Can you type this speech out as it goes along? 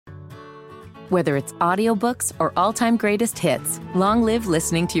Whether it's audiobooks or all-time greatest hits, long live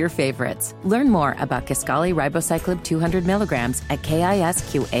listening to your favorites. Learn more about Kisqali Ribociclib 200 milligrams at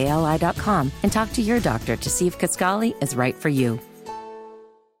KISQALI.com and talk to your doctor to see if Kisqali is right for you.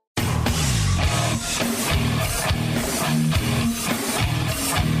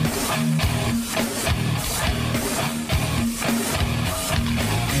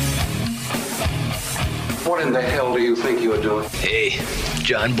 What in the hell do you think you're doing? Hey,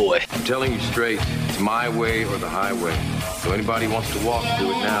 John Boy. I'm telling you straight, it's my way or the highway. So anybody wants to walk,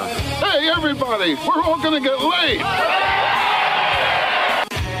 do it now. Hey, everybody, we're all gonna get laid.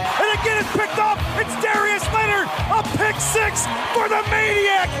 And again, it's picked up. It's Darius Leonard, a pick six for the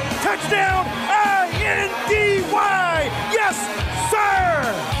Maniac. Touchdown, I-N-D-Y. Yes, sir.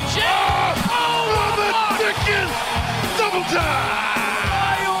 Oh, the Dickens! Double time!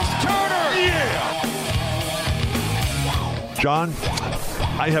 John,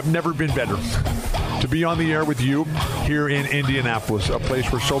 I have never been better to be on the air with you here in Indianapolis, a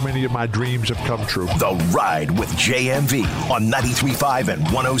place where so many of my dreams have come true. The Ride with JMV on 93.5 and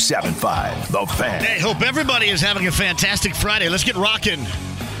 107.5. The Fan. Hey, hope everybody is having a fantastic Friday. Let's get rocking.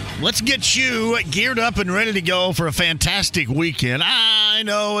 Let's get you geared up and ready to go for a fantastic weekend. I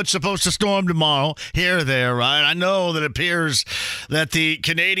know it's supposed to storm tomorrow, here or there, right? I know that it appears that the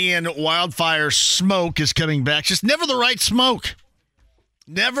Canadian wildfire smoke is coming back. Just never the right smoke.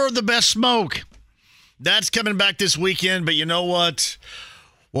 Never the best smoke. That's coming back this weekend, but you know what?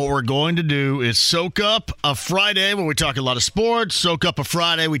 What we're going to do is soak up a Friday where we talk a lot of sports, soak up a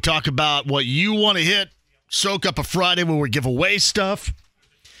Friday we talk about what you want to hit, soak up a Friday where we give away stuff.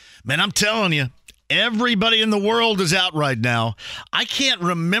 Man, I'm telling you, everybody in the world is out right now. I can't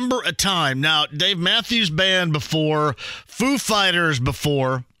remember a time. Now, Dave Matthews Band before, Foo Fighters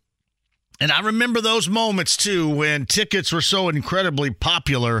before, and I remember those moments, too, when tickets were so incredibly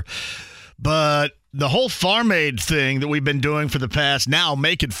popular. But the whole Farm Aid thing that we've been doing for the past, now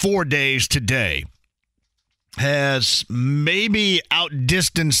make it 4 days today, has maybe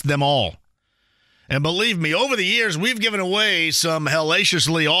outdistanced them all. And believe me, over the years, we've given away some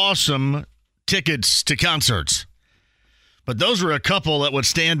hellaciously awesome tickets to concerts. But those were a couple that would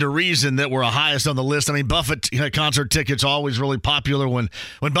stand to reason that were highest on the list. I mean, Buffett concert tickets always really popular when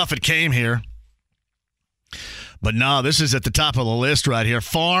Buffett came here. But no, this is at the top of the list right here.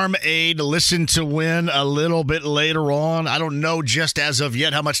 Farm Aid, Listen to Win a little bit later on. I don't know just as of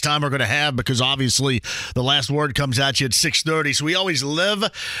yet how much time we're going to have because obviously the last word comes at you at 6:30. So we always live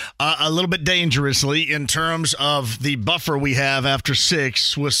a little bit dangerously in terms of the buffer we have after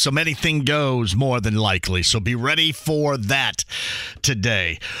 6 with some anything goes more than likely. So be ready for that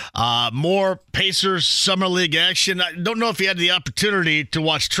today. More Pacers Summer League action. I don't know if you had the opportunity to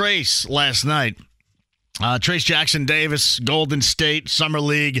watch Trace last night. Trace Jackson Davis, Golden State Summer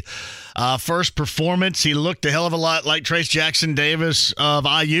League first performance. He looked a hell of a lot like Trace Jackson Davis of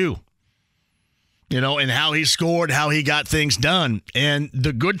IU, and how he scored, how he got things done. And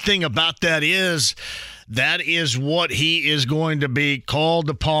the good thing about that is what he is going to be called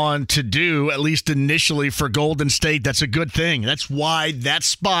upon to do, at least initially for Golden State. That's a good thing. That's why that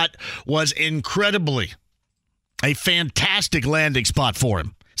spot was incredibly a fantastic landing spot for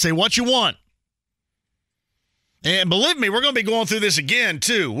him. Say what you want. And believe me, we're going to be going through this again,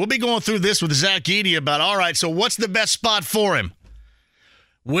 too. We'll be going through this with Zach Edey about, all right, so what's the best spot for him?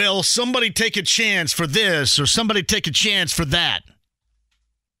 Will somebody take a chance for this or somebody take a chance for that?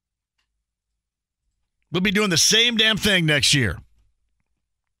 We'll be doing the same damn thing next year.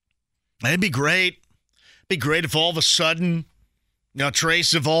 It'd be great. It'd be great if all of a sudden,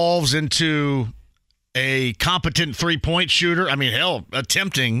 Trace evolves into a competent three-point shooter. I mean, hell,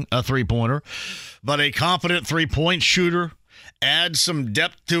 attempting a three-pointer. But a competent three-point shooter, add some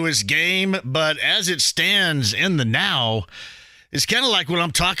depth to his game. But as it stands in the now, it's kind of like what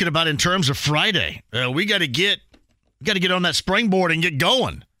I'm talking about in terms of Friday. We got to get on that springboard and get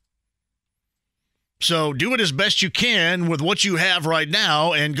going. So do it as best you can with what you have right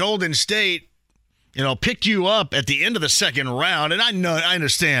now. And Golden State, picked you up at the end of the second round. And I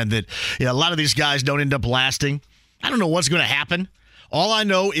understand that a lot of these guys don't end up lasting. I don't know what's going to happen. All I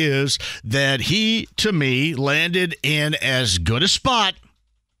know is that he, to me, landed in as good a spot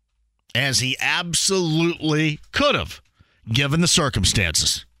as he absolutely could have, given the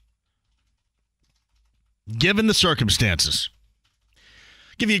circumstances. Given the circumstances.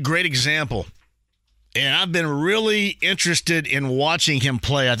 I'll give you a great example. And I've been really interested in watching him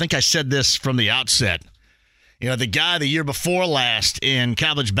play. I think I said this from the outset. The guy the year before last in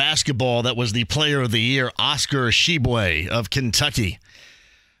college basketball that was the player of the year, Oscar Tshiebwe of Kentucky.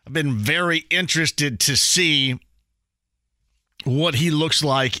 I've been very interested to see what he looks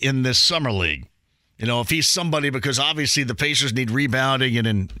like in this summer league. You know, if he's somebody, because obviously the Pacers need rebounding, and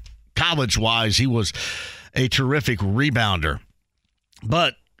in college-wise, he was a terrific rebounder.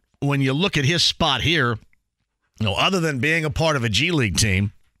 But when you look at his spot here, you know, other than being a part of a G League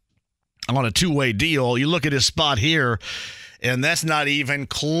team on a two-way deal, you look at his spot here, and that's not even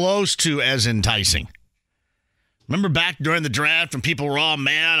close to as enticing. Remember back during the draft when people were all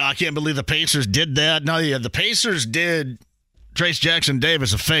mad, I can't believe the Pacers did that? No, yeah, the Pacers did Trace Jackson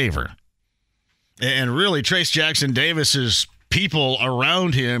Davis a favor. And really, Trace Jackson Davis's people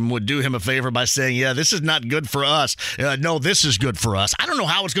around him would do him a favor by saying, yeah, this is not good for us. No, this is good for us. I don't know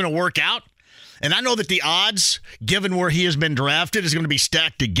how it's going to work out. And I know that the odds, given where he has been drafted, is going to be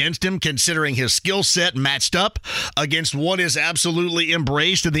stacked against him, considering his skill set matched up against what is absolutely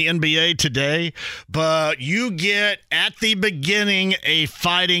embraced in the NBA today. But you get, at the beginning, a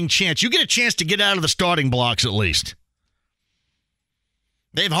fighting chance. You get a chance to get out of the starting blocks at least.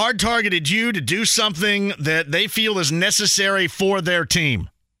 They've hard-targeted you to do something that they feel is necessary for their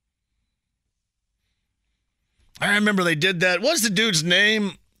team. I remember they did that. What's the dude's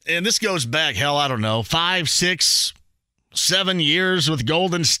name? And this goes back, hell, I don't know, 5, 6, 7 years with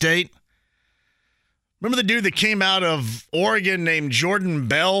Golden State. Remember the dude that came out of Oregon named Jordan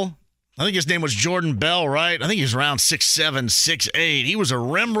Bell? I think his name was Jordan Bell, right? I think he was around 6'7", 6'8". He was a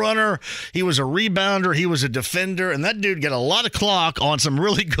rim runner. He was a rebounder. He was a defender. And that dude got a lot of clock on some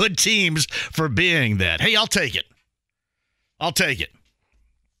really good teams for being that. Hey, I'll take it. I'll take it.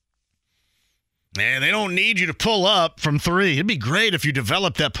 Man, they don't need you to pull up from three. It'd be great if you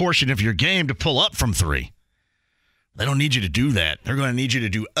developed that portion of your game to pull up from three. They don't need you to do that. They're going to need you to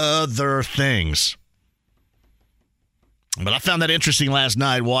do other things. But I found that interesting last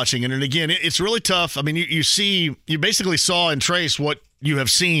night watching it. And again, it's really tough. I mean, you basically saw in Trace what you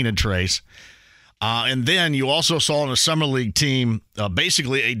have seen in Trace. And then you also saw in a summer league team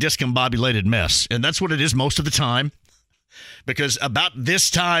basically a discombobulated mess. And that's what it is most of the time. Because about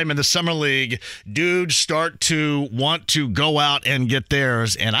this time in the summer league, dudes start to want to go out and get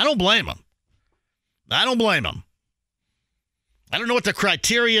theirs, and I don't blame them. I don't blame them. I don't know what the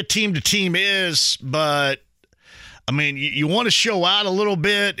criteria team to team is, but, I mean, you want to show out a little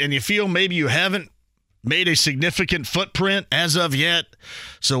bit, and you feel maybe you haven't made a significant footprint as of yet.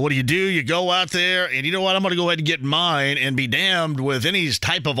 So what do? You go out there, and you know what? I'm going to go ahead and get mine and be damned with any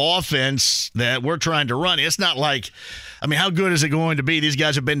type of offense that we're trying to run. It's not like, I mean, how good is it going to be? These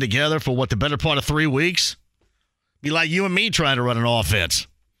guys have been together for, what, the better part of 3 weeks? Be like you and me trying to run an offense.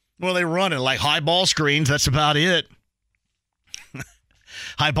 Well, they run it like high ball screens. That's about it.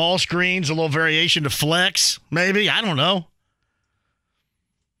 High ball screens, a little variation to flex, maybe. I don't know.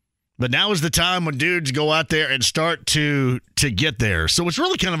 But now is the time when dudes go out there and start to get there. So it's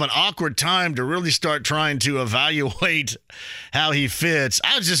really kind of an awkward time to really start trying to evaluate how he fits.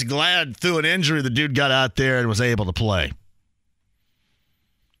 I was just glad through an injury the dude got out there and was able to play.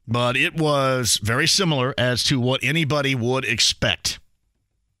 But it was very similar as to what anybody would expect.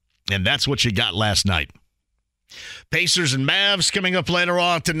 And that's what you got last night. Pacers and Mavs coming up later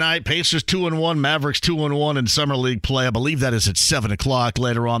on tonight. Pacers 2-1, Mavericks 2-1 in Summer League play. I believe that is at 7 o'clock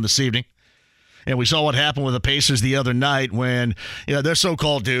later on this evening. And we saw what happened with the Pacers the other night when, you know, they're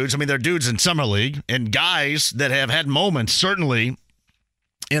so-called dudes. I mean, they're dudes in Summer League and guys that have had moments, certainly,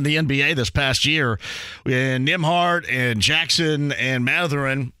 in the NBA this past year. And Nembhard and Jackson and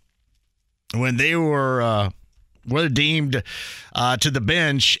Mathurin, when they were deemed to the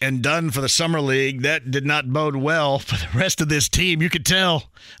bench and done for the Summer League, that did not bode well for the rest of this team. You could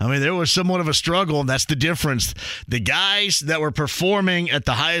tell. I mean, there was somewhat of a struggle, and that's the difference. The guys that were performing at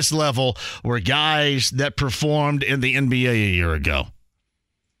the highest level were guys that performed in the NBA a year ago.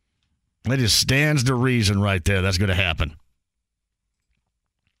 That just stands to reason right there. That's going to happen.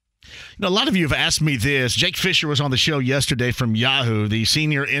 You know, a lot of you have asked me this. Jake Fisher was on the show yesterday from Yahoo, the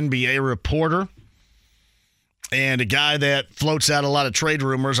senior NBA reporter. And a guy that floats out a lot of trade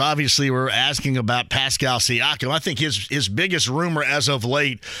rumors. Obviously, we're asking about Pascal Siakam. I think his biggest rumor as of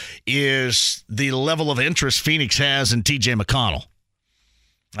late is the level of interest Phoenix has in TJ McConnell.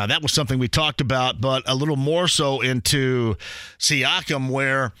 That was something we talked about, but a little more so into Siakam,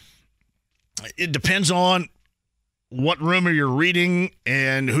 where it depends on what rumor you're reading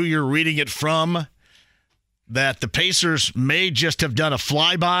and who you're reading it from, that the Pacers may just have done a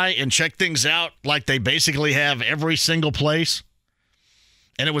flyby and checked things out like they basically have every single place.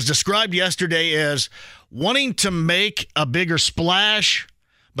 And it was described yesterday as wanting to make a bigger splash,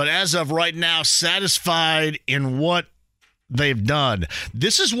 but as of right now, satisfied in what they've done.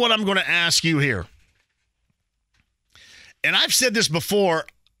 This is what I'm going to ask you here. And I've said this before,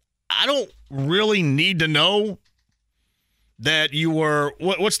 I don't really need to know that you were,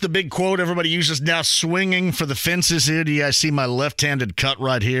 what's the big quote everybody uses now, swinging for the fences here? Do you guys see my left-handed cut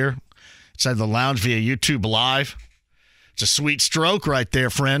right here? Inside the lounge via YouTube Live. It's a sweet stroke right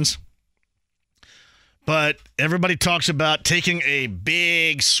there, friends. But everybody talks about taking a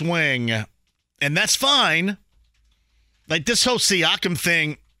big swing, and that's fine. Like, this whole Siakam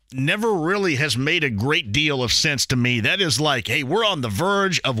thing never really has made a great deal of sense to me. That is like, hey, we're on the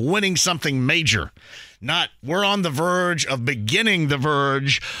verge of winning something major. Not, we're on the verge of beginning the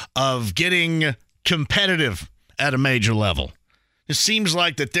verge of getting competitive at a major level. It seems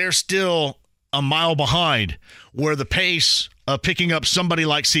like that they're still a mile behind where the pace of picking up somebody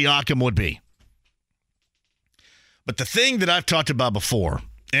like Siakam would be. But the thing that I've talked about before,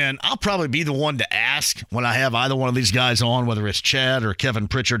 and I'll probably be the one to ask when I have either one of these guys on, whether it's Chad or Kevin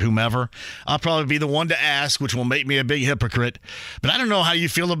Pritchard, whomever, I'll probably be the one to ask, which will make me a big hypocrite. But I don't know how you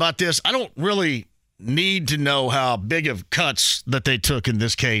feel about this. I don't really need to know how big of cuts that they took in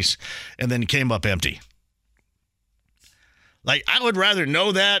this case and then came up empty. Like, I would rather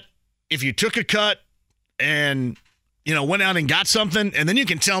know that if you took a cut and, you know, went out and got something, and then you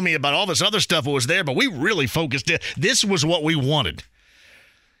can tell me about all this other stuff that was there, but we really focused it. This was what we wanted.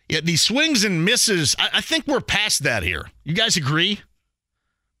 Yeah, these swings and misses, I think we're past that here. You guys agree?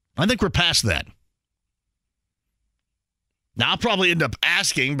 I think we're past that. Now, I'll probably end up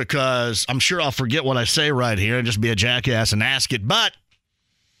asking because I'm sure I'll forget what I say right here and just be a jackass and ask it. But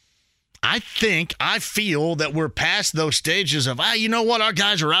I feel that we're past those stages of, you know what, our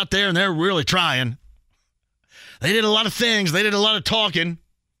guys are out there and they're really trying. They did a lot of things. They did a lot of talking.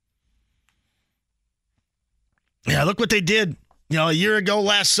 Yeah, look what they did, you know, a year ago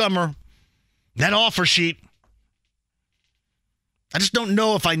last summer. That offer sheet. I just don't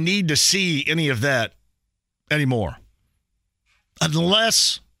know if I need to see any of that anymore.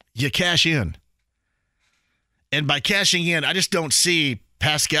 Unless you cash in. And by cashing in, I just don't see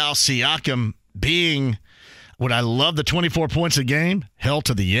Pascal Siakam being, would I love the 24 points a game? Hell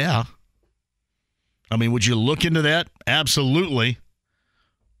to the yeah. I mean, would you look into that? Absolutely.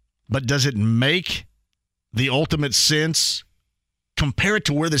 But does it make the ultimate sense? Compare it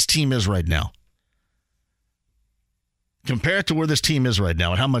to where this team is right now. Compare it to where this team is right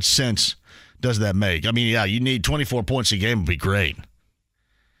now and how much sense does that make? I mean, yeah, you need 24 points a game would be great.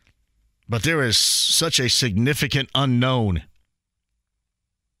 But there is such a significant unknown,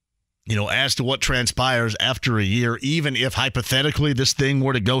 you know, as to what transpires after a year, even if hypothetically this thing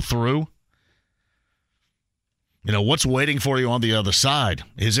were to go through. You know, what's waiting for you on the other side?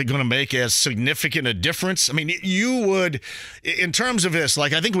 Is it going to make as significant a difference? I mean, you would, in terms of this,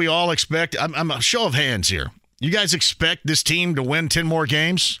 like I think we all expect, I'm a show of hands here. You guys expect this team to win 10 more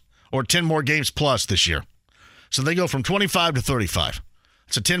games or 10 more games plus this year? So they go from 25 to 35.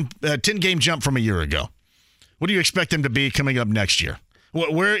 It's a 10-game jump from a year ago. What do you expect them to be coming up next year?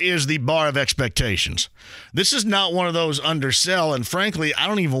 Where is the bar of expectations? This is not one of those undersell, and frankly, I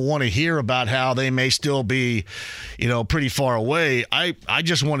don't even want to hear about how they may still be, you know, pretty far away. I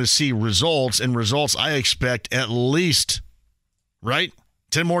just want to see results, and results I expect at least, right,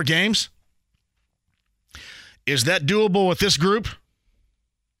 10 more games? Is that doable with this group?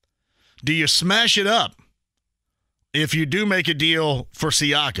 Do you smash it up if you do make a deal for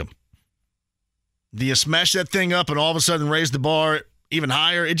Siakam? Do you smash that thing up and all of a sudden raise the bar even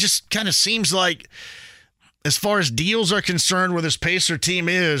higher? It just kind of seems like, as far as deals are concerned, where this Pacer team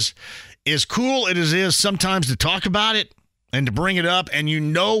is cool it is sometimes to talk about it and to bring it up, and you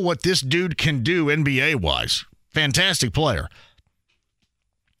know what this dude can do NBA-wise. Fantastic player.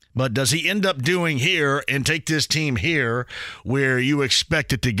 But does he end up doing here and take this team here where you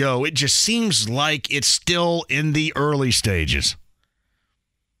expect it to go? It just seems like it's still in the early stages.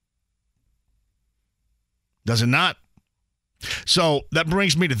 Does it not? So that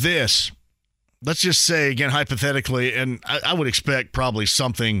brings me to this. Let's just say, again, hypothetically, and I would expect probably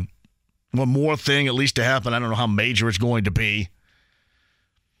something, one more thing at least to happen. I don't know how major it's going to be.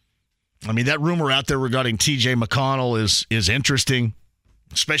 I mean, that rumor out there regarding T.J. McConnell is interesting,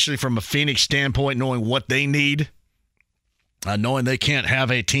 especially from a Phoenix standpoint, knowing what they need. Knowing they can't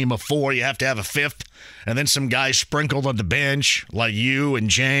have a team of four, you have to have a fifth, and then some guys sprinkled on the bench like you and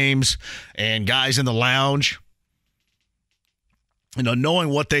James and guys in the lounge. You know, knowing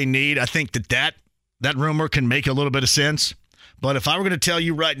what they need, I think that rumor can make a little bit of sense. But if I were going to tell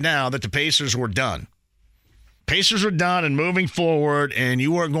you right now that the Pacers were done, Pacers are done and moving forward, and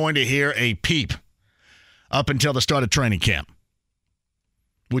you weren't going to hear a peep up until the start of training camp,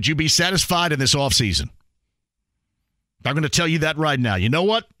 would you be satisfied in this offseason? I'm going to tell you that right now. You know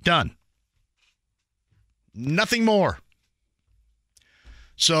what? Done. Nothing more.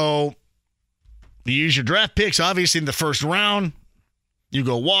 So You use your draft picks, obviously, in the first round. You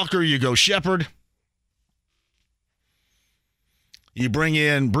go Walker, you go Shepard. You bring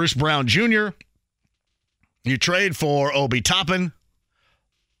in Bruce Brown Jr. You trade for Obi Toppin.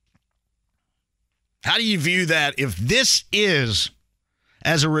 How do you view that? If this is,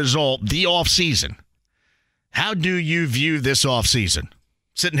 as a result, the offseason, how do you view this offseason?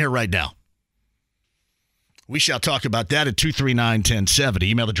 Sitting here right now. We shall talk about that at 239-1070.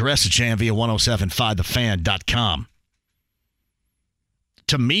 Email address at jamv1075thefan.com.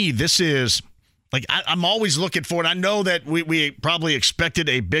 To me, this is, like, I'm always looking for it. I know that we probably expected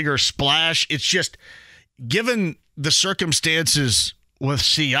a bigger splash. It's just, given the circumstances with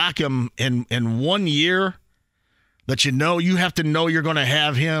Siakam in 1 year, that you have to know you're going to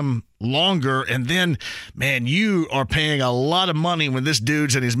have him longer. And then, man, you are paying a lot of money when this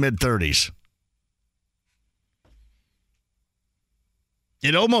dude's in his mid-30s.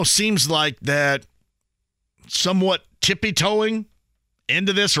 It almost seems like that somewhat tippy-toeing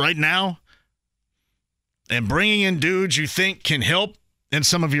into this right now and bringing in dudes you think can help in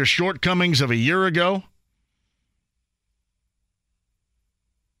some of your shortcomings of a year ago.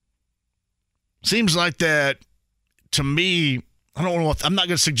 Seems like that, to me, I'm not going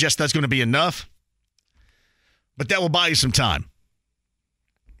to suggest that's going to be enough, but that will buy you some time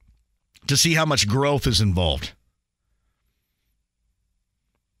to see how much growth is involved.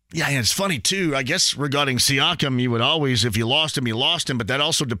 Yeah, and it's funny, too. I guess regarding Siakam, you would always, if you lost him, you lost him, but that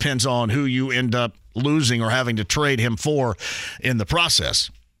also depends on who you end up losing or having to trade him for in the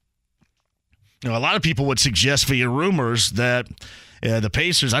process. A lot of people would suggest via rumors that the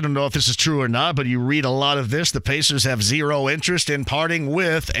Pacers, I don't know if this is true or not, but you read a lot of this, the Pacers have zero interest in parting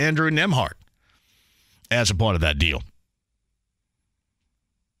with Andrew Nembhard as a part of that deal.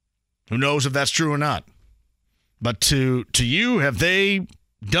 Who knows if that's true or not? But to you, have they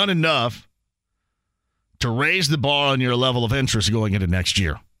done enough to raise the bar on your level of interest going into next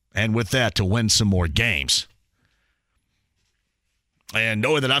year? And with that, to win some more games. And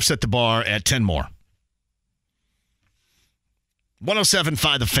knowing that I've set the bar at 10 more.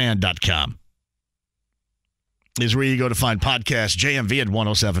 1075thefan.com is where you go to find podcasts. JMV at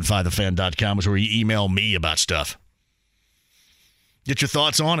 1075thefan.com is where you email me about stuff. Get your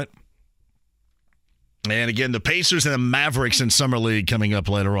thoughts on it. And again, the Pacers and the Mavericks in Summer League coming up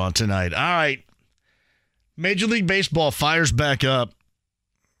later on tonight. All right. Major League Baseball fires back up.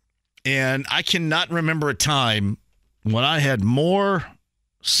 And I cannot remember a time when I had more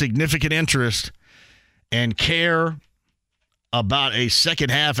significant interest and care about a second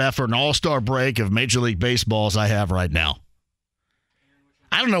half after an all-star break of Major League Baseball as I have right now.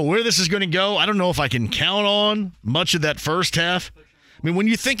 I don't know where this is going to go. I don't know if I can count on much of that first half. I mean, when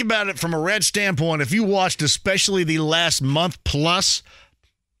you think about it from a Red standpoint, if you watched especially the last month plus,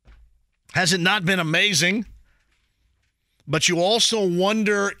 has it not been amazing? But you also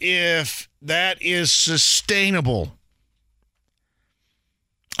wonder if that is sustainable.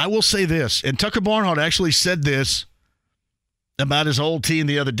 I will say this, and Tucker Barnhart actually said this about his old team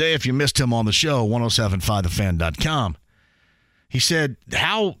the other day, if you missed him on the show, 1075thefan.com. He said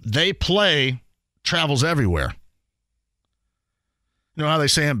how they play travels everywhere. You know how they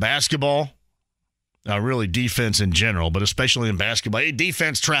say in basketball? Really defense in general, but especially in basketball, hey,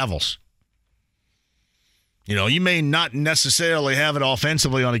 defense travels. You know, you may not necessarily have it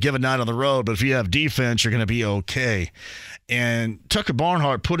offensively on a given night on the road, but if you have defense, you're going to be okay. And Tucker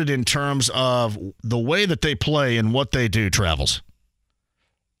Barnhart put it in terms of the way that they play and what they do travels.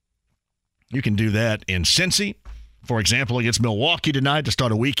 You can do that in Cincy, for example, against Milwaukee tonight to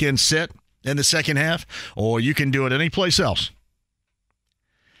start a weekend set in the second half, or you can do it any place else.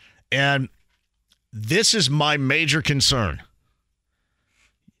 And this is my major concern.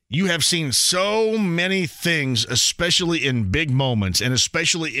 You have seen so many things, especially in big moments and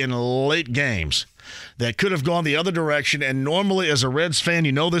especially in late games, that could have gone the other direction. And normally, as a Reds fan,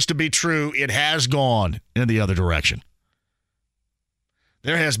 you know this to be true. It has gone in the other direction.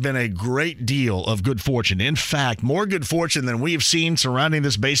 There has been a great deal of good fortune. In fact, more good fortune than we've seen surrounding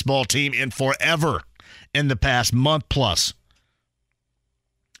this baseball team in forever in the past month plus.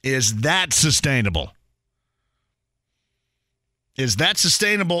 Is that sustainable? Is that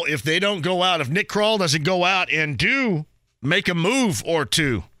sustainable if they don't go out, if Nick Krall doesn't go out and do make a move or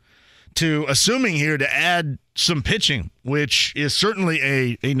two to, assuming here, to add some pitching, which is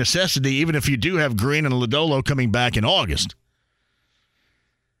certainly a necessity, even if you do have Green and Lodolo coming back in August.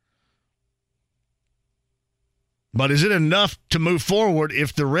 But is it enough to move forward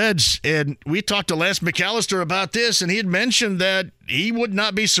if the Reds, and we talked to Lance McAllister about this, and he had mentioned that he would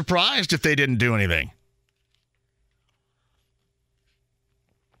not be surprised if they didn't do anything.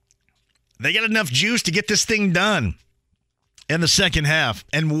 They got enough juice to get this thing done in the second half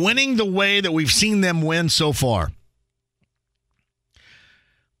and winning the way that we've seen them win so far.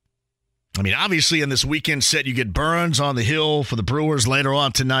 I mean, obviously in this weekend set, you get Burns on the hill for the Brewers later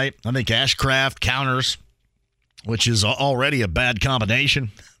on tonight. I think Ashcraft counters, which is already a bad combination.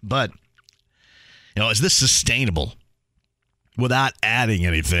 But, is this sustainable without adding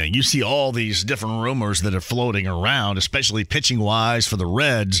anything? You see all these different rumors that are floating around, especially pitching-wise for the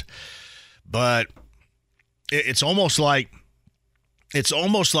Reds. But it's almost like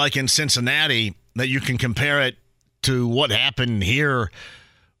in Cincinnati that you can compare it to what happened here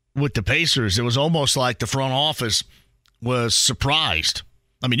with the Pacers. It was almost like the front office was surprised.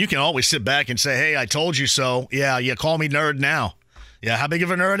 I mean, you can always sit back and say, hey, I told you so. Yeah, you call me nerd now. Yeah, how big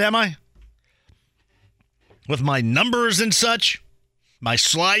of a nerd am I? With my numbers and such, my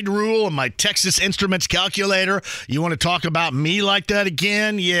slide rule and my Texas Instruments calculator, you want to talk about me like that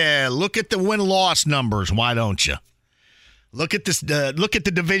again? Yeah, look at the win-loss numbers. Why don't you? Look at this. Look at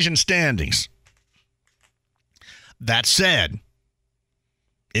the division standings. That said,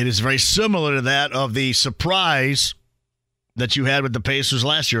 it is very similar to that of the surprise that you had with the Pacers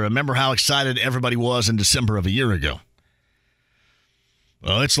last year. Remember how excited everybody was in December of a year ago?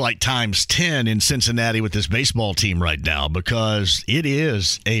 Well, it's like times 10 in Cincinnati with this baseball team right now because it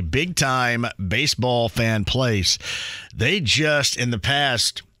is a big-time baseball fan place. They just, in the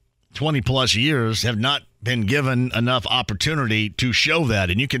past 20-plus years, have not been given enough opportunity to show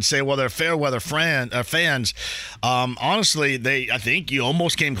that. And you can say, well, they're fair weather fans. Honestly, I think you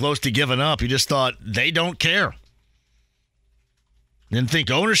almost came close to giving up. You just thought they don't care. Didn't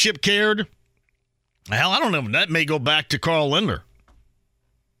think ownership cared. Hell, I don't know. That may go back to Carl Linder.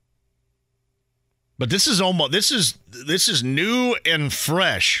 But this is new and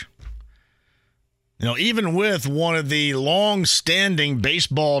fresh. Even with one of the long-standing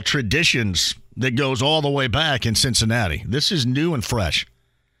baseball traditions that goes all the way back in Cincinnati. This is new and fresh.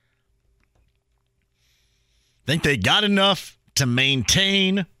 I think they got enough to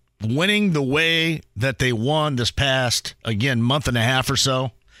maintain winning the way that they won this past, again, month and a half or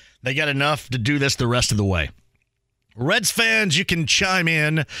so. They got enough to do this the rest of the way. Reds fans, you can chime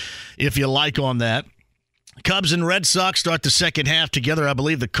in if you like on that. Cubs and Red Sox start the second half together. I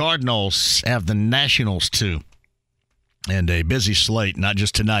believe the Cardinals have the Nationals too. And a busy slate, not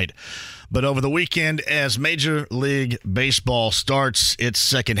just tonight, but over the weekend as Major League Baseball starts its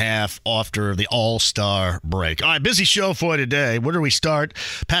second half after the All-Star break. All right, busy show for today. Where do we start?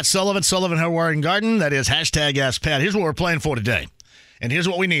 Pat Sullivan, Hardware and Garden. That is hashtag Ask Pat. Here's what we're playing for today. And here's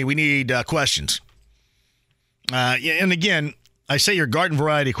what we need. We need questions. And again, I say your garden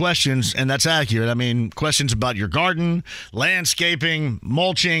variety questions, and that's accurate. I mean, questions about your garden, landscaping,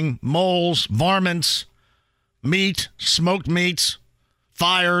 mulching, moles, varmints, meat, smoked meats,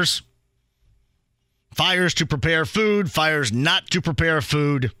 fires to prepare food, fires not to prepare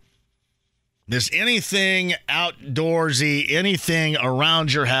food. There's anything outdoorsy, anything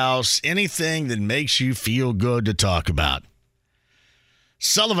around your house, anything that makes you feel good to talk about.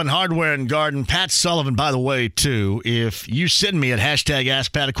 Sullivan Hardware and Garden. Pat Sullivan, by the way, too. If you send me at hashtag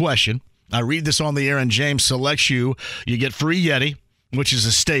Ask Pat a question, I read this on the air and James selects you. You get free Yeti, which is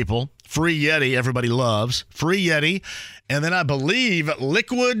a staple. Free Yeti, everybody loves. Free Yeti. And then I believe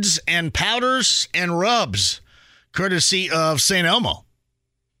liquids and powders and rubs, courtesy of St. Elmo.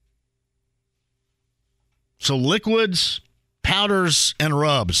 So liquids, powders, and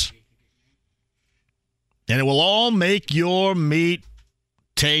rubs. And it will all make your meat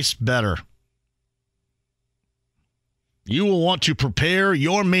taste better. You will want to prepare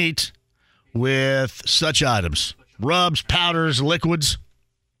your meat with such items. Rubs, powders, liquids.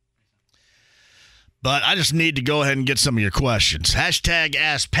 But I just need to go ahead and get some of your questions. Hashtag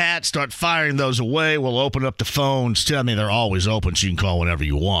Ask Pat. Start firing those away. We'll open up the phones. I mean, they're always open, so you can call whenever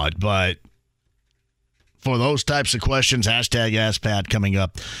you want. But for those types of questions, hashtag Ask Pat coming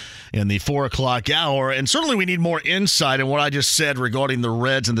up in the 4 o'clock hour. And certainly we need more insight in what I just said regarding the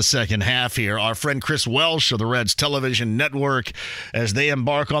Reds in the second half here. Our friend Chris Welsh of the Reds Television Network, as they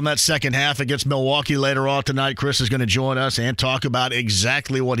embark on that second half against Milwaukee later on tonight, Chris is going to join us and talk about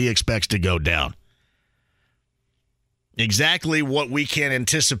exactly what he expects to go down. Exactly what we can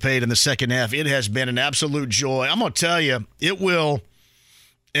anticipate in the second half. It has been an absolute joy. I'm going to tell you, it will,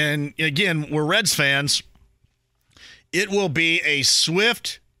 and again, we're Reds fans, it will be a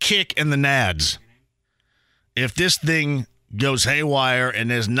swift kick in the nads if this thing goes haywire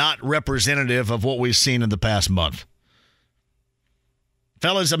and is not representative of what we've seen in the past month.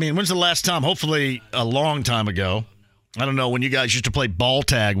 Fellas, I mean, when's the last time? Hopefully a long time ago. I don't know, when you guys used to play ball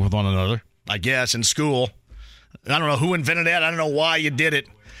tag with one another, I guess, in school. I don't know who invented that. I don't know why you did it.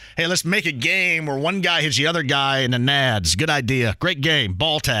 Hey, let's make a game where one guy hits the other guy in the nads. Good idea. Great game.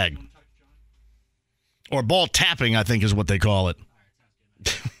 Ball tag. Or ball tapping, I think is what they call it.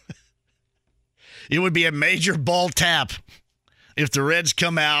 It would be a major ball tap if the Reds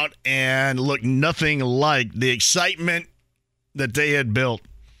come out and look nothing like the excitement that they had built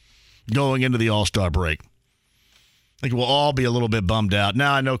going into the All-Star break. I think we'll all be a little bit bummed out.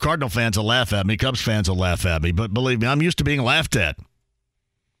 Now, I know Cardinal fans will laugh at me, Cubs fans will laugh at me, but believe me, I'm used to being laughed at.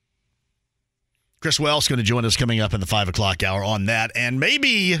 Chris Welsh going to join us coming up in the 5 o'clock hour on that, and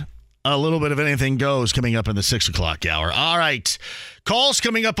maybe a little bit of anything goes coming up in the 6 o'clock hour. All right. Calls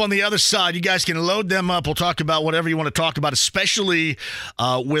coming up on the other side. You guys can load them up. We'll talk about whatever you want to talk about, especially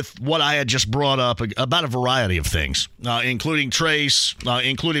with what I had just brought up about a variety of things, including Trace,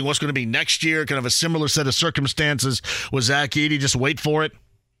 including what's going to be next year, kind of a similar set of circumstances with Zach Edey. Just wait for it.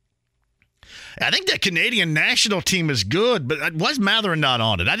 I think that Canadian national team is good, but why is Matherin not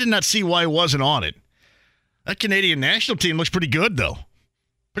on it? I did not see why he wasn't on it. That Canadian national team looks pretty good, though.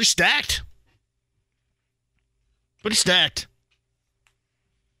 Pretty stacked. Pretty stacked.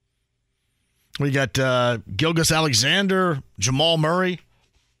 We got Gilgeous Alexander, Jamal Murray.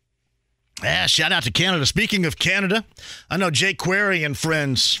 Shout out to Canada. Speaking of Canada, I know Jake Query and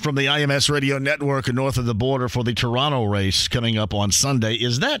friends from the IMS Radio Network are north of the border for the Toronto race coming up on Sunday.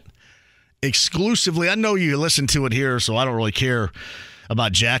 Is that exclusively? I know you listen to it here, so I don't really care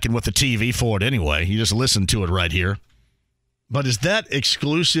about jacking with the TV for it anyway. You just listen to it right here. But is that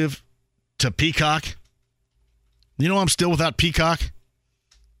exclusive to Peacock? You know I'm still without Peacock?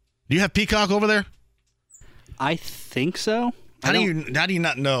 Do you have Peacock over there? I think so. How do you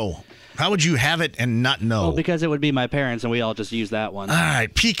not know? How would you have it and not know? Well, because it would be my parents, and we all just use that one. All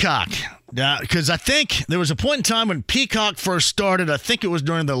right, Peacock. Because I think there was a point in time when Peacock first started. I think it was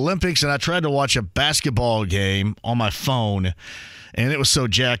during the Olympics, and I tried to watch a basketball game on my phone, and it was so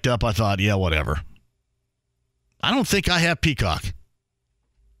jacked up, I thought, yeah, whatever. I don't think I have Peacock.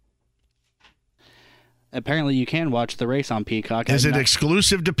 Apparently, you can watch the race on Peacock. Is it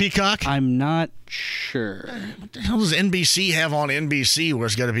exclusive to Peacock? I'm not sure. What the hell does NBC have on NBC where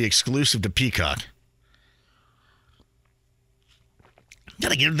it's got to be exclusive to Peacock?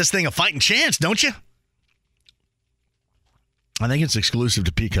 Got to give this thing a fighting chance, don't you? I think it's exclusive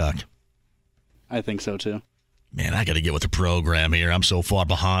to Peacock. I think so, too. Man, I got to get with the program here. I'm so far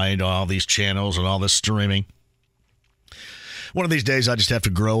behind all these channels and all this streaming. One of these days, I just have to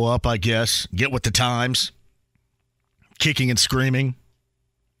grow up, I guess. Get with the times. Kicking and screaming.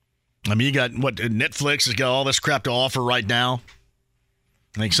 I mean, you got, Netflix has got all this crap to offer right now.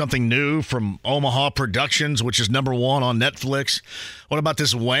 I think something new from Omaha Productions, which is number one on Netflix. What about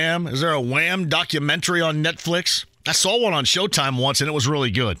this Wham? Is there a Wham documentary on Netflix? I saw one on Showtime once, and it was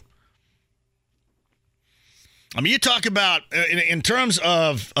really good. I mean, you talk about, in terms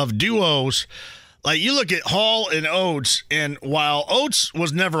of duos, like you look at Hall and Oates, and while Oates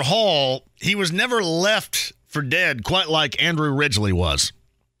was never Hall, he was never left for dead quite like Andrew Ridgeley was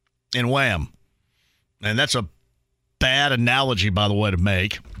in Wham. And that's a bad analogy, by the way, to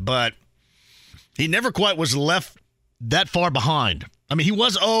make, but he never quite was left that far behind. I mean, he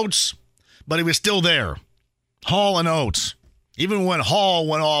was Oates, but he was still there. Hall and Oates. Even when Hall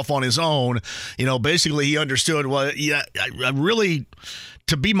went off on his own, basically he understood, well, yeah, I really,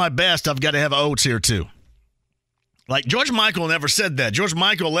 to be my best, I've got to have Oates here too. Like George Michael never said that. George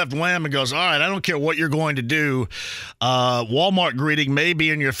Michael left Wham and goes, all right, I don't care what you're going to do. Walmart greeting may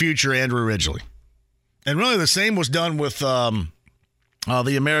be in your future, Andrew Ridgeley. And really the same was done with the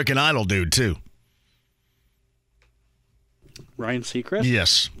American Idol dude too. Ryan Seacrest?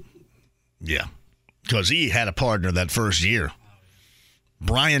 Yes. Yeah. Because he had a partner that first year.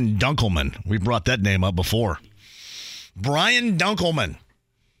 Brian Dunkelman. We brought that name up before. Brian Dunkelman.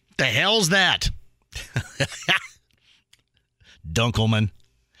 The hell's that? Dunkelman.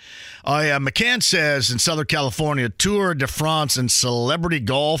 Oh, yeah. McCann says in Southern California, Tour de France and Celebrity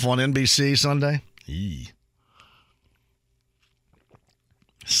Golf on NBC Sunday.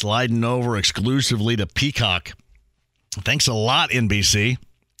 Sliding over exclusively to Peacock. Thanks a lot, NBC.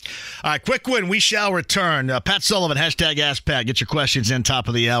 All right, quick win. We shall return. Pat Sullivan, hashtag Ask Pat. Get your questions in, top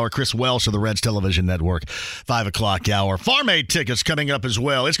of the hour. Chris Welsh of the Reds Television Network, 5 o'clock hour. Farm Aid tickets coming up as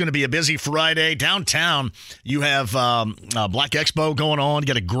well. It's going to be a busy Friday. Downtown, you have Black Expo going on. You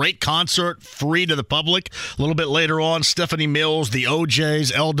got a great concert, free to the public. A little bit later on, Stephanie Mills, the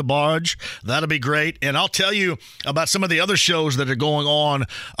OJs, El DeBarge. That'll be great. And I'll tell you about some of the other shows that are going on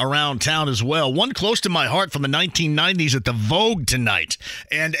around town as well. One close to my heart from the 1990s at the Vogue tonight.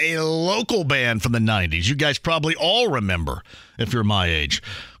 And a local band from the 90s. You guys probably all remember if you're my age.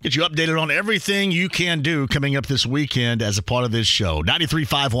 Get you updated on everything you can do coming up this weekend as a part of this show.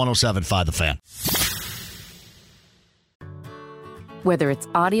 93.5, 107.5 The Fan. Whether it's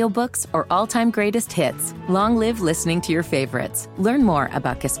audiobooks or all-time greatest hits, long live listening to your favorites. Learn more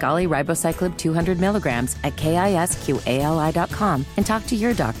about Kisqali Ribociclib 200 milligrams at KISQALI.com and talk to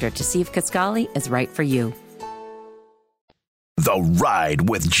your doctor to see if Kisqali is right for you. The Ride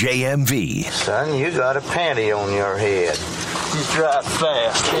with JMV. Son, you got a panty on your head. You drive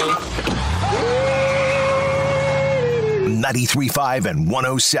fast, eh? 93.5 and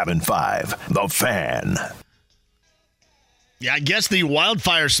 107.5 The Fan. Yeah, I guess the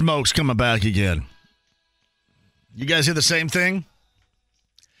wildfire smoke's coming back again. You guys hear the same thing?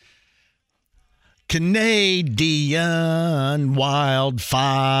 Canadian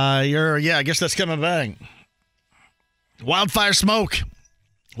wildfire. Yeah, I guess that's coming back. Wildfire smoke.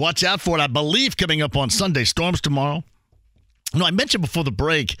 Watch out for it. I believe coming up on Sunday. Storms tomorrow. No, I mentioned before the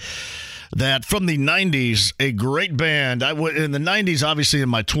break that from the 90s, a great band. In the 90s, obviously in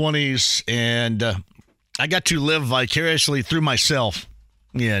my 20s, and I got to live vicariously through myself.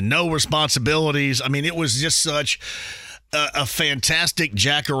 Yeah, no responsibilities. I mean, it was just such a fantastic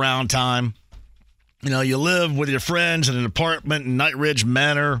jack-around time. You know, you live with your friends in an apartment in Night Ridge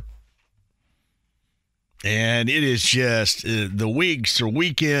Manor, and it is just the weeks or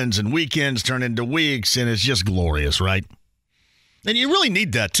weekends, and weekends turn into weeks, and it's just glorious, right? And you really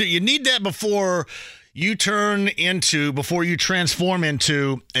need that, too. You need that before you transform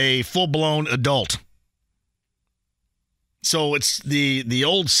into a full-blown adult. So it's the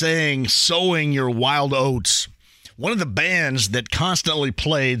old saying, sowing your wild oats. One of the bands that constantly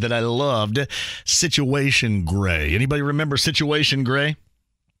played that I loved, Situation Grey. Anybody remember Situation Grey?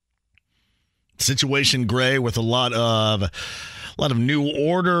 Situation Grey with a lot of New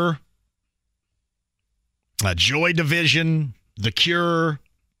Order, Joy Division, The Cure.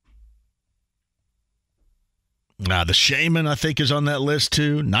 The Shaman, I think, is on that list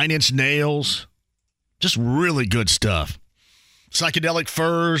too. 9 Inch Nails. Just really good stuff. Psychedelic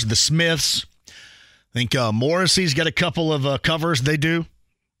Furs, The Smiths. I think Morrissey's got a couple of covers they do.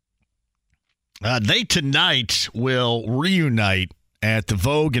 They tonight will reunite at the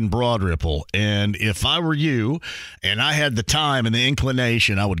Vogue in Broad Ripple. And if I were you and I had the time and the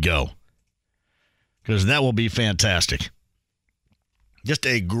inclination, I would go. Because that will be fantastic. Just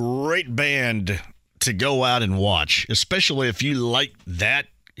a great band to go out and watch, especially if you like that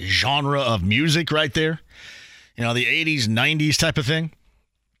genre of music right there. You know, the 80s, 90s type of thing.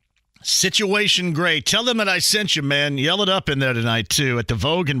 Situation Grey. Tell them that I sent you, man. Yell it up in there tonight, too, at the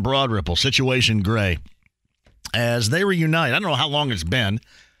Vogue in Broad Ripple. Situation Grey. As they reunite. I don't know how long it's been,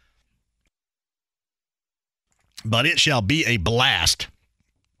 but it shall be a blast.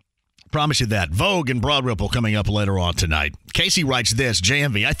 Promise you that. Vogue in Broad Ripple coming up later on tonight. Casey writes this,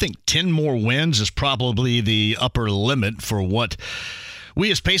 JMV, I think 10 more wins is probably the upper limit for what we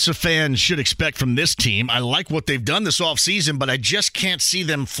as Pacer fans should expect from this team. I like what they've done this offseason, but I just can't see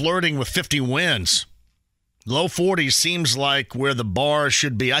them flirting with 50 wins. Low 40s seems like where the bar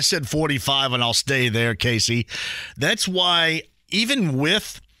should be. I said 45, and I'll stay there, Casey. That's why even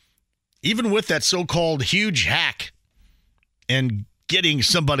with that so-called huge hack and getting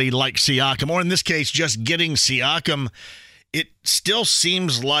somebody like Siakam, or in this case, just getting Siakam, it still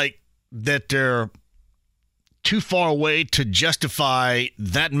seems like that they're too far away to justify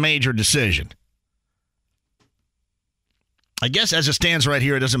that major decision. I guess as it stands right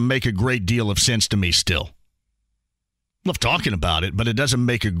here, it doesn't make a great deal of sense to me still. Love talking about it, but it doesn't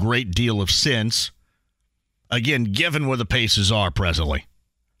make a great deal of sense, again, given where the Pacers are presently.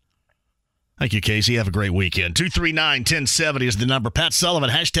 Thank you, Casey. Have a great weekend. 239-1070 is the number. Pat Sullivan,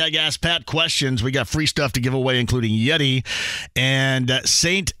 hashtag Ask Pat questions. We got free stuff to give away, including Yeti and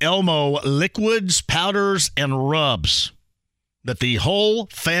St. Elmo liquids, powders, and rubs that the whole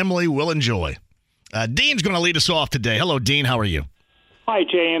family will enjoy. Dean's going to lead us off today. Hello, Dean. How are you? Hi,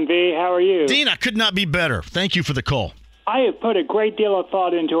 JMV. How are you? Dean, I could not be better. Thank you for the call. I have put a great deal of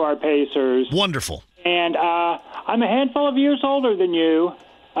thought into our Pacers. Wonderful. And I'm a handful of years older than you.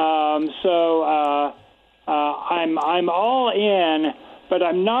 So I'm all in, but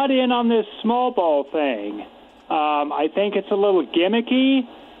I'm not in on this small ball thing. I think it's a little gimmicky,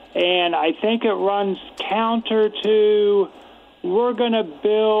 and I think it runs counter to we're going to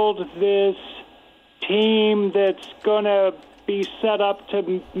build this team that's going to be set up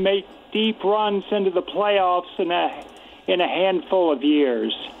to make deep runs into the playoffs in a handful of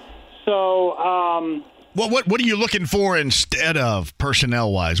years. So what are you looking for instead of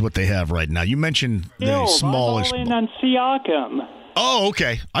personnel-wise, what they have right now? You mentioned the smallest. I'm all in on Siakam. Oh,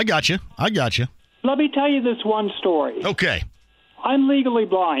 okay. I got you. Let me tell you this one story. Okay. I'm legally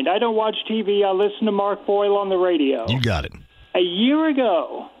blind. I don't watch TV. I listen to Mark Boyle on the radio. You got it. A year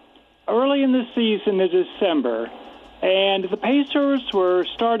ago, early in the season in December, and the Pacers were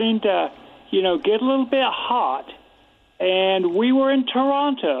starting to, get a little bit hot, and we were in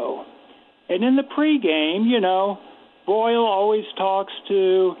Toronto. And in the pregame, Boyle always talks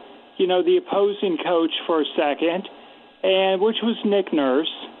to, the opposing coach for a second, and which was Nick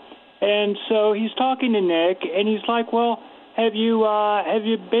Nurse. And so he's talking to Nick, and he's like, well, have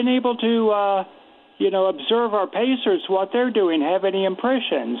you been able to, observe our Pacers, what they're doing, have any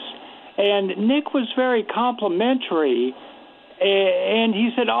impressions? And Nick was very complimentary, and he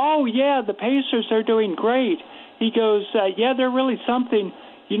said, oh, yeah, the Pacers are doing great. He goes, yeah, they're really something.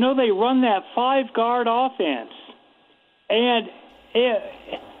 They run that 5-guard offense. And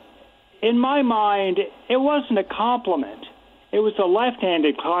in my mind, it wasn't a compliment. It was a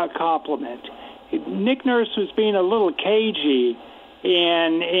left-handed compliment. Nick Nurse was being a little cagey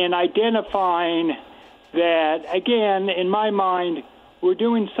in identifying that, again, in my mind, we're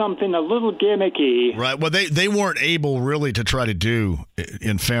doing something a little gimmicky. Right. Well, they weren't able really to try to do,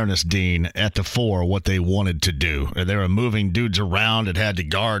 in fairness, Dean, at the 4 what they wanted to do. They were moving dudes around. It had to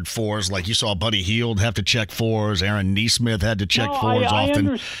guard 4s. Like you saw Buddy Hield have to check 4s. Aaron Nesmith had to check 4s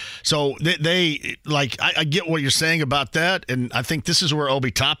often. So I get what you're saying about that, and I think this is where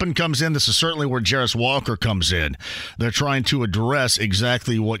Obi Toppin comes in. This is certainly where Jarris Walker comes in. They're trying to address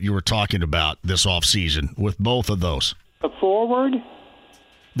exactly what you were talking about this offseason with both of those. A forward?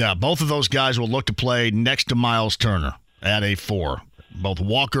 Yeah, both of those guys will look to play next to Miles Turner at a 4, both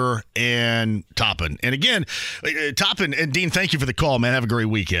Walker and Toppin. And again, Toppin, and Dean, thank you for the call, man. Have a great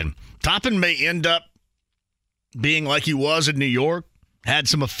weekend. Toppin may end up being like he was in New York, had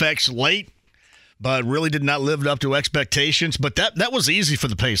some effects late, but really did not live up to expectations. But that was easy for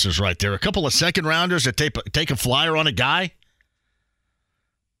the Pacers right there. A couple of second-rounders that take a flyer on a guy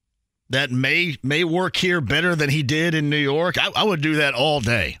that may work here better than he did in New York. I would do that all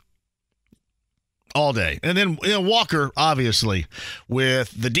day. All day. And then Walker, obviously,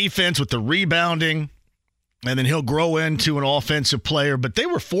 with the defense, with the rebounding, and then he'll grow into an offensive player. But they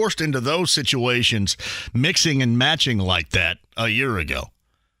were forced into those situations, mixing and matching like that a year ago.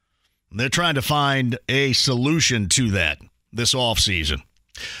 They're trying to find a solution to that this offseason.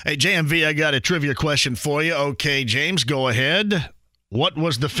 Hey, JMV, I got a trivia question for you. Okay, James, go ahead. What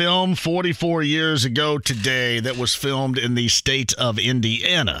was the film 44 years ago today that was filmed in the state of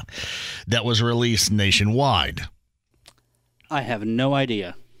Indiana that was released nationwide? I have no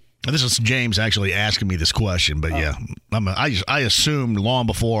idea. This is James actually asking me this question, but yeah, I assumed long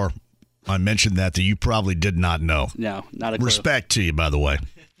before I mentioned that you probably did not know. No, not a clue. Respect to you, by the way.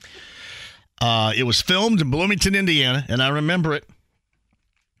 It was filmed in Bloomington, Indiana, and I remember it.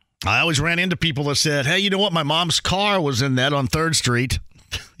 I always ran into people that said, hey, you know what? My mom's car was in that on 3rd Street.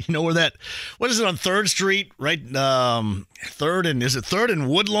 You know where that, what is it on 3rd Street? Right, 3rd and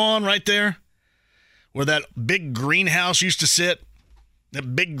Woodlawn right there? Where that big greenhouse used to sit?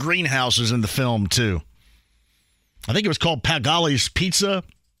 That big greenhouse is in the film, too. I think it was called Pagali's Pizza.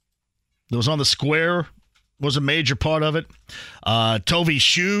 It was on the square. Was a major part of it. Tovey's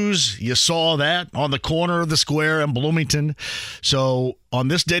Shoes, you saw that on the corner of the square in Bloomington. So on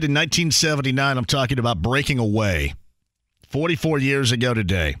this date in 1979, I'm talking about breaking away 44 years ago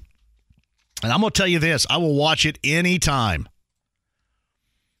today. And I'm going to tell you this, I will watch it anytime.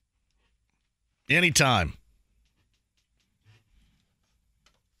 Anytime.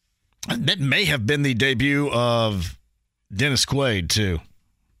 That may have been the debut of Dennis Quaid, too.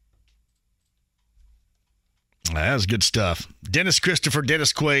 That was good stuff. Dennis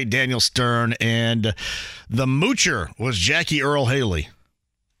Quaid, Daniel Stern, and the Moocher was Jackie Earl Haley.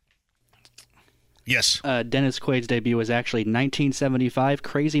 Yes. Dennis Quaid's debut was actually 1975,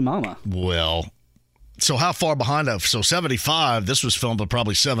 Crazy Mama. Well, so how far behind? So 75, this was filmed in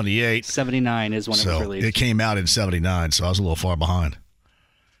probably 78. 79 is when it was released. It came out in 79, so I was a little far behind.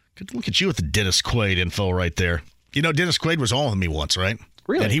 Good look at you with the Dennis Quaid info right there. You know, Dennis Quaid was on with me once, right?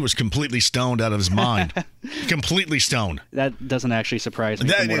 Really? And he was completely stoned out of his mind. Completely stoned. That doesn't actually surprise me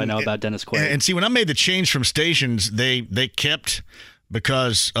from what I know about Dennis Quaid. And see, when I made the change from stations, they kept,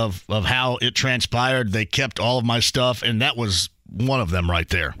 because of how it transpired, they kept all of my stuff, and that was one of them right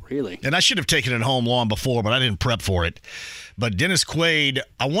there. Really? And I should have taken it home long before, but I didn't prep for it. But Dennis Quaid,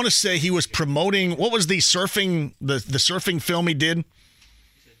 I want to say he was promoting, what was the surfing film he did?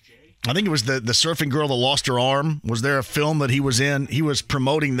 I think it was the surfing girl that lost her arm. Was there a film that he was in? He was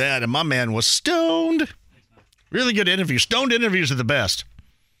promoting that, and my man was stoned. Really good interview. Stoned interviews are the best.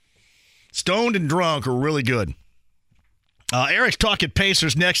 Stoned and drunk are really good. Eric's talking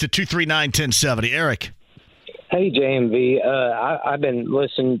Pacers next at 239-1070. Eric. Hey, JMV. I've been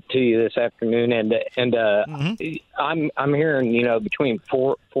listening to you this afternoon, and I'm hearing between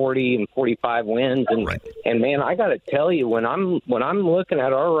 40 and 45 wins, and man, I got to tell you, when I'm looking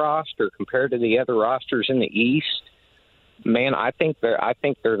at our roster compared to the other rosters in the East, man, I think they're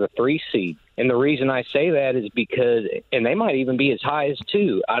the 3 seed, and the reason I say that is because, and they might even be as high as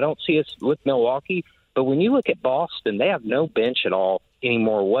 2. I don't see us with Milwaukee, but when you look at Boston, they have no bench at all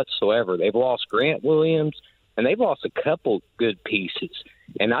anymore whatsoever. They've lost Grant Williams. And they've lost a couple good pieces.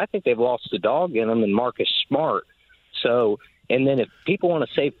 And I think they've lost a dog in them and Marcus Smart. So, and then if people want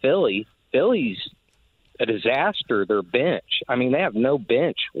to say Philly's a disaster, their bench. I mean, they have no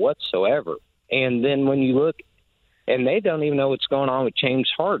bench whatsoever. And then when you look, and they don't even know what's going on with James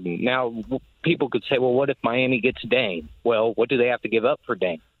Harden. Now, people could say, well, what if Miami gets Dame? Well, what do they have to give up for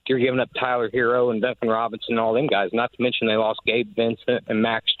Dame? You're giving up Tyler Hero and Duncan Robinson and all them guys, not to mention they lost Gabe Vincent and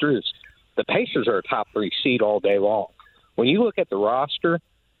Max Strus. The Pacers are a top 3 seed all day long. When you look at the roster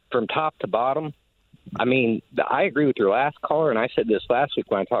from top to bottom, I mean, I agree with your last caller, and I said this last week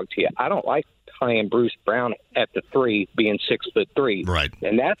when I talked to you. I don't like playing Bruce Brown at the 3, being 6'3". Right.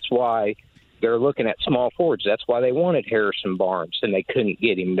 And that's why they're looking at small forwards. That's why they wanted Harrison Barnes, and they couldn't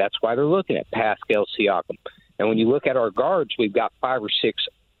get him. That's why they're looking at Pascal Siakam. And when you look at our guards, we've got 5 or 6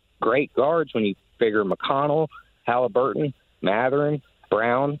 great guards when you figure McConnell, Halliburton, Matherin,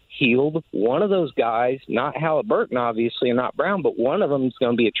 Brown, Hield. One of those guys, not Halliburton, obviously, and not Brown, but one of them is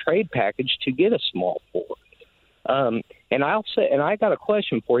going to be a trade package to get a small forward. And I'll say, and I got a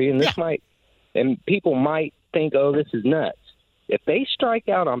question for you, and this might, and people might think, oh, this is nuts. If they strike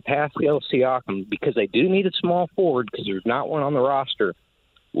out on Pascal Siakam because they do need a small forward because there's not one on the roster,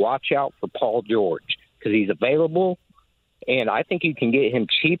 watch out for Paul George because he's available, and I think you can get him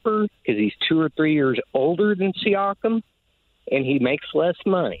cheaper because he's 2 or 3 years older than Siakam. And he makes less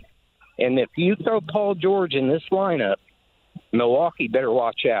money. And if you throw Paul George in this lineup, Milwaukee better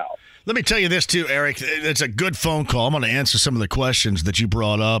watch out. Let me tell you this, too, Eric. It's a good phone call. I'm going to answer some of the questions that you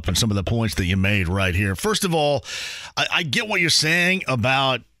brought up and some of the points that you made right here. First of all, I get what you're saying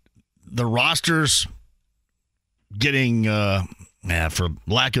about the rosters getting, for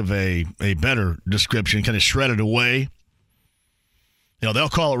lack of a better description, kind of shredded away. You know, they'll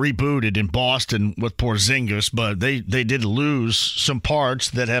call it rebooted in Boston with Porzingis, but they did lose some parts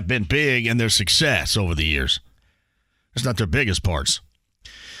that have been big in their success over the years. It's not their biggest parts.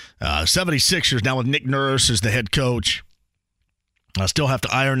 76ers now with Nick Nurse as the head coach. I still have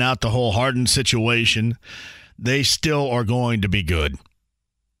to iron out the whole Harden situation. They still are going to be good.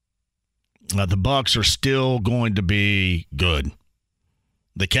 The Bucks are still going to be good.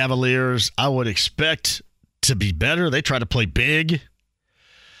 The Cavaliers, I would expect to be better. They try to play big.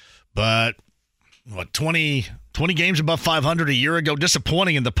 But, 20 games above 500 a year ago,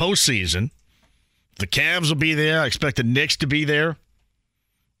 disappointing in the postseason. The Cavs will be there. I expect the Knicks to be there.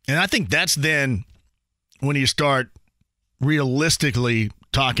 And I think that's then when you start realistically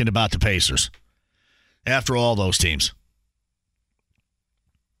talking about the Pacers after all those teams.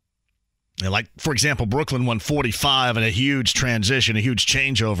 And like, for example, Brooklyn won 45 in a huge transition, a huge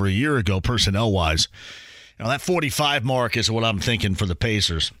changeover a year ago personnel-wise. That 45 mark is what I'm thinking for the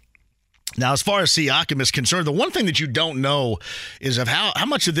Pacers. Now, as far as Siakam is concerned, the one thing that you don't know is of how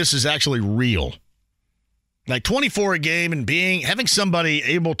much of this is actually real. Like 24 a game and having somebody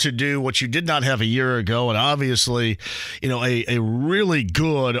able to do what you did not have a year ago, and obviously, a really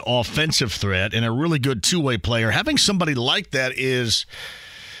good offensive threat and a really good two-way player. Having somebody like that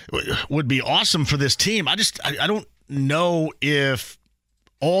would be awesome for this team. I don't know if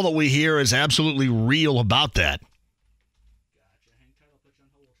all that we hear is absolutely real about that.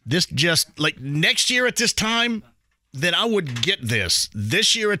 This just, like, next year at this time, then I would get this.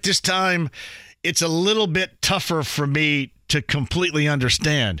 This year at this time, it's a little bit tougher for me to completely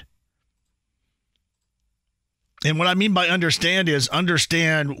understand. And what I mean by understand is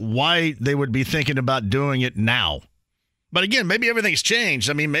understand why they would be thinking about doing it now. But again, maybe everything's changed.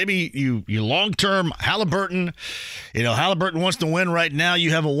 I mean, maybe you long-term Halliburton, Halliburton wants to win right now.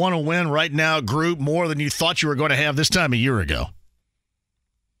 You have a want-to-win right now group more than you thought you were going to have this time a year ago.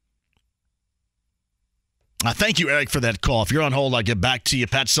 Thank you, Eric, for that call. If you're on hold, I'll get back to you.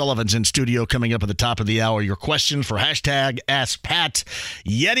 Pat Sullivan's in studio coming up at the top of the hour. Your question for hashtag Ask Pat.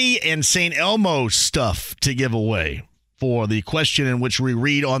 Yeti and St. Elmo stuff to give away for the question in which we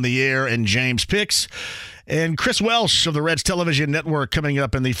read on the air and James picks. And Chris Welsh of the Reds Television Network coming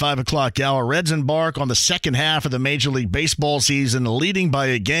up in the 5 o'clock hour. Reds embark on the second half of the Major League Baseball season, leading by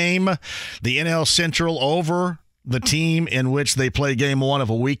a game. The NL Central over the team in which they play game one of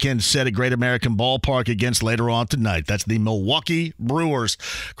a weekend set at Great American Ballpark against later on tonight. That's the Milwaukee Brewers.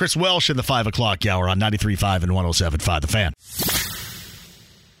 Chris Welsh in the 5 o'clock hour on 93.5 and 107.5 The Fan.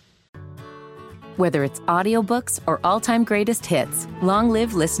 Whether it's audiobooks or all-time greatest hits, long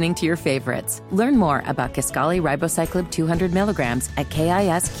live listening to your favorites. Learn more about Kisqali Ribociclib 200 milligrams at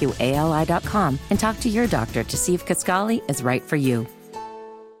KISQALI.com and talk to your doctor to see if Kisqali is right for you.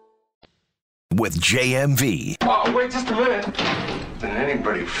 With JMV. Oh, wait just a minute. Did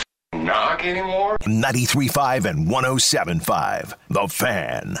anybody knock anymore? 93.5 and 107.5 The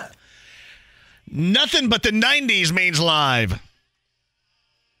Fan. Nothing but the 90s means live.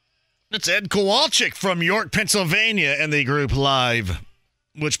 It's Ed Kowalczyk from York, Pennsylvania, and the group Live,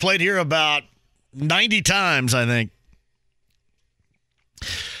 which played here about 90 times, I think.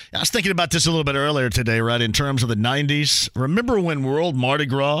 I was thinking about this a little bit earlier today, right, in terms of the 90s. Remember when World Mardi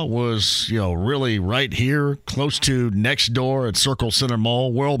Gras was, really right here, close to next door at Circle Center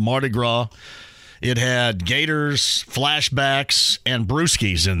Mall? World Mardi Gras. It had Gators, Flashbacks, and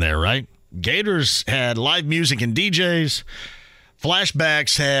Brewskis in there, right? Gators had live music and DJs.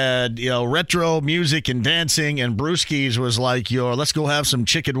 Flashbacks had, retro music and dancing, and Brewskis was like your let's go have some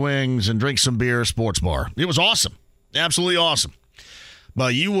chicken wings and drink some beer sports bar. It was awesome. Absolutely awesome.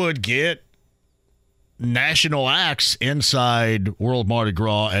 But you would get national acts inside World Mardi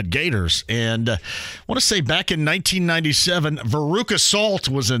Gras at Gators. And I want to say back in 1997, Veruca Salt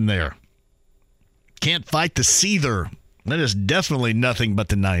was in there. Can't Fight the Seether. That is definitely nothing but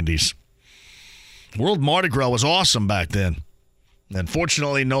the 90s. World Mardi Gras was awesome back then.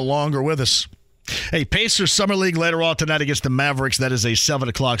 Unfortunately, no longer with us. Hey, Pacers Summer League later on tonight against the Mavericks. That is a 7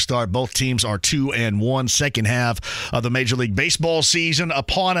 o'clock start. Both teams are 2-1. Second half of the Major League Baseball season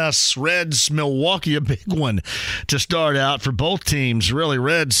upon us. Reds, Milwaukee, a big one to start out for both teams. Really,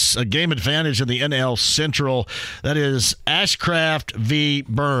 Reds, a game advantage in the NL Central. That is Ashcraft v.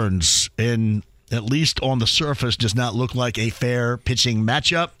 Burns. And at least on the surface, does not look like a fair pitching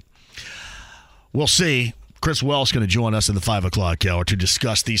matchup. We'll see. Chris Welsh going to join us in the 5 o'clock hour to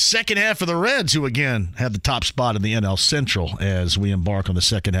discuss the second half of the Reds, who again have the top spot in the NL Central as we embark on the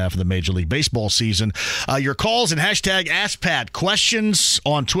second half of the Major League Baseball season. Your calls and hashtag AskPat questions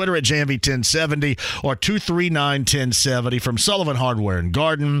on Twitter at JMV1070 or 239-1070 from Sullivan Hardware and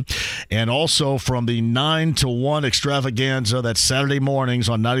Garden, and also from the 9 to 1 extravaganza that's Saturday mornings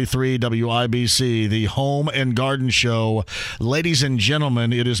on 93 WIBC, the Home and Garden Show. Ladies and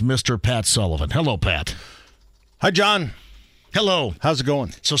gentlemen, it is Mr. Pat Sullivan. Hello, Pat. Hi, John. Hello. How's it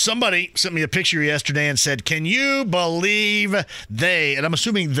going? So somebody sent me a picture yesterday and said, can you believe they, and I'm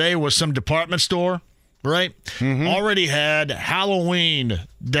assuming they was some department store, right? Mm-hmm. Already had Halloween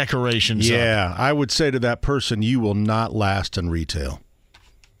decorations up. up. I would say to that person, you will not last in retail.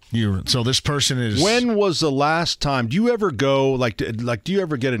 So this person is... When was the last time? Do you ever go, do you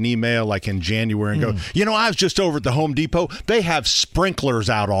ever get an email like in January and go, I was just over at the Home Depot. They have sprinklers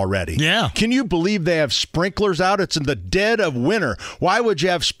out already. Yeah. Can you believe they have sprinklers out? It's in the dead of winter. Why would you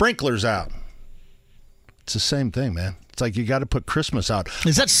have sprinklers out? It's the same thing, man. It's like you got to put Christmas out.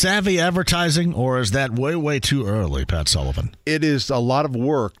 Is that savvy advertising, or is that way, way too early, Pat Sullivan? It is a lot of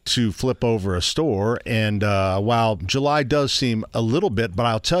work to flip over a store, and while July does seem a little bit, but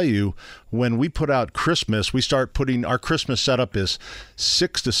I'll tell you, when we put out Christmas, we start putting our Christmas setup is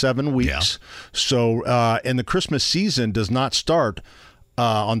 6 to 7 weeks. Yeah. So, and the Christmas season does not start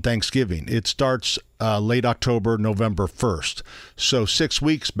on Thanksgiving. It starts late October, November 1st. So 6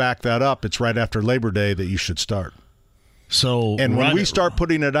 weeks, back that up. It's right after Labor Day that you should start. So, and when we start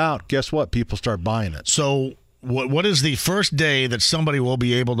putting it out, guess what? People start buying it. So what is the first day that somebody will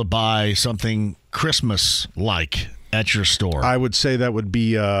be able to buy something Christmas-like at your store? I would say that would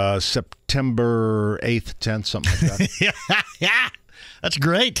be September 8th, 10th, something like that. Yeah, that's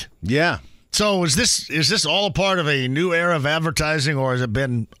great. Yeah. So is this all a part of a new era of advertising, or has it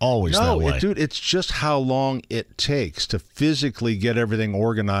been always that way? No, dude, it's just how long it takes to physically get everything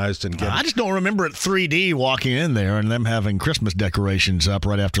organized and get. I just don't remember it 3D walking in there and them having Christmas decorations up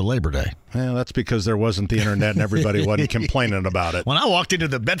right after Labor Day. Well, that's because there wasn't the internet and everybody wasn't complaining about it. When I walked into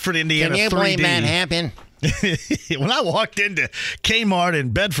the Bedford, Indiana 3D. Can you believe that happened? When I walked into Kmart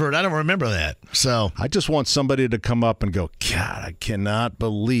in Bedford, I don't remember that. So I just want somebody to come up and go, God, I cannot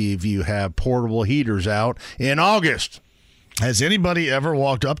believe you have portable heaters out in August. Has anybody ever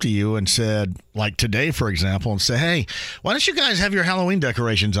walked up to you and said, like today, for example, and say, hey, why don't you guys have your Halloween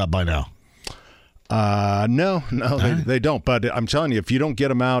decorations up by now? No, they don't. But I'm telling you, if you don't get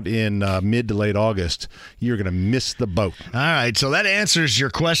them out in mid to late August, you're going to miss the boat. All right, so that answers your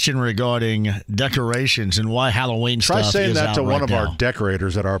question regarding decorations and why Halloween stuff is out. Try saying that to right one of now. our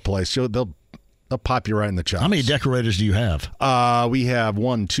decorators at our place. They'll They'll pop you right in the chops. How many decorators do you have? We have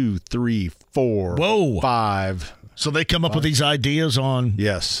 1, 2, 3, 4, Whoa. 5. So they come up with these ideas on.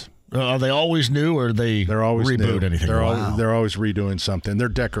 Yes. Are they always new, or they're always reboot new. anything? They're always redoing something. They're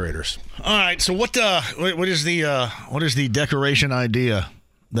decorators. All right. So what is the decoration idea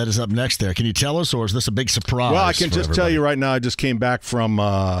that is up next there? Can you tell us, or is this a big surprise? Well, I can just tell you right now. I just came back from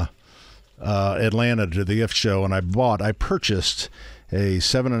Atlanta to the IF show, and I purchased a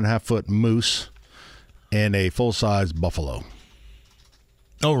 7.5-foot moose and a full-size buffalo.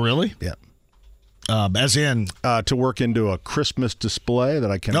 Oh, really? Yeah. As in to work into a Christmas display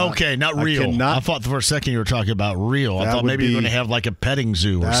that I cannot. Okay, not real. I thought for a second you were talking about real. I thought maybe you were going to have like a petting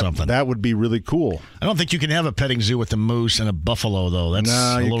zoo or something. That would be really cool. I don't think you can have a petting zoo with a moose and a buffalo, though. That's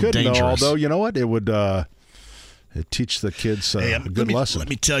a little dangerous. No, although, you know what? It would teach the kids a good lesson. Let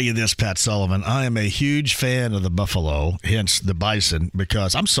me tell you this, Pat Sullivan. I am a huge fan of the buffalo, hence the bison,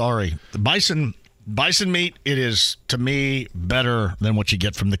 because I'm sorry. The bison meat, it is, to me, better than what you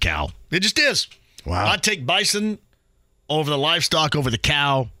get from the cow. It just is. Wow. I'd take bison over the livestock, over the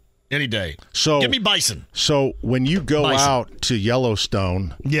cow, any day. So give me bison. So when you go out to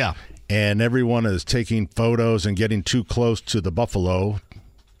Yellowstone, and everyone is taking photos and getting too close to the buffalo,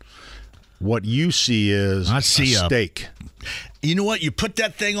 what you see is a steak. You know what? You put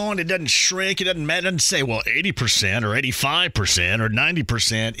that thing on, it doesn't shrink. It doesn't say, 80% or 85% or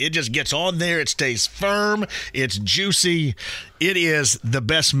 90%. It just gets on there. It stays firm. It's juicy. It is the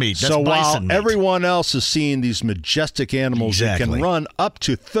best meat. That's so bison while meat. Everyone else is seeing these majestic animals that can run up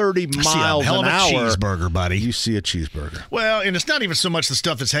to 30 miles an hour. Cheeseburger, buddy. You see a cheeseburger. Well, and it's not even so much the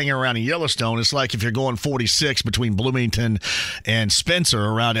stuff that's hanging around in Yellowstone. It's like if you're going 46 between Bloomington and Spencer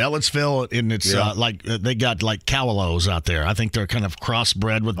around Ellettsville, and it's they got like cowalows out there. I think they're kind of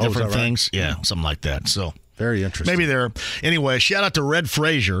crossbred with different things. Right? Yeah, something like that. So very interesting. Maybe they're anyway. Shout out to Red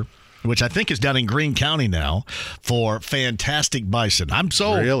Fraser, which I think is down in Greene County now, for fantastic bison. I'm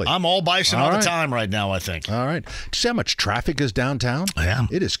all bison all the time right now, I think. All right. Do you see how much traffic is downtown? Yeah.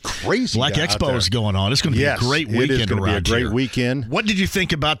 It is crazy. Black Expo is going on. It's going to be a great weekend. It is going to be a great here. weekend. What did you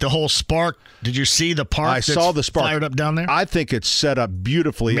think about the whole Spark? Did you see the park? I saw the Spark fired up down there. I think it's set up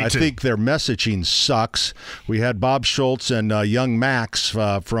beautifully. Me too. I think their messaging sucks. We had Bob Schultz and young Max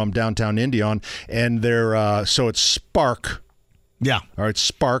from downtown Indy on, and they're so it's Spark. Yeah. All right,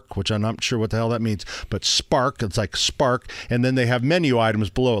 Spark, which I'm not sure what the hell that means, but Spark, it's like Spark, and then they have menu items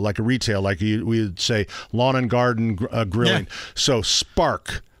below it, like a retail, like we would say lawn and garden grilling. Yeah. So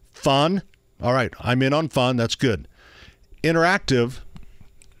Spark, fun. All right, I'm in on fun. That's good. Interactive,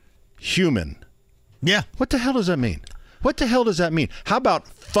 human. Yeah. What the hell does that mean? How about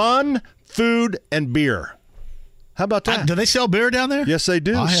fun, food, and beer? How about that? Do they sell beer down there? Yes, they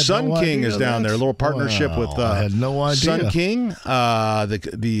do. Sun King is down there. A little partnership with I had no idea. Sun King.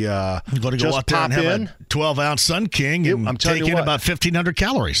 You're going to go out there and have a 12-ounce Sun King and take in about 1,500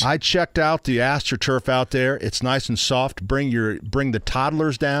 calories. I checked out the AstroTurf out there. It's nice and soft. Bring the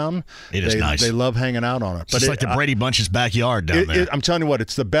toddlers down. It is nice. They love hanging out on it. But it's like the Brady Bunch's backyard down there. I'm telling you what,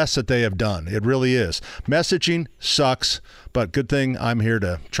 it's the best that they have done. It really is. Messaging sucks, but good thing I'm here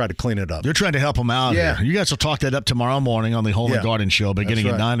to try to clean it up. You're trying to help them out here. You guys will talk that up tomorrow morning on the Home and Garden Show, beginning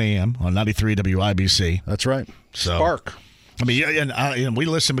at 9 a.m. on 93 WIBC. That's right. So, Spark. I mean, and we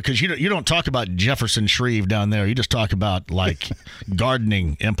listen because you don't talk about Jefferson Shreve down there. You just talk about like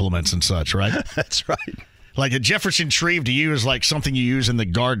gardening implements and such, right? That's right. Like a Jefferson Shreve to you is like something you use in the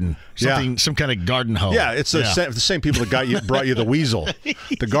garden, some kind of garden hoe. Yeah, it's the same people that brought you the weasel,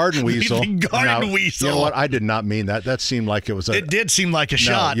 the garden weasel. The garden weasel. You know what? I did not mean that. That seemed like it was It did seem like a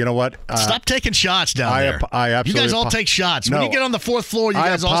shot. You know what? Stop taking shots down there. I absolutely. You guys all take shots. No, when you get on the fourth floor, you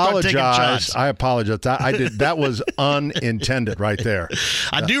guys all start taking shots. I apologize. That was unintended right there.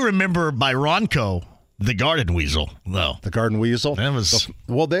 I do remember by Ronco. The garden weasel, though. The garden weasel? That was...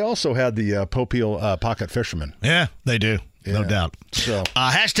 Well, they also had the Popeil pocket fisherman. Yeah, they do. Yeah. No doubt. So,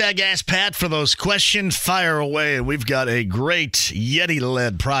 hashtag Ask Pat for those questions. Fire away. We've got a great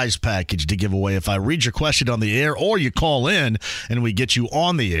Yeti-led prize package to give away. If I read your question on the air or you call in and we get you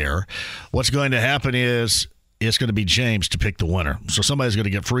on the air, what's going to happen is it's going to be James to pick the winner. So somebody's going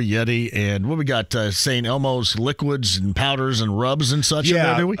to get free Yeti. And what we got, St. Elmo's liquids and powders and rubs and such in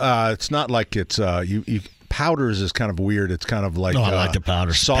there, do we? It's not like it's powders is kind of weird. It's kind of like I like the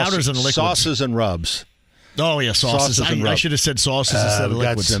powders. Powders and liquids. Sauces and rubs. Oh, yeah, sauces. I should have said sauces instead of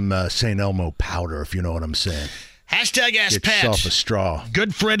liquids. Got some St. Elmo powder, if you know what I'm saying. Hashtag Ask Get Pat. yourself a straw.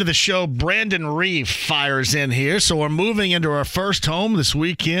 Good friend of the show, Brandon Reeve, fires in here. So we're moving into our first home this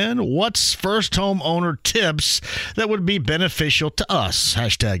weekend. What's first home owner tips that would be beneficial to us?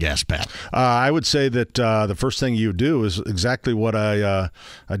 Hashtag Ask Pat. I would say that the first thing you do is exactly what I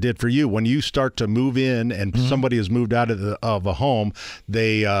did for you. When you start to move in and somebody has moved out of a home,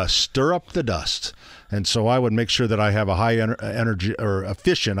 they stir up the dust. And so I would make sure that I have a high energy or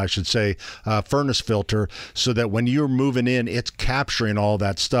efficient, I should say, furnace filter so that when you're moving in, it's capturing all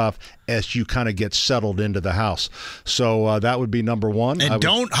that stuff as you kind of get settled into the house. So that would be number one. And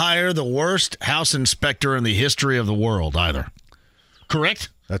don't hire the worst house inspector in the history of the world either. Correct?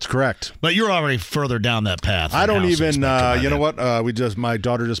 That's correct. But you're already further down that path. I don't even, you know what? My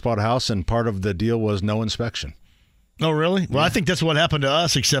daughter just bought a house, and part of the deal was no inspection. Oh, really? Well, I think that's what happened to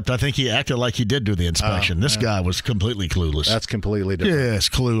us, except I think he acted like he did do the inspection. This guy was completely clueless. That's completely different. Yes,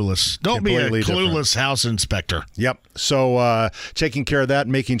 clueless. Don't be a clueless house inspector. Yep. So taking care of that,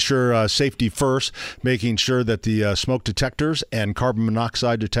 making sure safety first, making sure that the smoke detectors and carbon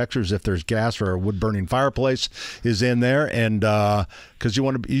monoxide detectors, if there's gas or a wood-burning fireplace, is in there, and because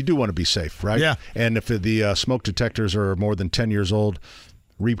you do want to be safe, right? Yeah. And if the smoke detectors are more than 10 years old,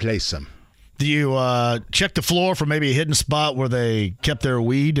 replace them. Do you check the floor for maybe a hidden spot where they kept their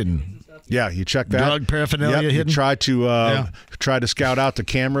weed and you check that. Drug paraphernalia hidden? You try to scout out the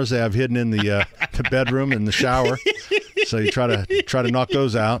cameras they have hidden in the bedroom and the shower. So you try to knock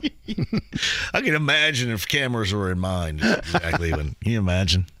those out. I can imagine if cameras were in mind. Exactly. Can you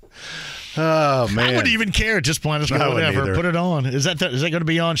imagine? Oh, man. I wouldn't even care at this point. Just go, whatever. Put it on. Is that going to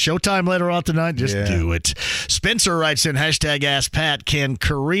be on Showtime later on tonight? Just do it. Spencer writes in, hashtag Ask Pat, can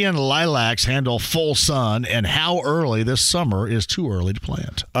Korean lilacs handle full sun, and how early this summer is too early to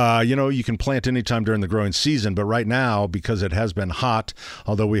plant? You can plant anytime during the growing season, but right now, because it has been hot,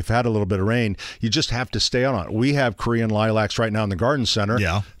 although we've had a little bit of rain, you just have to stay on it. We have Korean lilacs right now in the garden center.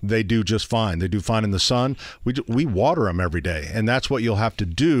 Yeah. They do just fine. They do fine in the sun. We water them every day, and that's what you'll have to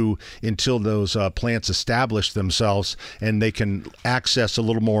do until those plants establish themselves and they can access a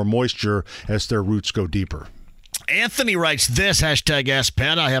little more moisture as their roots go deeper. Anthony writes this, hashtag Ask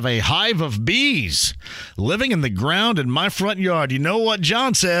Pat, I have a hive of bees living in the ground in my front yard. You know what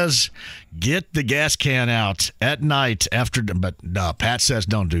John says? Get the gas can out at night after, but no, Pat says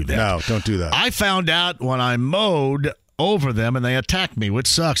don't do that. No, don't do that. I found out when I mowed over them and they attacked me, which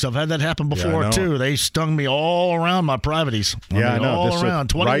sucks. I've had that happen before too. They stung me all around my privates. I know. All around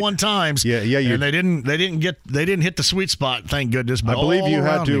 21 times. Yeah. And they didn't hit the sweet spot. Thank goodness. But I believe you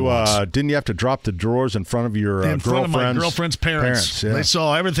had to. Didn't you have to drop the drawers in front of your in front of my girlfriend's parents? Yeah. They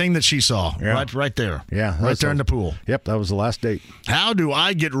saw everything that she saw. Yeah. Right there. Yeah, right there in the pool. Yep, that was the last date. How do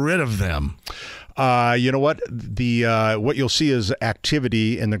I get rid of them? You know what? What you'll see is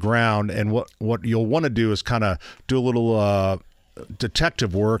activity in the ground, and what you'll want to do is kind of do a little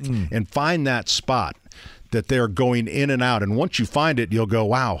detective work and find that spot that they're going in and out. And once you find it, you'll go,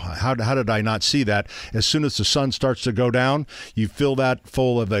 wow, how did I not see that? As soon as the sun starts to go down, you fill that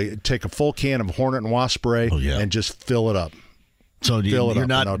full of take a full can of Hornet and Wasp spray and just fill it up. So you're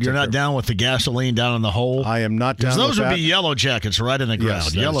not down with the gasoline down in the hole? I am not down with that. Those would be yellow jackets right in the ground.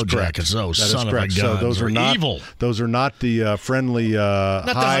 Yes, yellow jackets, those son of a gun. So those are not evil. Those are not the friendly not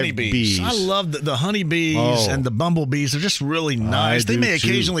the honeybees. I love the honeybees and the bumblebees. They're just really nice. They may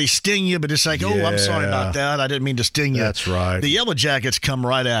occasionally sting you, but it's like, I'm sorry about that. I didn't mean to sting you. That's right. The yellow jackets come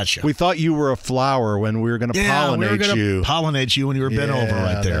right at you. We thought you were a flower when we were going to pollinate you. Pollinate you when you were bent over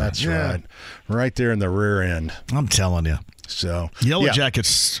right there. That's right. Right there in the rear end. I'm telling you. So Yellow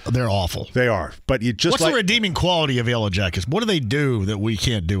Jackets, they're awful. They are, but you just what's the redeeming quality of Yellow Jackets? What do they do that we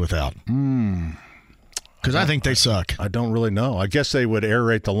can't do without? Because I think they suck. I don't really know. I guess they would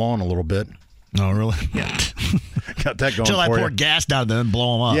aerate the lawn a little bit. Oh, really? Yeah. Got that going Until I for pour you. gas down there and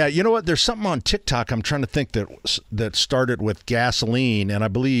blow them up. Yeah, you know what? There's something on TikTok I'm trying to think that started with gasoline, and I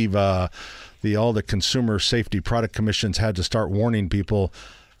believe all the Consumer Safety Product Commissions had to start warning people,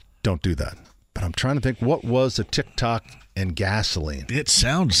 don't do that. But I'm trying to think, what was the TikTok and gasoline? It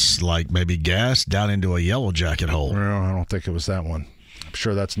sounds like maybe gas down into a Yellow Jacket hole. No, I don't think it was that one. I'm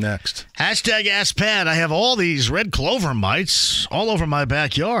sure that's next. Hashtag Ask Pat. I have all these red clover mites all over my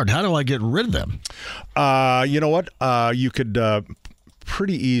backyard. How do I get rid of them? You know what? You could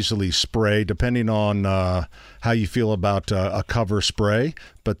pretty easily spray, depending on how you feel about a cover spray.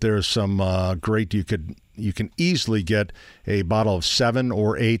 But there's some great you can easily get a bottle of 7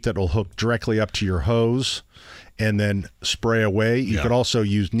 or 8 that will hook directly up to your hose and then spray away. You could also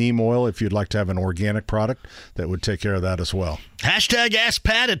use neem oil if you'd like to have an organic product that would take care of that as well. Hashtag Ask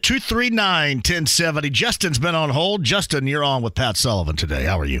Pat at 239-1070. Justin's been on hold. Justin, you're on with Pat Sullivan today.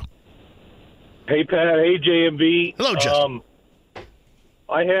 How are you? Hey, Pat. Hey, JMV. Hello, Justin.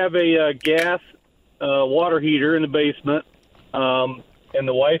 I have a gas water heater in the basement, and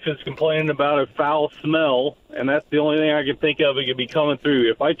the wife is complaining about a foul smell, and that's the only thing I can think of it could be coming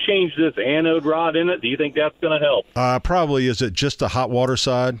through. If I change this anode rod in it, do you think that's going to help? Probably. Is it just the hot water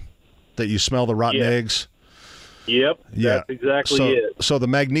side that you smell the rotten eggs? Yep, that's exactly it. So the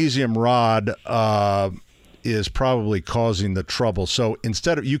magnesium rod is probably causing the trouble. So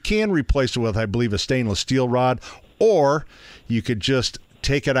you can replace it with, I believe, a stainless steel rod, or you could just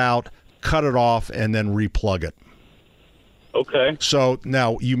take it out, cut it off, and then replug it. Okay. So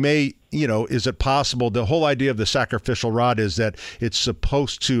now you may, is it possible? The whole idea of the sacrificial rod is that it's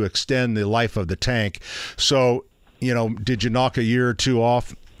supposed to extend the life of the tank. So, did you knock a year or two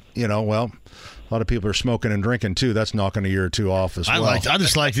off? Well, a lot of people are smoking and drinking too. That's knocking a year or two off as well. I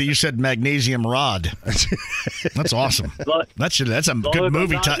just like that you said magnesium rod. That's awesome. That's a good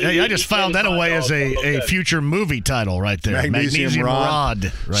movie title. Hey, I just filed that away as a future movie title right there. Magnesium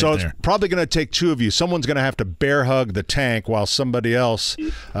rod. Right so there. It's probably going to take two of you. Someone's going to have to bear hug the tank while somebody else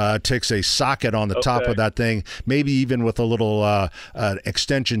takes a socket on the top of that thing, maybe even with a little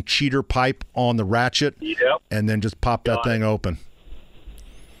extension cheater pipe on the ratchet, and then just pop that thing open.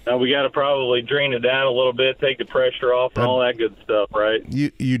 Now we got to probably drain it down a little bit, take the pressure off, and all that good stuff, right?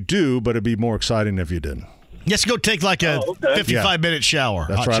 You do, but it'd be more exciting if you didn't. Yes, go take like a 55-minute shower,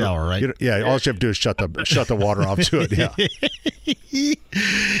 That's hot shower, right? All you have to do is shut the water off to it. Yeah.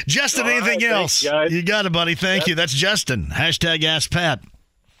 Justin, anything else? You got it, buddy. Thank you. That's Justin. # Ask Pat.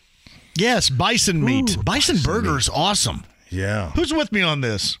 Yes, bison meat. Bison burger is awesome. Yeah. Who's with me on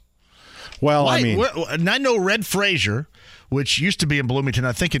this? Well, and I know Red Fraser, which used to be in Bloomington.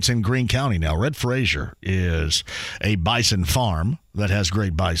 I think it's in Greene County now. Red Fraser is a bison farm that has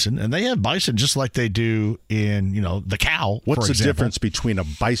great bison, and they have bison just like they do in, the cow. What's the difference between a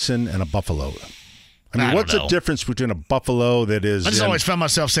bison and a buffalo? What's the difference between a buffalo that is... I just always found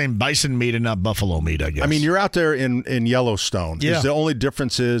myself saying bison meat and not buffalo meat, I guess. You're out there in Yellowstone. Yeah. The only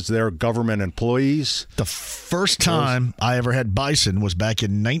difference is they're government employees. The first time I ever had bison was back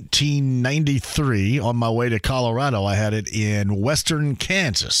in 1993 on my way to Colorado. I had it in western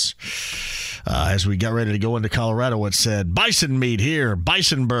Kansas. As we got ready to go into Colorado, it said bison meat here,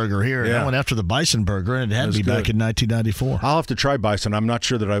 bison burger here. And I went after the bison burger, and it had to be back in 1994. I'll have to try bison. I'm not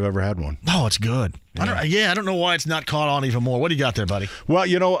sure that I've ever had one. Oh, it's good. I don't know why it's not caught on even more. What do you got there, buddy?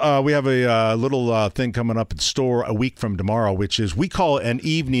 Well, we have a little thing coming up at the store a week from tomorrow, which is we call it an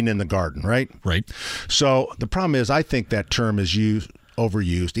evening in the garden, right? Right. So the problem is I think that term is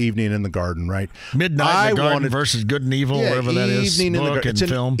overused, evening in the garden, right? Midnight in the garden versus good and evil, whatever that is. Evening in the garden.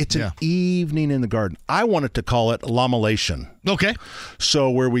 Film. It's an evening in the garden. I wanted to call it llamalation. Okay. So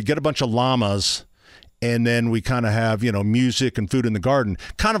where we get a bunch of llamas and then we kind of have, music and food in the garden,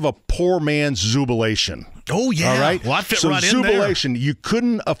 kind of a poor man's zubilation. Oh, yeah. All right? Well, I fit right in there. Zubilation, you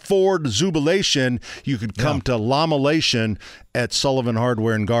couldn't afford Zubilation. You could come to Llamalation at Sullivan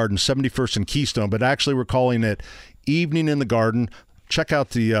Hardware and Garden, 71st and Keystone, but actually we're calling it Evening in the Garden. Check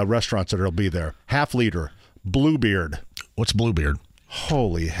out the restaurants that will be there. Half Liter, Bluebeard. What's Bluebeard?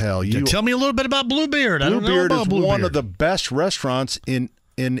 Holy hell. Tell me a little bit about Bluebeard. I don't know about Bluebeard is one of the best restaurants in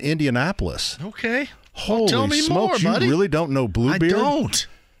Indianapolis. Okay. Holy tell me smokes, more, buddy. You really don't know Bluebeard? I don't.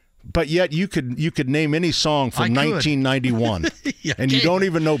 But yet you could name any song from 1991, and you don't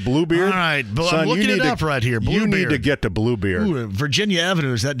even know Bluebeard. All right, but Son, I'm looking it up right here. Bluebeard. You need to get to Bluebeard. Ooh, Virginia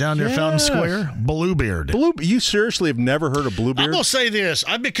Avenue, is that down near Fountain Square? Bluebeard. You seriously have never heard of Bluebeard? I will say this: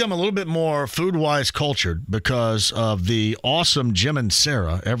 I've become a little bit more food-wise cultured because of the awesome Jim and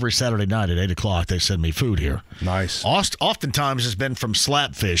Sarah. Every Saturday night at 8:00, they send me food here. Nice. Oftentimes it's been from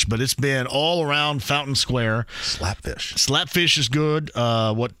Slapfish, but it's been all around Fountain Square. Slapfish is good.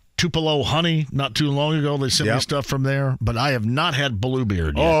 Tupelo Honey, not too long ago, they sent me stuff from there, but I have not had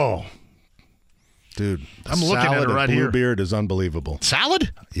Bluebeard yet. Oh, dude, I'm looking at it right here. Bluebeard is unbelievable.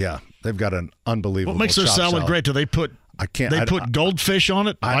 Salad? Yeah, they've got an unbelievable. What makes their salad great? Do they put? Put goldfish on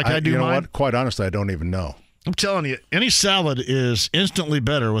it I do. You know mine? what? Quite honestly, I don't even know. I'm telling you, any salad is instantly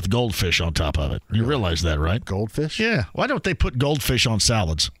better with goldfish on top of it. You realize that, right? Goldfish? Yeah. Why don't they put goldfish on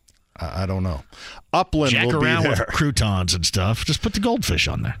salads? I don't know. Upland Jack will be around there. with croutons and stuff. Just put the goldfish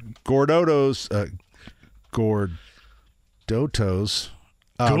on there. Gordotos, Cool.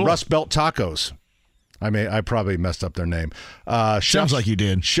 Rust Belt Tacos. I probably messed up their name. Sounds like you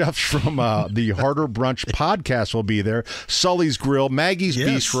did. Chefs from the Harder Brunch podcast will be there. Sully's Grill, Maggie's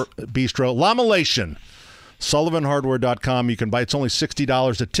Bistro, Llamalation. SullivanHardware.com. You can buy. It's only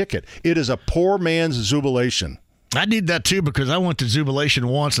 $60 a ticket. It is a poor man's Zubilation. I need that too because I went to Zubilation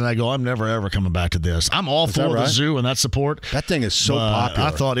once and I go, I'm never ever coming back to this. I'm all for the zoo and that support. That thing is so popular.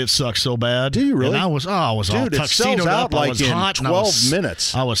 I thought it sucked so bad. Do you really? And I was all tuxedoed it sells out up. like I was in hot. 12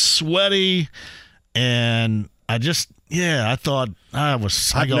 minutes. I was sweaty, and I just I thought this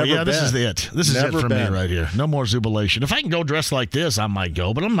is it. This is it for me right here. No more Zubilation. If I can go dressed like this, I might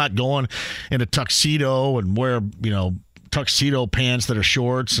go, but I'm not going in a tuxedo and wear tuxedo pants that are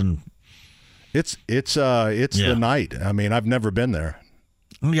shorts and. It's the night. I mean, I've never been there.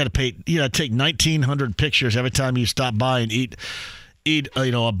 You got to pay. You got to take 1,900 pictures every time you stop by and eat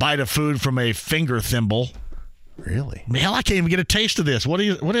a bite of food from a finger thimble. Really? Hell, I can't even get a taste of this. What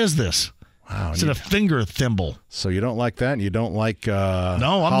is this? Wow, it's a finger thimble. So you don't like that, and you don't like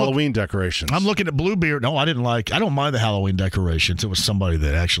Halloween decorations. I'm looking at Bluebeard. No, I don't mind the Halloween decorations. It was somebody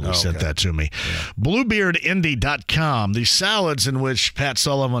that actually sent that to me. Yeah. BluebeardIndy.com. The salads in which Pat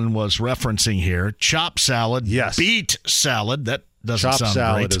Sullivan was referencing here: chop salad, beet salad. That doesn't sound great. Chop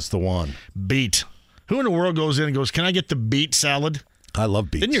salad is the one. Beet. Who in the world goes in and goes, "Can I get the beet salad?" I love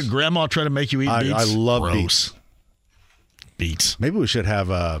beets. Didn't your grandma try to make you eat beets? I love beets. Beets. Maybe we should have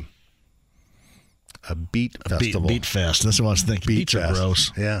a beet festival. Beet fest. That's what I was thinking. Beets are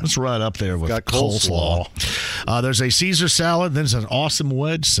gross. Yeah. It's right up there with coleslaw. There's a Caesar salad. There's an awesome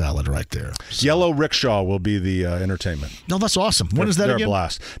wedge salad right there. So. Yellow Rickshaw will be the entertainment. No, that's awesome. When is that again? They're a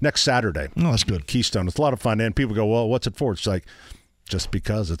blast. Next Saturday. Oh, that's good. Keystone. It's a lot of fun. And people go, well, what's it for? It's like, just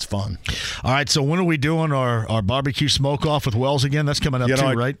because it's fun. All right, so when are we doing our barbecue smoke-off with Wells again? That's coming up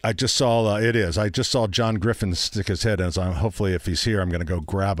too, right? I just saw, it is. I just saw John Griffin stick his head in. So hopefully if he's here, I'm going to go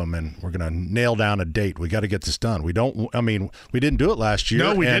grab him, and we're going to nail down a date. We got to get this done. We didn't do it last year.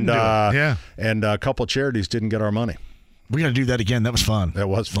 No, we didn't do it, yeah. And a couple of charities didn't get our money. We got to do that again. That was fun. That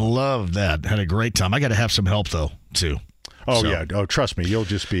was fun. Loved that. Had a great time. I got to have some help, though, too. Oh, yeah. Oh, trust me. You'll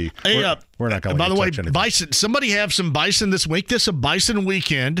just be – we're not going to By the way, anything. bison. Somebody have some bison this week. This is a bison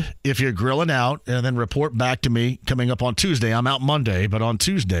weekend if you're grilling out, and then report back to me coming up on Tuesday. I'm out Monday, but on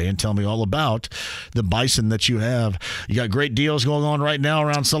Tuesday, and tell me all about the bison that you have. You got great deals going on right now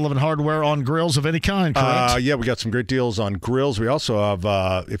around Sullivan Hardware on grills of any kind, correct? Yeah, we got some great deals on grills. We also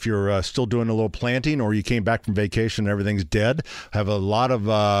have, if you're still doing a little planting or you came back from vacation and everything's dead, have a lot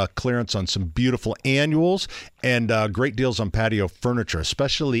of clearance on some beautiful annuals and great deals on patio furniture,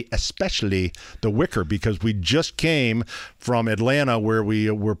 especially the wicker, because we just came from Atlanta where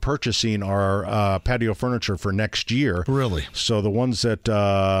we were purchasing our patio furniture for next year. Really? So the ones that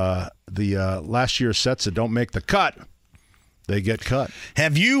the last year's sets that don't make the cut, they get cut.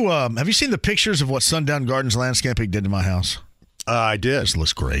 Have you seen the pictures of what Sundown Gardens Landscaping did to my house? I did. This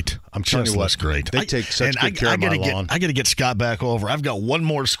looks great. I'm telling you what, looks great. They take such good care of my lawn. I got to get Scott back over. I've got one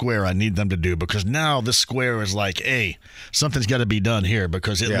more square I need them to do because now this square is like, hey, something's got to be done here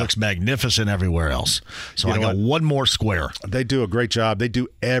because it looks magnificent everywhere else. So I got one more square. They do a great job. They do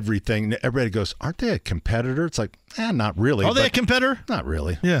everything. Everybody goes, aren't they a competitor? It's like, not really. Are they a competitor? Not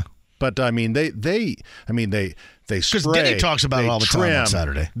really. Yeah. But I mean, they spray. Because Denny talks about it all the time on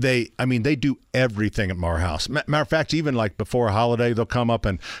Saturday. They do everything at our house. Matter of fact, even like before a holiday, they'll come up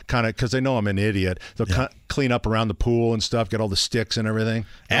and kind of, because they know I'm an idiot, they'll clean up around the pool and stuff, get all the sticks and everything.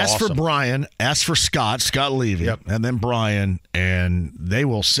 Ask for Brian, ask for Scott Levy, and then Brian, and they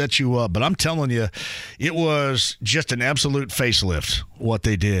will set you up. But I'm telling you, it was just an absolute facelift what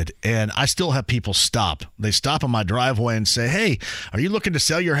they did. And I still have people stop. They stop on my driveway and say, hey, are you looking to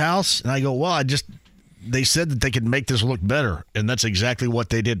sell your house? And I go, well, they said that they could make this look better, and that's exactly what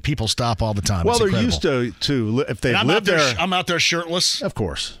they did. People stop all the time. Well, it's they're incredible. used to if they live there. I'm out there shirtless. Of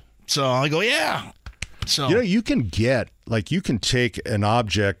course. So I go, yeah. So you can take an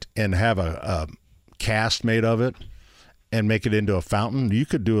object and have a cast made of it and make it into a fountain. You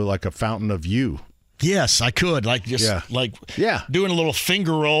could do it like a fountain of you. Yes, I could. Doing a little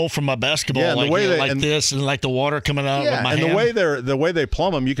finger roll from my basketball, this, and like the water coming out with my hand. And the way they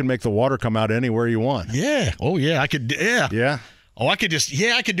plumb them, you can make the water come out anywhere you want. Yeah. Oh, yeah. I could. Yeah. Yeah. Oh, I could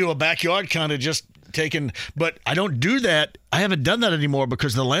do a backyard kind of just taking, but I don't do that. I haven't done that anymore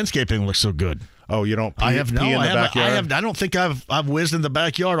because the landscaping looks so good. Oh, you don't pee in the backyard? I don't think I've whizzed in the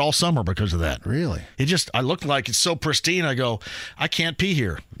backyard all summer because of that. Really? I look like it's so pristine. I go, I can't pee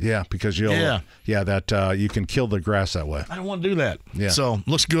here. Yeah, because you can kill the grass that way. I don't want to do that. Yeah. So,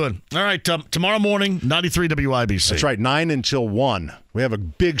 looks good. All right, tomorrow morning, 93 WIBC. That's right, 9 until 1. We have a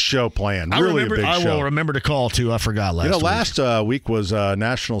big show planned. I will remember to call, too. I forgot last week. Last week was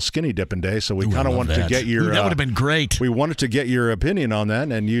National Skinny Dipping Day, so we kind of wanted to get your... that would have been great. We wanted to get your opinion on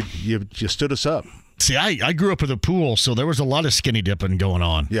that, and you stood us up. See, I grew up with a pool, so there was a lot of skinny dipping going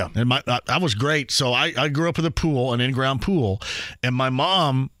on. Yeah. And I was great. So I grew up with a pool, an in-ground pool, and my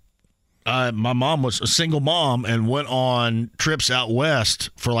mom my mom was a single mom and went on trips out west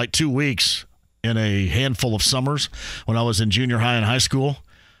for like 2 weeks in a handful of summers when I was in junior high and high school.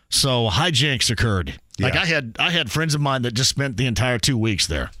 So hijinks occurred. Yeah. Like I had friends of mine that just spent the entire 2 weeks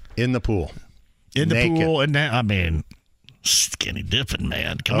there. In the pool. Pool. And I mean, skinny dipping,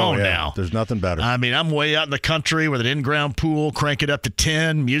 man. Come on now. There's nothing better. I mean, I'm way out in the country with an in-ground pool, crank it up to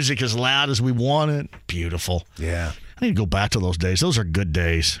 10, music as loud as we want it. Beautiful. Yeah. I need to go back to those days. Those are good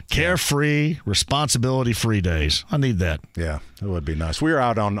days. Carefree, responsibility-free days. I need that. Yeah, that would be nice. We were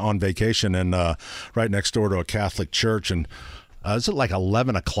out on vacation and right next door to a Catholic church, and it's at like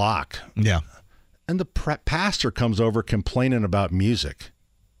 11 o'clock. Yeah. And the pastor comes over complaining about music.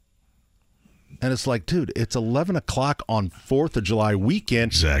 And it's like, dude, it's 11 o'clock on 4th of July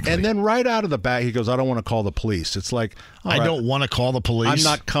weekend. Exactly. And then right out of the back, he goes, I don't want to call the police. It's like, I don't want to call the police. I'm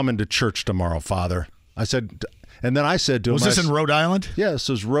not coming to church tomorrow, Father. I said... And then I said to him, was this in Rhode Island? Yeah, this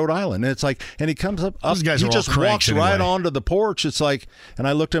is Rhode Island. And it's like, and he comes up, Those guys he are just all walks cranks right anyway. onto the porch. It's like, and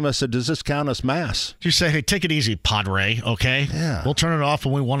I looked at him, I said, does this count as mass? You say, hey, take it easy, Padre, okay? Yeah. We'll turn it off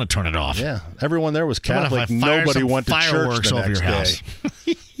when we want to turn it off. Yeah. Everyone there was How about Catholic. if I fire Nobody some went to church fireworks the over next your house?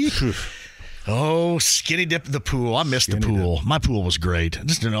 day. Oh, skinny dip the pool. I missed the pool. My pool was great.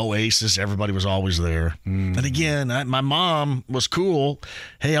 Just an oasis. Everybody was always there. And again, my mom was cool.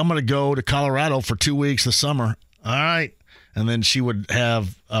 Hey, I'm going to go to Colorado for 2 weeks this summer. All right. And then she would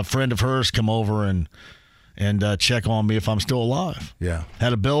have a friend of hers come over and check on me if I'm still alive. Yeah.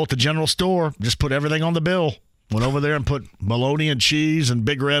 Had a bill at the general store. Just put everything on the bill. Went over there and put bologna and cheese and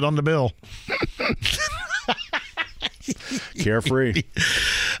Big Red on the bill. Carefree.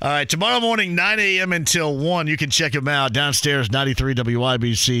 All right, tomorrow morning, 9 a.m. until 1, you can check him out downstairs, 93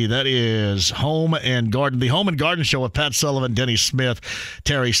 WIBC. That is Home and Garden, the Home and Garden Show with Pat Sullivan, Denny Smith,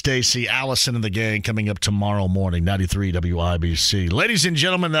 Terry Stacy, Allison, and the gang coming up tomorrow morning, 93 WIBC. Ladies and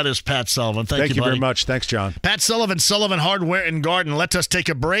gentlemen, that is Pat Sullivan. Thank you very much. Thanks, John. Pat Sullivan, Sullivan Hardware and Garden. Let us take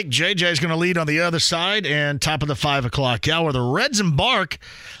a break. JJ is going to lead on the other side, and top of the 5 o'clock hour, the Reds embark,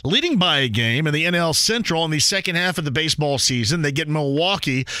 leading by a game in the NL Central in the second half of the baseball season. They get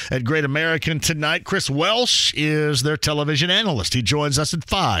Milwaukee at Great American tonight. Chris Welsh is their television analyst. He joins us at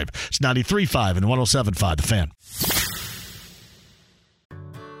 5. It's 93.5 and 107.5, The Fan.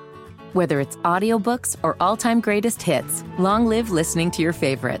 Whether it's audiobooks or all-time greatest hits, long live listening to your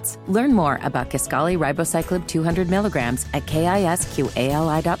favorites. Learn more about Kisqali Ribociclib 200 milligrams at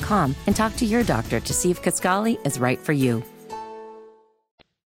KISQALI.com and talk to your doctor to see if Kisqali is right for you.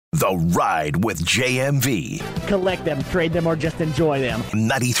 The Ride with JMV. Collect them, trade them, or just enjoy them.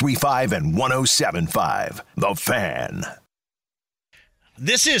 93.5 and 107.5. The Fan.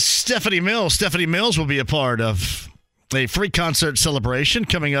 This is Stephanie Mills. Stephanie Mills will be a part of a free concert celebration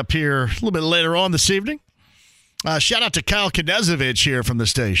coming up here a little bit later on this evening. Shout out to Kyle Knezovich here from the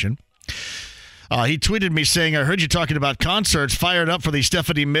station. He tweeted me saying, I heard you talking about concerts, fired up for the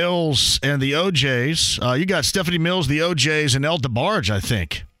Stephanie Mills and the OJs. You got Stephanie Mills, the OJs, and El DeBarge, I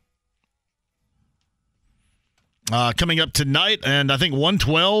think. Coming up tonight, and I think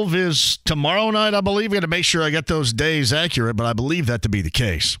 112 is tomorrow night, I believe. We got to make sure I get those days accurate, but I believe that to be the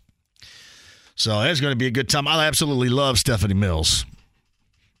case. So it's going to be a good time. I absolutely love Stephanie Mills.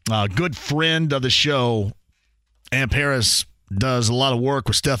 Good friend of the show. Aunt Paris does a lot of work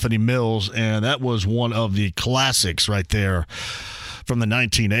with Stephanie Mills, and that was one of the classics right there from the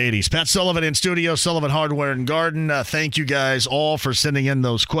 1980s. Pat Sullivan in studio, Sullivan Hardware and Garden. Thank you guys all for sending in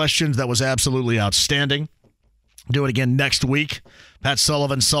those questions. That was absolutely outstanding. Do it again next week. Pat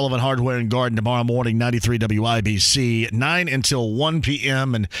Sullivan, Sullivan Hardware and Garden, tomorrow morning, 93 WIBC, 9 until 1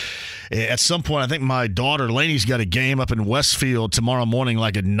 p.m. And at some point, I think my daughter, Lainey's got a game up in Westfield tomorrow morning,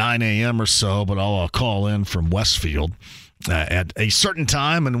 like at 9 a.m. or so, but I'll call in from Westfield at a certain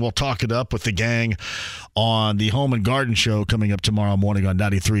time, and we'll talk it up with the gang on the Home and Garden Show coming up tomorrow morning on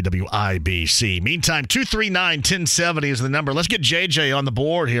 93 WIBC. Meantime, 239-1070 is the number. Let's get JJ on the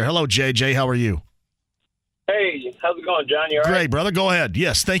board here. Hello, JJ. How are you? Hey, how's it going, John? You all right? Great, brother. Go ahead.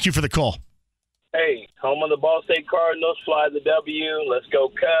 Yes, thank you for the call. Hey, home of the Ball State Cardinals, fly the W. Let's go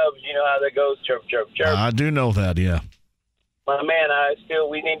Cubs. You know how that goes. Chirp, chirp, chirp. I do know that, yeah. My man,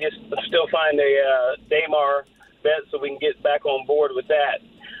 we need to still find a Damar bet so we can get back on board with that.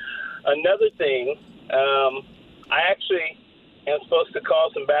 Another thing, I actually am supposed to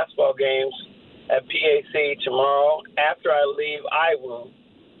call some basketball games at PAC tomorrow after I leave Iowa.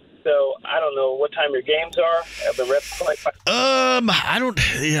 So I don't know what time your games are. I don't.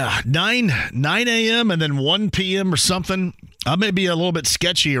 Yeah, 9 a.m. and then 1 p.m. or something. I may be a little bit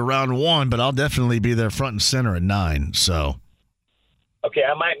sketchy around 1, but I'll definitely be there front and center at 9. So. Okay,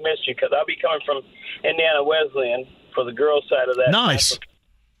 I might miss you because I'll be coming from Indiana Wesleyan for the girls' side of that. Nice.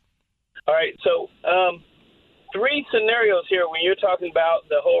 All right, so three scenarios here when you're talking about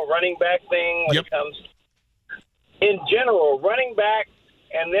the whole running back thing when it comes in general, running back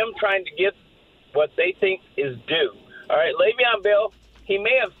and them trying to get what they think is due. All right, Le'Veon Bell, he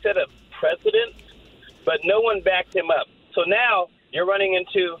may have set a precedent, but no one backed him up. So now you're running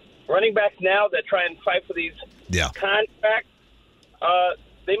into running backs now that try and fight for these contracts.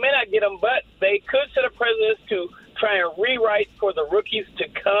 They may not get them, but they could set a precedent to try and rewrite for the rookies to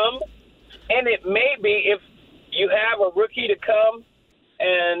come. And it may be if you have a rookie to come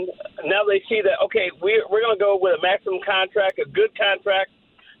and now they see that, okay, we're going to go with a maximum contract, a good contract.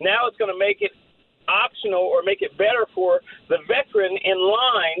 Now it's going to make it optional or make it better for the veteran in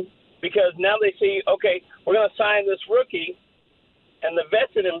line because now they see, okay, we're going to sign this rookie, and the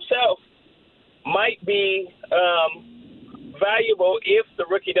veteran himself might be valuable if the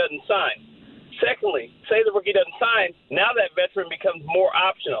rookie doesn't sign. Secondly, say the rookie doesn't sign, now that veteran becomes more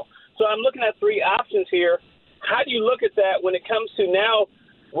optional. So I'm looking at three options here. How do you look at that when it comes to now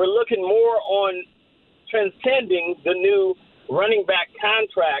we're looking more on transcending the new running back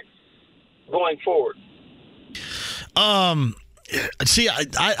contract going forward? See,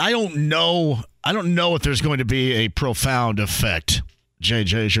 I don't know. I don't know if there's going to be a profound effect,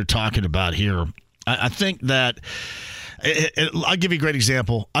 JJ, as you're talking about here. I think that I'll give you a great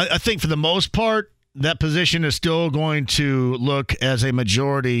example. I think for the most part, that position is still going to look as a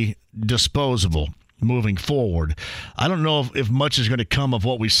majority disposable moving forward. I don't know if much is going to come of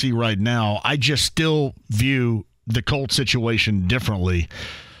what we see right now. I just still view the Colts situation differently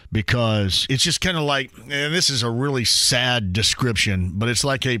because it's just kind of like, and this is a really sad description, but it's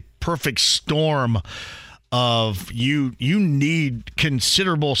like a perfect storm of you need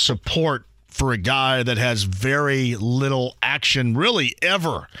considerable support for a guy that has very little action really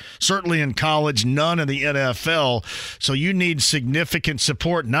ever, certainly in college, none in the NFL. So you need significant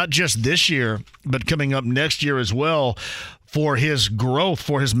support, not just this year, but coming up next year as well, for his growth,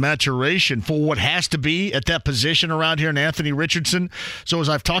 for his maturation, for what has to be at that position around here in Anthony Richardson. So as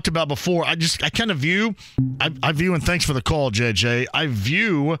I've talked about before, I kind of view, and thanks for the call, JJ, I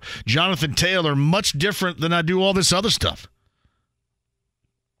view Jonathan Taylor much different than I do all this other stuff.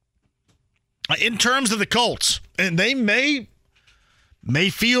 In terms of the Colts, and they may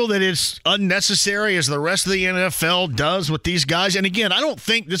feel that it's unnecessary as the rest of the NFL does with these guys. And again, I don't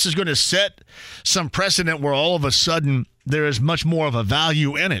think this is going to set some precedent where all of a sudden there is much more of a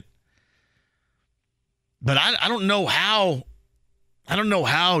value in it. But I don't know how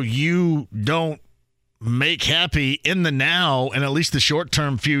you don't make happy in the now and at least the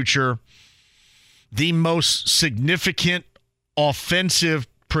short-term future the most significant offensive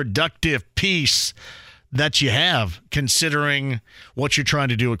productive piece that you have, considering what you're trying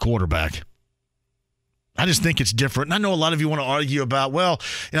to do at quarterback. I just think it's different. And I know a lot of you want to argue about, well,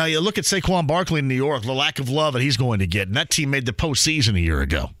 you look at Saquon Barkley in New York, the lack of love that he's going to get, and that team made the postseason a year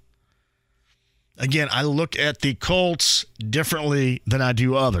ago. Again, I look at the Colts differently than I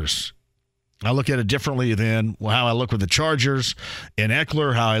do others. I look at it differently than how I look with the Chargers and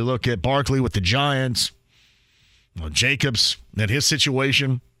Eckler, how I look at Barkley with the Giants. Jacobs and his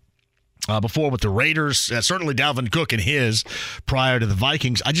situation before with the Raiders, certainly Dalvin Cook and his prior to the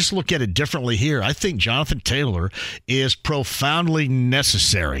Vikings. I just look at it differently here. I think Jonathan Taylor is profoundly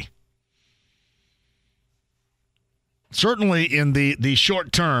necessary. Certainly in the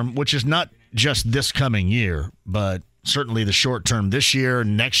short term, which is not just this coming year, but certainly the short term this year,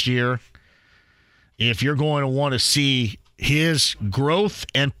 next year. If you're going to want to see his growth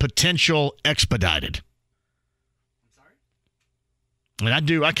and potential expedited. And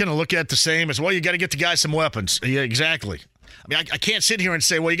I kind of look at it the same as, well, you got to get the guy some weapons. Yeah, exactly. I mean, I can't sit here and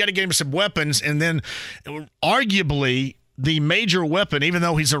say, well, you got to get him some weapons, and then arguably the major weapon, even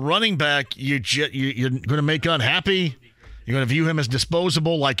though he's a running back, you're going to make unhappy. You're going to view him as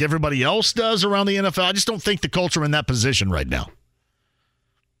disposable like everybody else does around the NFL. I just don't think the Colts are in that position right now.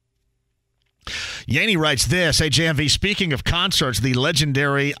 Yanni writes this, hey, JMV, speaking of concerts, the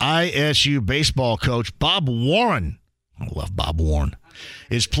legendary ISU baseball coach Bob Warren, I love Bob Warren,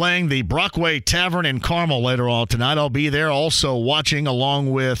 is playing the Brockway Tavern in Carmel later on tonight. I'll be there also watching,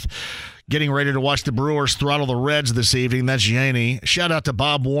 along with getting ready to watch the Brewers throttle the Reds this evening. That's Yanni. Shout out to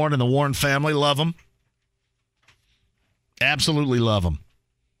Bob Warren and the Warren family. Love them. Absolutely love them.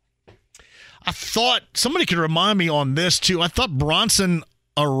 I thought somebody could remind me on this, too. I thought Bronson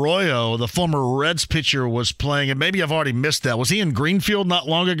Arroyo, the former Reds pitcher, was playing, and maybe I've already missed that. Was he in Greenfield not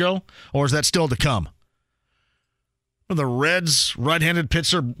long ago, or is that still to come? The Reds right-handed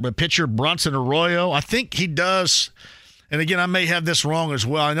pitcher Bronson Arroyo, I think he does, and again, I may have this wrong as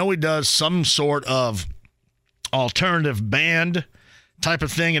well. I know he does some sort of alternative band type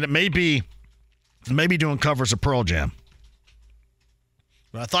of thing, and it may be doing covers of Pearl Jam.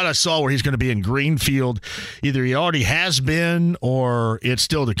 But I thought I saw where he's going to be in Greenfield. Either he already has been or it's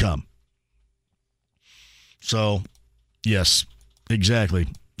still to come. So, yes, exactly.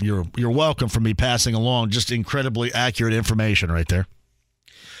 You're welcome for me passing along just incredibly accurate information right there.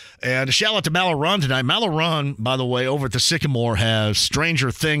 And a shout out to Mallow Run tonight. Mallow Run, by the way, over at the Sycamore has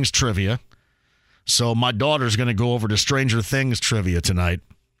Stranger Things trivia. So my daughter's going to go over to Stranger Things trivia tonight.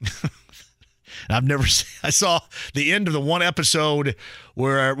 I saw the end of the one episode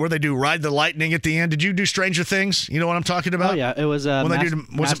where they do Ride the Lightning at the end. Did you do Stranger Things? You know what I'm talking about? Oh, yeah. It was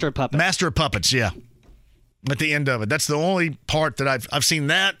Master of Puppets. Master of Puppets, yeah. At the end of it. That's the only part that I've seen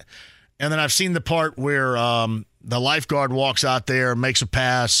that. And then I've seen the part where the lifeguard walks out there, makes a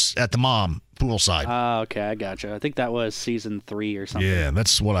pass at the mom poolside. Oh, okay. I gotcha. I think that was season 3 or something. Yeah,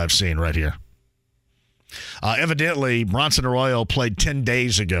 that's what I've seen right here. Evidently, Bronson Arroyo played 10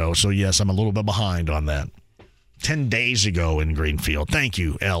 days ago, so yes, I'm a little bit behind on that. 10 days ago in Greenfield. Thank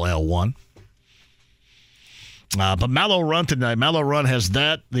you, LL1. But Mallow Run tonight. Mallow Run has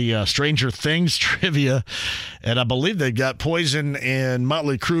that, the Stranger Things trivia, and I believe they've got Poison and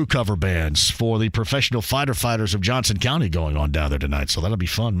Motley Crue cover bands for the professional fighters of Johnson County going on down there tonight, so that'll be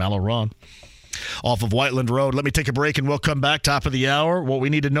fun. Mallow Run. Off of Whiteland Road. Let me take a break and we'll come back. Top of the hour. What we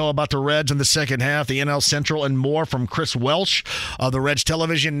need to know about the Reds in the second half, the NL Central, and more from Chris Welsh of the Reds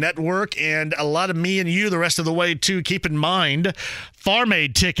Television Network. And a lot of me and you the rest of the way, too. Keep in mind, Farm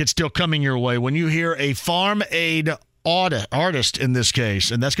Aid tickets still coming your way. When you hear a Farm Aid artist in this case,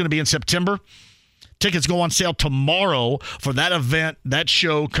 and that's going to be in September, tickets go on sale tomorrow for that event, that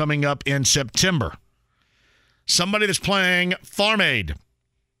show coming up in September. Somebody that's playing Farm Aid.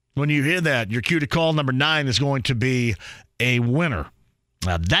 When you hear that, your cue to call number 9 is going to be a winner.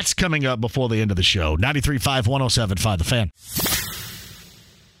 That's coming up before the end of the show. 93.5, 107.5, The Fan.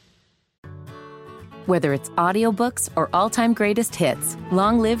 Whether it's audiobooks or all-time greatest hits,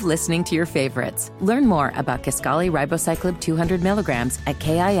 long live listening to your favorites. Learn more about Kisqali Ribociclib 200 milligrams at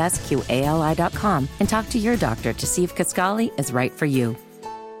KISQALI.com and talk to your doctor to see if Kisqali is right for you.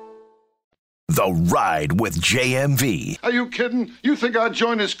 The Ride with JMV. Are you kidding? You think I'd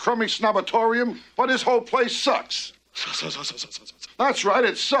join this crummy snobatorium? But this whole place sucks. That's right,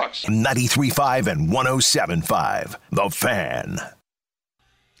 it sucks. 93.5 and 107.5, The Fan.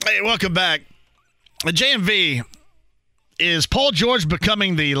 Hey, welcome back. JMV, is Paul George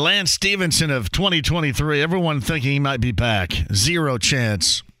becoming the Lance Stevenson of 2023? Everyone thinking he might be back. Zero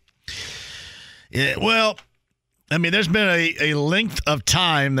chance. Yeah, well, I mean, there's been a length of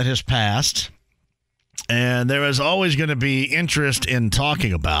time that has passed. And there is always going to be interest in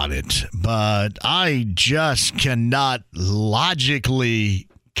talking about it, but I just cannot logically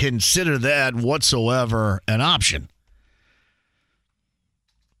consider that whatsoever an option.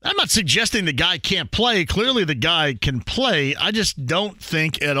 I'm not suggesting the guy can't play. Clearly the guy can play. I just don't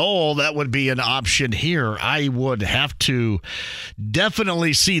think at all that would be an option here. I would have to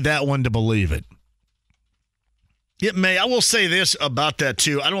definitely see that one to believe it. It may. I will say this about that,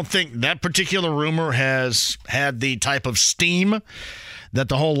 too. I don't think that particular rumor has had the type of steam that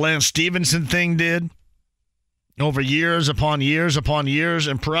the whole Lance Stevenson thing did over years upon years upon years,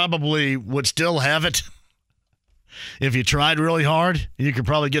 and probably would still have it if you tried really hard. You could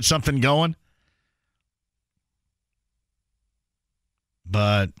probably get something going.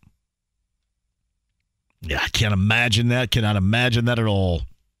 But, yeah, I can't imagine that. Cannot imagine that at all.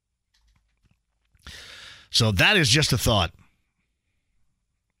 So that is just a thought.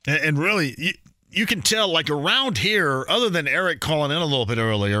 And really, you can tell, like around here, other than Eric calling in a little bit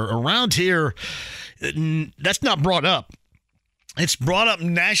earlier, around here, that's not brought up. It's brought up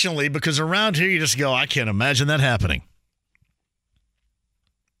nationally because around here you just go, I can't imagine that happening.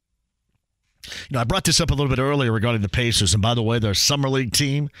 You know, I brought this up a little bit earlier regarding the Pacers. And by the way, their summer league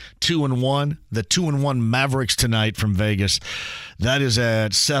team, 2-1, the 2-1 Mavericks tonight from Vegas. That is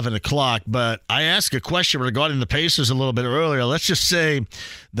at 7 o'clock. But I asked a question regarding the Pacers a little bit earlier. Let's just say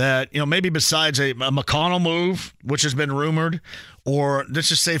that, you know, maybe besides a McConnell move, which has been rumored, or let's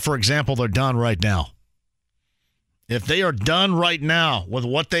just say, for example, they're done right now. If they are done right now with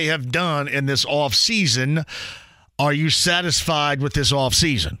what they have done in this offseason, are you satisfied with this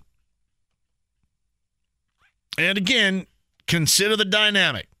offseason? And again, consider the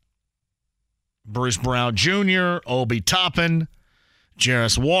dynamic. Bruce Brown Jr., Obi Toppin,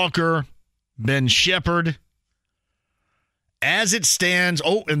 Jarris Walker, Ben Shepherd. As it stands,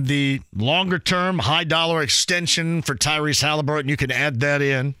 and the longer-term, high-dollar extension for Tyrese Halliburton, you can add that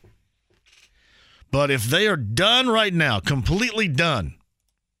in. But if they are done right now, completely done,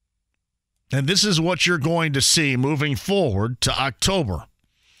 And this is what you're going to see moving forward to October.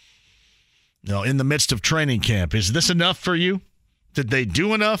 In the midst of training camp. Is this enough for you? Did they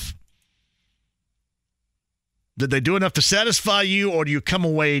do enough? Did they do enough to satisfy you, or do you come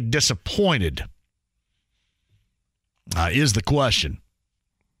away disappointed? Is the question.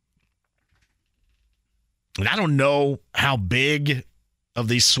 And I don't know how big of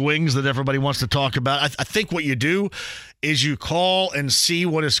these swings that everybody wants to talk about. I think what you do is you call and see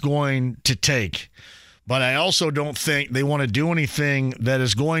what it's going to take. But I also don't think they want to do anything that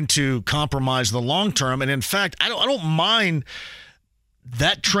is going to compromise the long term. And in fact, I don't mind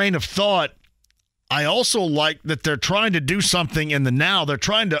that train of thought. I also like that they're trying to do something in the now. They're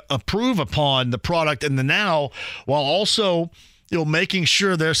trying to improve upon the product in the now while also, making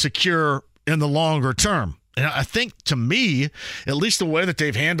sure they're secure in the longer term. And I think, to me, at least the way that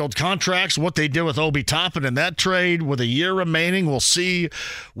they've handled contracts, what they did with Obi Toppin in that trade with a year remaining, we'll see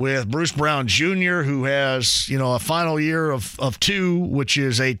with Bruce Brown Jr., who has, a final year of 2, which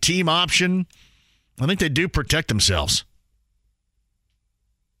is a team option. I think they do protect themselves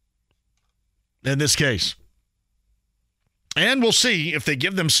in this case. And we'll see if they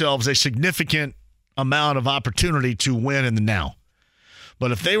give themselves a significant amount of opportunity to win in the now.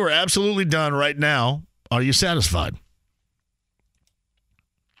 But if they were absolutely done right now, are you satisfied?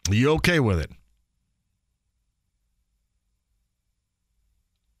 Are you okay with it?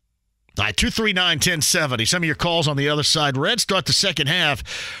 All right, 239-1070. Some of your calls on the other side. Reds start the second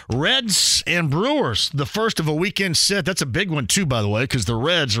half. Reds and Brewers, the first of a weekend set. That's a big one, too, by the way, because the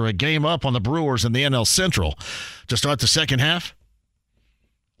Reds are a game up on the Brewers in the NL Central to start the second half.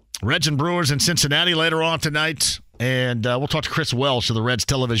 Reds and Brewers in Cincinnati later on tonight. And we'll talk to Chris Welsh of the Reds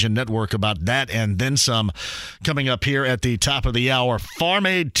Television Network about that and then some coming up here at the top of the hour. Farm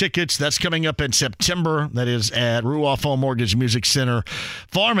Aid tickets, that's coming up in September. That is at Ruoff Home Mortgage Music Center.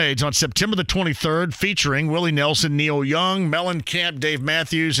 Farm Aid's on September the 23rd, featuring Willie Nelson, Neil Young, Mellencamp, Dave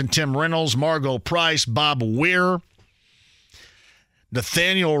Matthews, and Tim Reynolds, Margot Price, Bob Weir,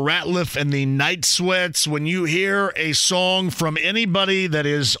 Nathaniel Ratliff, and the Night Sweats. When you hear a song from anybody that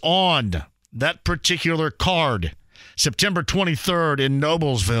is on that particular card, September 23rd in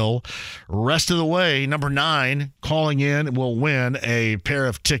Noblesville. Rest of the way, number 9, calling in, will win a pair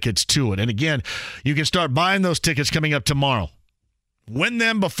of tickets to it. And again, you can start buying those tickets coming up tomorrow. Win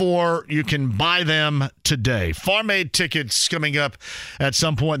them before you can buy them today. Farm Aid tickets coming up at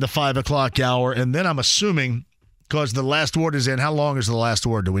some point in the 5 o'clock hour. And then I'm assuming, because the last word is in, how long is the last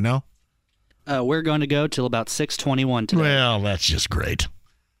word? Do we know? We're going to go till about 6:21 today. Well, that's just great.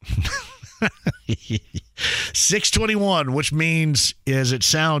 6:21, which means, as it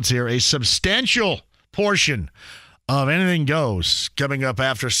sounds here, a substantial portion of Anything Goes coming up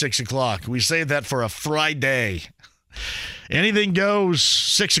after 6 o'clock. We say that for a Friday. Anything Goes,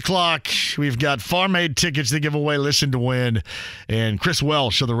 6 o'clock. We've got Farm Aid tickets to give away, listen to win. And Chris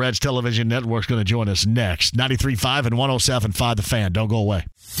Welsh of the Reds Television Network is going to join us next. 93.5 and 107.5 The Fan. Don't go away.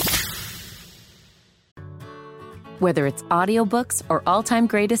 Whether it's audiobooks or all-time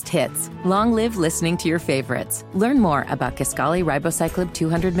greatest hits, long live listening to your favorites. Learn more about Kisqali Ribociclib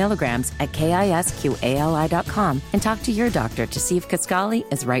 200 milligrams at KISQALI.com and talk to your doctor to see if Kisqali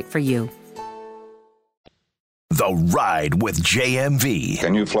is right for you. The Ride with JMV.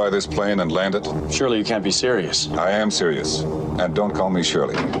 Can you fly this plane and land it? Surely you can't be serious. I am serious. And don't call me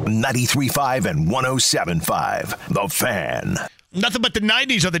Shirley. 93.5 and 107.5 The Fan. Nothing but the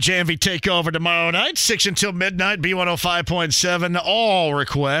 90s on the JMV Takeover tomorrow night, 6 until midnight, B105.7. All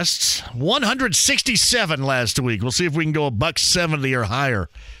requests. 167 last week. We'll see if we can go $170 or higher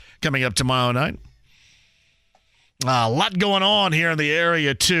coming up tomorrow night. A lot going on here in the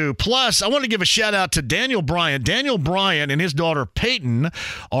area, too. Plus, I want to give a shout-out to Daniel Bryan. Daniel Bryan and his daughter Peyton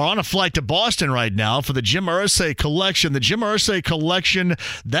are on a flight to Boston right now for the Jim Irsay Collection. The Jim Irsay Collection,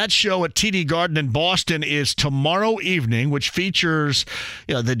 that show at TD Garden in Boston is tomorrow evening, which features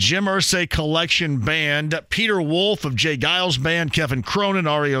the Jim Irsay Collection Band, Peter Wolf of Jay Giles Band, Kevin Cronin,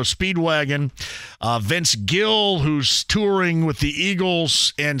 REO Speedwagon, Vince Gill, who's touring with the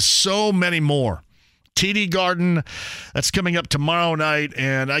Eagles, and so many more. TD Garden, that's coming up tomorrow night,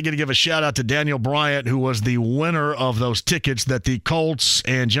 and I got to give a shout-out to Daniel Bryant, who was the winner of those tickets that the Colts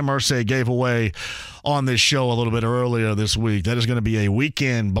and Jim Irsay gave away on this show a little bit earlier this week. That is going to be a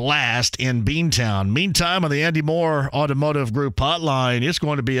weekend blast in Beantown. Meantime, on the Andy Moore Automotive Group hotline, it's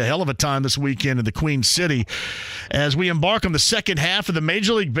going to be a hell of a time this weekend in the Queen City as we embark on the second half of the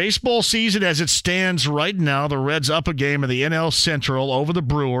Major League Baseball season as it stands right now. The Reds up a game in the NL Central over the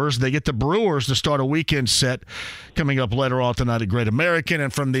Brewers. They get the Brewers to start a weekend set coming up later on tonight at Great American.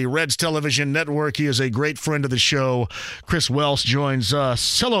 And from the Reds Television Network, he is a great friend of the show. Chris Welsh joins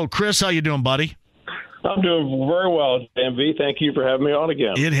us. Hello, Chris. How you doing, buddy? I'm doing very well, MV. Thank you for having me on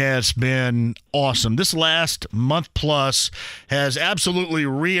again. It has been awesome. This last month plus has absolutely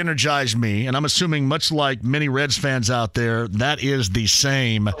re-energized me, and I'm assuming much like many Reds fans out there, that is the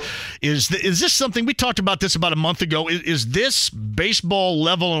same. Is this something, we talked about this about a month ago, is this baseball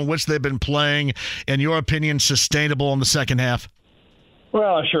level in which they've been playing, in your opinion, sustainable in the second half?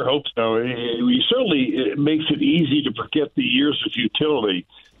 Well, I sure hope so. It makes it easy to forget the years of futility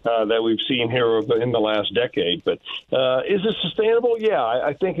that we've seen here in the last decade. But is it sustainable? Yeah,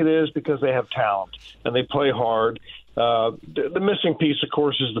 I think it is because they have talent and they play hard. The missing piece, of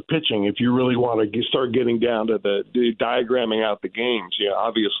course, is the pitching. If you really want to start getting down to the diagramming out the games,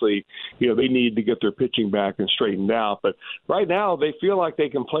 obviously, they need to get their pitching back and straightened out. But right now, they feel like they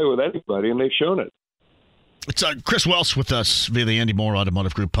can play with anybody, and they've shown it. It's Chris Welsh with us via the Andy Moore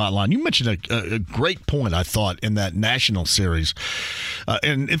Automotive Group hotline. You mentioned a great point, I thought, in that National series.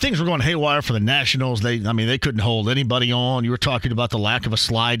 And things were going haywire for the Nationals. They couldn't hold anybody on. You were talking about the lack of a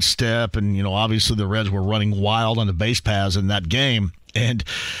slide step, and, obviously the Reds were running wild on the base paths in that game. And,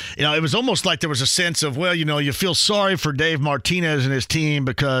 it was almost like there was a sense of, well, you feel sorry for Dave Martinez and his team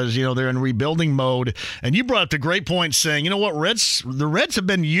because, they're in rebuilding mode. And you brought up the great point saying, what, the Reds have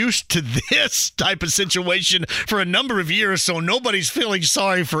been used to this type of situation for a number of years, so nobody's feeling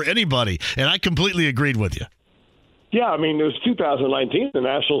sorry for anybody. And I completely agreed with you. Yeah, it was 2019, the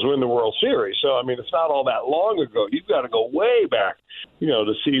Nationals win the World Series. So, it's not all that long ago. You've got to go way back,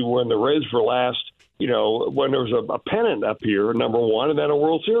 to see when the Reds were last, when there was a pennant up here, number one, and then a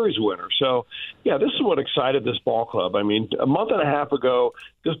World Series winner. So, yeah, this is what excited this ball club. A month and a half ago,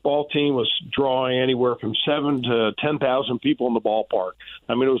 this ball team was drawing anywhere from 7,000 to 10,000 people in the ballpark.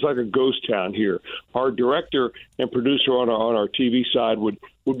 It was like a ghost town here. Our director and producer on our TV side would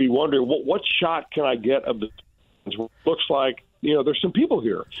be wondering, what shot can I get of the looks like, there's some people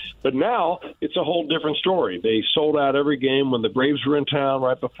here. But now it's a whole different story. They sold out every game when the Braves were in town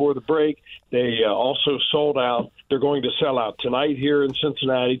right before the break. They also sold out. They're going to sell out tonight here in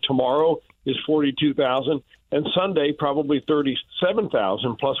Cincinnati. Tomorrow is 42,000. And Sunday, probably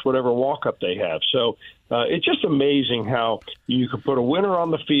 37,000 plus whatever walk-up they have. So it's just amazing how you can put a winner on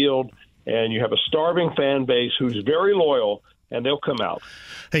the field and you have a starving fan base who's very loyal, and they'll come out.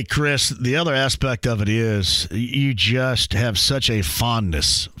 Hey, Chris, the other aspect of it is you just have such a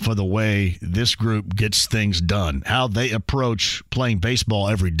fondness for the way this group gets things done, how they approach playing baseball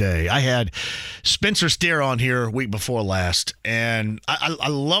every day. I had Spencer Steer on here week before last, and I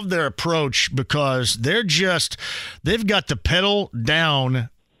love their approach because they've got the pedal down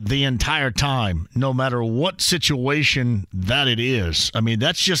the entire time, no matter what situation that it is.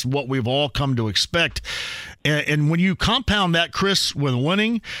 That's just what we've all come to expect. And when you compound that, Chris, with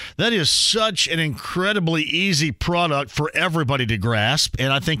winning, that is such an incredibly easy product for everybody to grasp.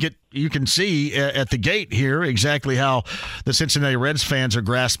 And I think you can see at the gate here exactly how the Cincinnati Reds fans are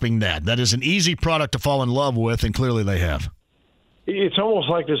grasping that. That is an easy product to fall in love with, and clearly they have. It's almost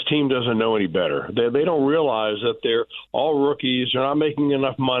like this team doesn't know any better. They don't realize that they're all rookies. They're not making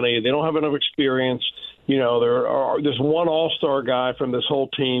enough money. They don't have enough experience. There's one all-star guy from this whole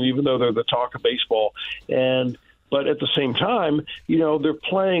team, even though they're the talk of baseball. But at the same time, they're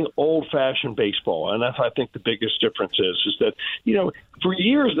playing old-fashioned baseball, and that's, I think, the biggest difference is that, for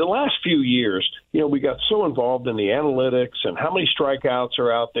years, the last few years, we got so involved in the analytics and how many strikeouts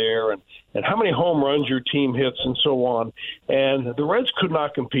are out there and how many home runs your team hits and so on. And the Reds could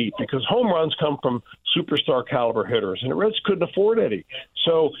not compete because home runs come from superstar caliber hitters, and the Reds couldn't afford any.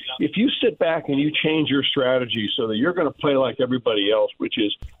 So if you sit back and you change your strategy so that you're going to play like everybody else, which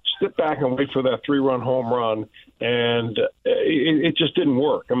is sit back and wait for that 3-run home run, and it just didn't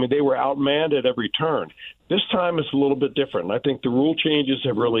work. They were outmanned at every turn. This time it's a little bit different. I think the rule changes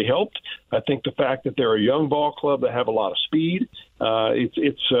have really helped. I think the fact that they're a young ball club that have a lot of speed,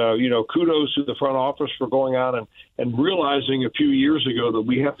 it's kudos to the front office for going out and realizing a few years ago that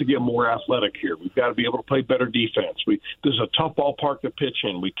we have to get more athletic here. We've got to be able to play better defense. This is a tough ballpark to pitch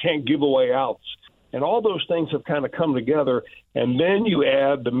in. We can't give away outs. And all those things have kind of come together, and then you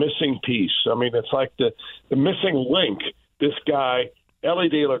add the missing piece. It's like the missing link. This guy, Ellie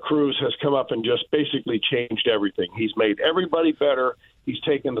De La Cruz, has come up and just basically changed everything. He's made everybody better. He's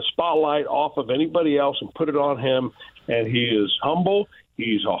taken the spotlight off of anybody else and put it on him, and he is humble.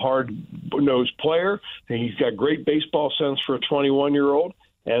 He's a hard-nosed player, and he's got great baseball sense for a 21-year-old.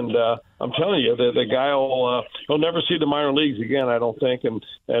 And I'm telling you, the guy he'll never see the minor leagues again, I don't think, and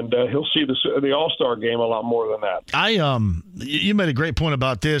he'll see the All-Star game a lot more than that. You made a great point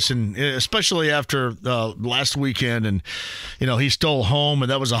about this, and especially after last weekend, and he stole home, and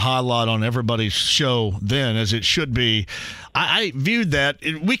that was a highlight on everybody's show then, as it should be. I viewed that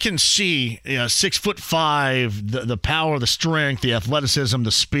we can see 6'5", the power, the strength, the athleticism,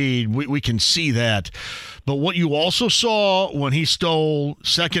 the speed. We can see that. But what you also saw when he stole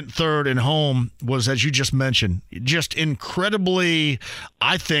second, third, and home was, as you just mentioned, just incredibly,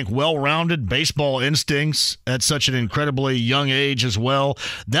 I think, well-rounded baseball instincts at such an incredibly young age as well.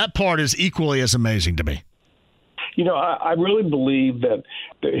 That part is equally as amazing to me. I really believe that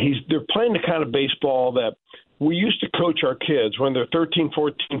they're playing the kind of baseball that we used to coach our kids when they're 13,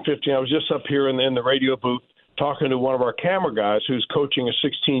 14, 15. I was just up here in the radio booth talking to one of our camera guys who's coaching a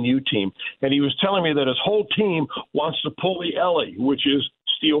 16U team, and he was telling me that his whole team wants to pull the Ellie, which is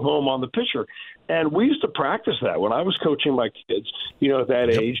steal home on the pitcher. And we used to practice that when I was coaching my kids, at that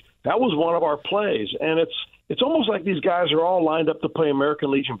age. That was one of our plays. And it's almost like these guys are all lined up to play American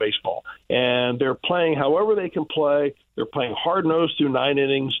Legion baseball, and they're playing however they can play. They're playing hard-nosed through 9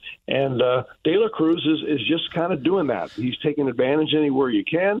 innings, and De La Cruz is just kind of doing that. He's taking advantage anywhere you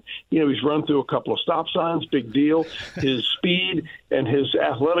can. He's run through a couple of stop signs, big deal. His speed and his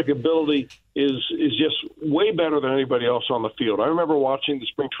athletic ability is just way better than anybody else on the field. I remember watching the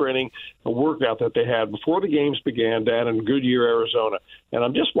spring training workout that they had before the games began down in Goodyear, Arizona, and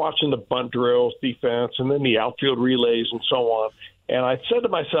I'm just watching the bunt drills, defense, and then the outfield relays and so on. And I said to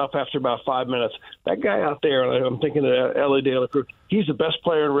myself after about 5 minutes, that guy out there, and I'm thinking of Ellie De La Cruz, he's the best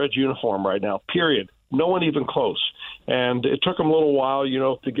player in red uniform right now, period. No one even close. And it took him a little while,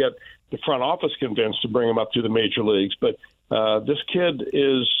 to get the front office convinced to bring him up to the major leagues. But this kid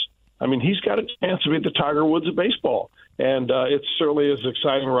he's got a chance to be the Tiger Woods of baseball. And it certainly is an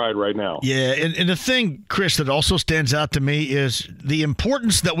exciting ride right now. Yeah, and the thing, Chris, that also stands out to me is the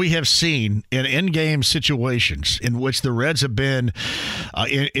importance that we have seen in in-game situations in which the Reds have been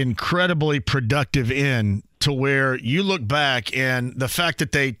incredibly productive in, to where you look back and the fact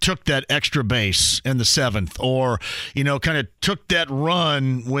that they took that extra base in the 7th, or, kind of took that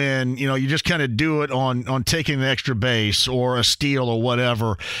run when, you just kind of do it on taking the extra base or a steal or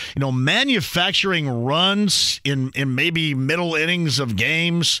whatever. Manufacturing runs in maybe middle innings of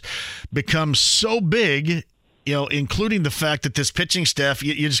games becomes so big, including the fact that this pitching staff,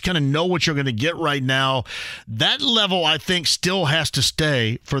 you just kind of know what you're going to get right now. That level, I think, still has to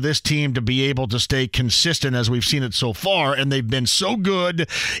stay for this team to be able to stay consistent as we've seen it so far. And they've been so good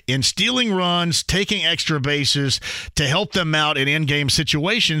in stealing runs, taking extra bases to help them out in in-game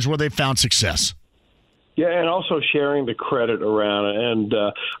situations where they've found success. Yeah, and also sharing the credit around it. And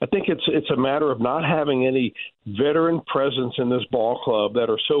I think it's a matter of not having any veteran presence in this ball club that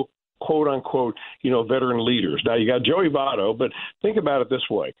are so quote-unquote, veteran leaders. Now, you got Joey Votto, but think about it this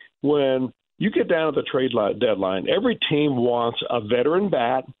way. When you get down at the trade deadline, every team wants a veteran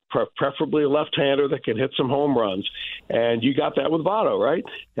bat, preferably a left-hander that can hit some home runs. And you got that with Votto, right?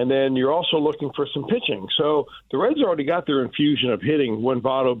 And then you're also looking for some pitching. So the Reds already got their infusion of hitting when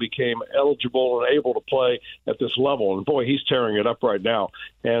Votto became eligible and able to play at this level. And, boy, he's tearing it up right now.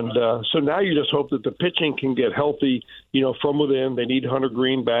 And so now you just hope that the pitching can get healthy, from within. They need Hunter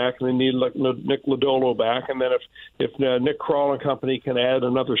Green back, and they need Nick Lodolo back. And then if Nick Krall and company can add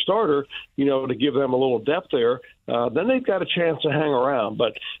another starter, to give them a little depth there, then they've got a chance to hang around.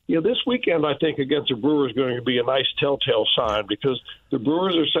 But, this weekend, I think, against the Brewers is going to be a nice telltale sign, because the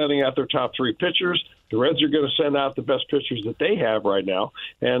Brewers are sending out their top 3 pitchers. The Reds are going to send out the best pitchers that they have right now,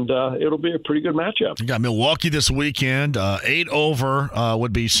 and it'll be a pretty good matchup. You got Milwaukee this weekend. 8 over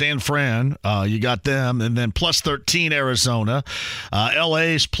would be San Fran. You got them, and then plus 13 Arizona.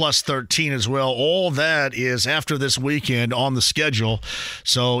 LA's plus 13 as well. All that is after this weekend on the schedule.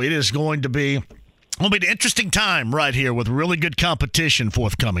 So it is going to be an interesting time right here with really good competition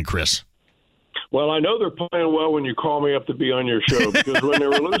forthcoming, Chris. Well, I know they're playing well when you call me up to be on your show, because when they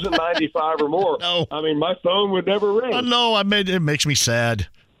were losing 95 or more, my phone would never ring. No, it makes me sad.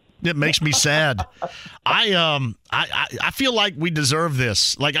 It makes me sad. I I feel like we deserve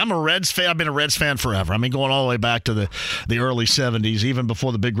this. Like, I'm a Reds fan. I've been a Reds fan forever. I mean, going all the way back to the early 70s, even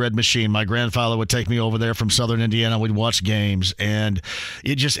before the Big Red Machine. My grandfather would take me over there from southern Indiana. We'd watch games. And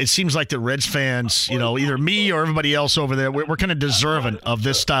it seems like the Reds fans, either me or everybody else over there, we're kind of deserving of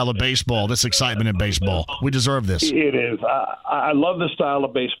this style of baseball, this excitement in baseball. We deserve this. It is. I love the style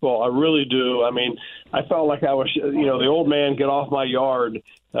of baseball. I really do. I mean, I felt like I was, the old man get off my yard,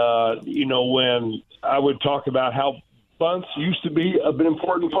 when I would talk about how bunts used to be an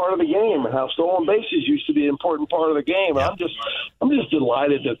important part of the game and how stolen bases used to be an important part of the game. And I'm just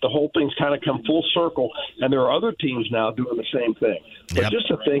delighted that the whole thing's kind of come full circle, and there are other teams now doing the same thing. But just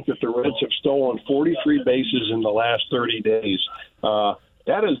to think that the Reds have stolen 43 bases in the last 30 days,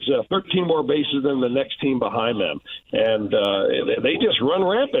 that is 13 more bases than the next team behind them. And they just run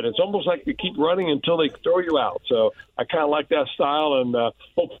rampant. It's almost like they keep running until they throw you out. So I kind of like that style, and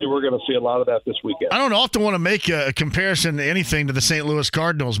hopefully we're going to see a lot of that this weekend. I don't often want to make a comparison to anything to the St. Louis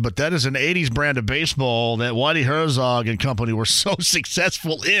Cardinals, but that is an 80s brand of baseball that Whitey Herzog and company were so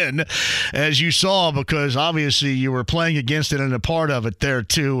successful in, as you saw, because obviously you were playing against it and a part of it there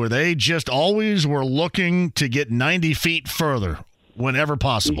too, where they just always were looking to get 90 feet further whenever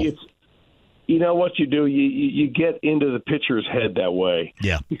possible. You know what you do? You get into the pitcher's head that way.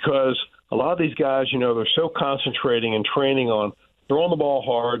 Yeah. Because a lot of these guys, they're so concentrating and training on throwing the ball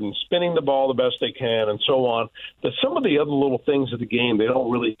hard and spinning the ball the best they can and so on, that some of the other little things of the game they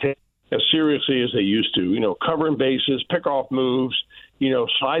don't really take as seriously as they used to. Covering bases, pick-off moves,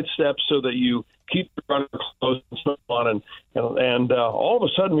 side steps so that you keep the runner close and so on. And all of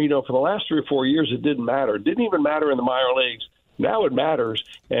a sudden, for the last 3 or 4 years, it didn't matter. It didn't even matter in the minor leagues. Now it matters,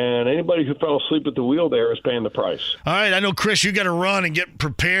 and anybody who fell asleep at the wheel there is paying the price. All right, I know, Chris, you got to run and get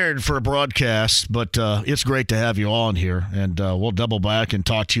prepared for a broadcast, but it's great to have you on here, and we'll double back and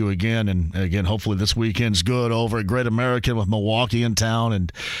talk to you again. And again, hopefully this weekend's good over at Great American with Milwaukee in town,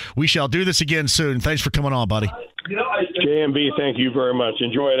 and we shall do this again soon. Thanks for coming on, buddy. JMB, thank you very much.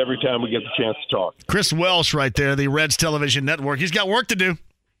 Enjoy it every time we get the chance to talk. Chris Welsh right there, the Reds Television Network. He's got work to do.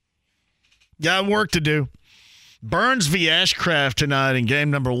 Burns v. Ashcraft tonight in game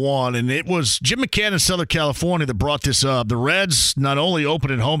number 1, and it was Jim McCann in Southern California that brought this up. The Reds not only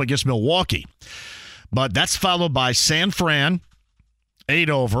open at home against Milwaukee, but that's followed by San Fran, 8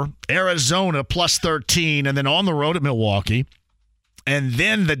 over, Arizona plus 13, and then on the road at Milwaukee, and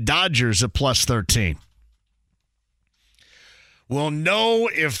then the Dodgers at plus 13. We'll know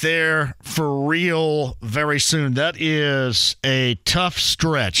if they're for real very soon. That is a tough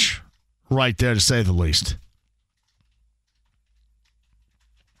stretch right there, to say the least.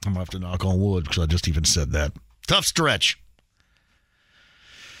 I'm going to have to knock on wood because I just even said that. Tough stretch.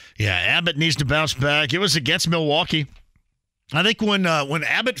 Yeah, Abbott needs to bounce back. It was against Milwaukee. I think when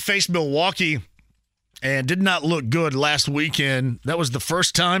Abbott faced Milwaukee and did not look good last weekend, that was the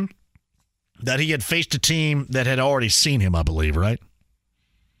first time that he had faced a team that had already seen him, I believe, right?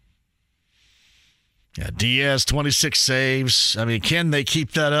 Yeah, Diaz, 26 saves. I mean, can they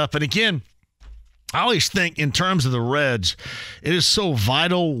keep that up? And again, I always think in terms of the Reds, it is so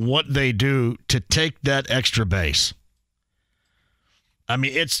vital what they do to take that extra base. I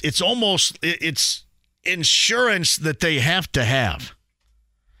mean, it's almost insurance that they have to have.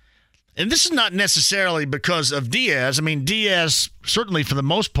 And this is not necessarily because of Diaz. I mean, Diaz certainly for the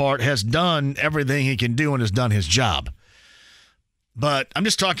most part has done everything he can do and has done his job. But I'm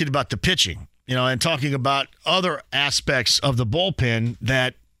just talking about the pitching, and talking about other aspects of the bullpen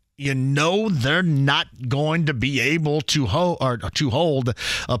that they're not going to be able to hold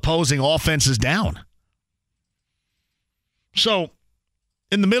opposing offenses down. So,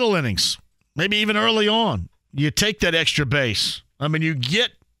 in the middle innings, maybe even early on, you take that extra base. I mean, you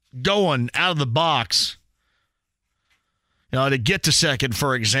get going out of the box, to get to second,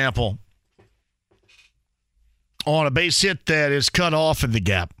 for example, on a base hit that is cut off in the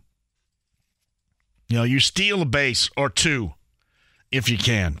gap. You steal a base or two if you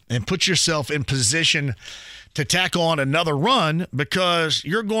can, and put yourself in position to tack on another run, because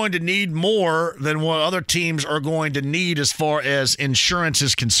you're going to need more than what other teams are going to need as far as insurance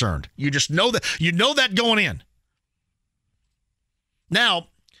is concerned. You just know that. You know that going in. Now,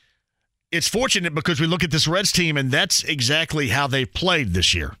 it's fortunate because we look at this Reds team, and that's exactly how they played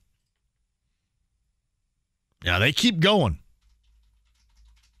this year. Now, they keep going.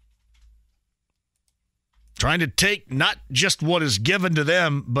 Trying to take not just what is given to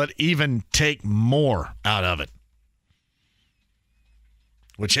them, but even take more out of it.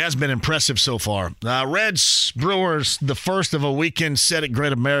 which has been impressive so far. Reds, Brewers, the first of a weekend set at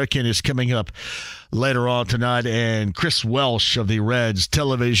Great American is coming up later on tonight, and Chris Welsh of the Reds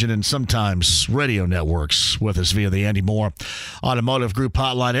television and sometimes radio networks with us via the Andy Moore Automotive Group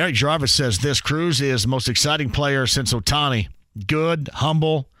hotline. Eric Jarvis says this: Cruz is the most exciting player since Ohtani. Good,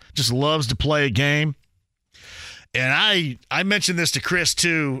 humble, just loves to play a game. And I mentioned this to Chris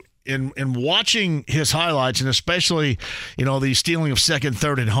too. In watching his highlights, and especially, the stealing of second,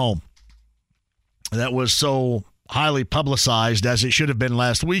 third, and home, that was so highly publicized, as it should have been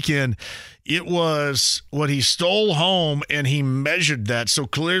last weekend. It was what he stole home, and he measured that. So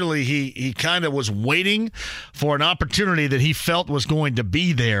clearly he kind of was waiting for an opportunity that he felt was going to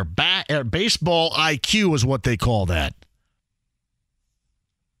be there. Baseball IQ is what they call that.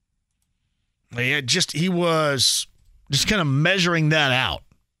 He was just kind of measuring that out.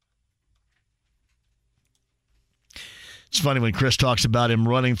 It's funny when Chris talks about him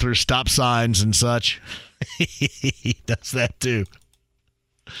running through stop signs and such. He does that too.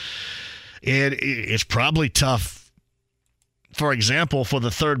 And it's probably tough, for example, for the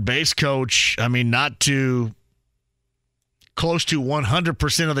third base coach, not to close to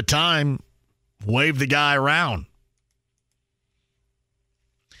 100% of the time wave the guy around.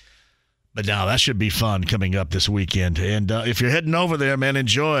 But now that should be fun coming up this weekend. And if you're heading over there, man,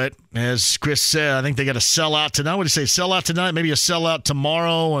 enjoy it. As Chris said, I think they got a sellout tonight. What do you say, sellout tonight? Maybe a sellout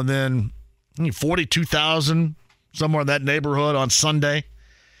tomorrow, and then 42,000, somewhere in that neighborhood on Sunday.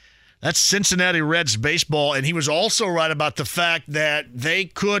 That's Cincinnati Reds baseball. And he was also right about the fact that they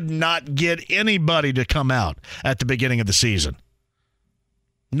could not get anybody to come out at the beginning of the season.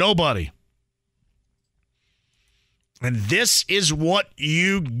 Nobody. And this is what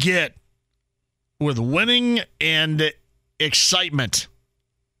you get with winning and excitement.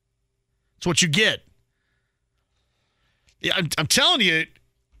 It's what you get. Yeah, I'm telling you,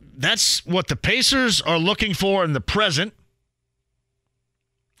 that's what the Pacers are looking for in the present.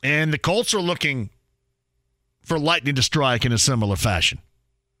 And the Colts are looking for lightning to strike in a similar fashion.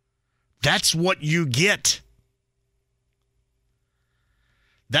 That's what you get.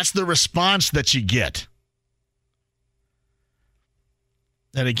 That's the response that you get.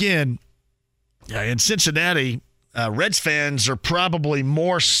 And again, in Cincinnati, Reds fans are probably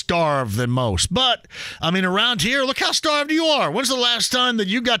more starved than most. But, around here, look how starved you are. When's the last time that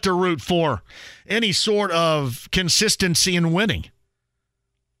you got to root for any sort of consistency in winning?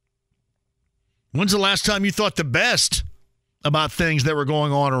 When's the last time you thought the best about things that were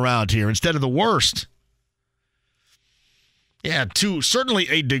going on around here instead of the worst? Yeah, to certainly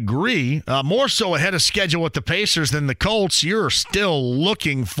a degree, more so ahead of schedule with the Pacers than the Colts. You're still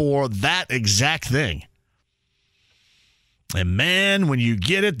looking for that exact thing. And, man, when you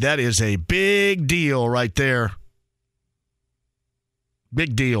get it, that is a big deal right there.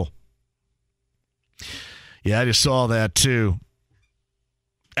 Big deal. Yeah, I just saw that, too.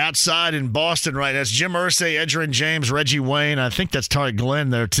 Outside in Boston, right, that's Jim Irsay, Edgerrin James, Reggie Wayne. I think that's Tariq Glenn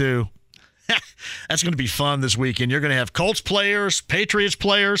there, too. That's going to be fun this weekend. You're going to have Colts players, Patriots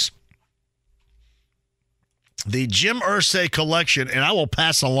players. The Jim Irsay collection, and I will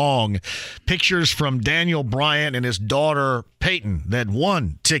pass along pictures from Daniel Bryant and his daughter Peyton that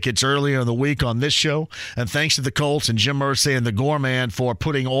won tickets earlier in the week on this show. And thanks to the Colts and Jim Irsay and the Gorman for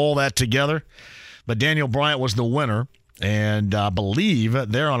putting all that together. But Daniel Bryant was the winner, and I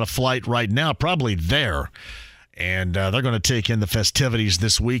believe they're on a flight right now, probably there. And they're going to take in the festivities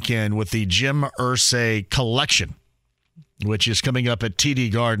this weekend with the Jim Irsay collection, which is coming up at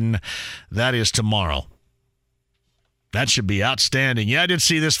TD Garden. That is tomorrow. That should be outstanding. Yeah, I did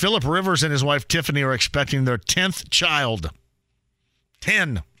see this. Phillip Rivers and his wife Tiffany are expecting their 10th child.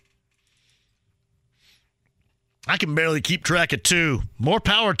 10. I can barely keep track of 2. More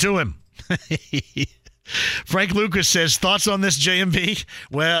power to him. Frank Lucas says, thoughts on this, JMV?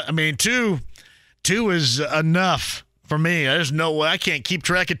 Well, 2 is enough for me. There's no way. I can't keep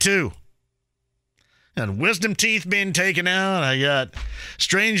track of 2. And wisdom teeth being taken out. I got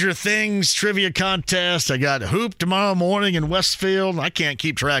Stranger Things trivia contest. I got Hoop tomorrow morning in Westfield. I can't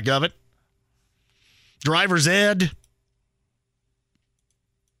keep track of it. Driver's ed.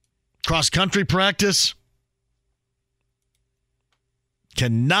 Cross-country practice.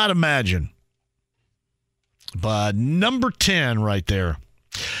 Cannot imagine. But number 10 right there.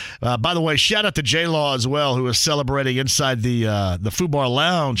 By the way, shout out to J-Law as well, who is celebrating inside the Fubar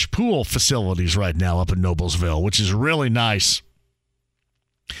Lounge pool facilities right now up in Noblesville, which is really nice.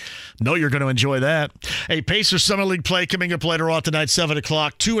 Know you're going to enjoy that. Hey, Pacers Summer League play coming up later on tonight, 7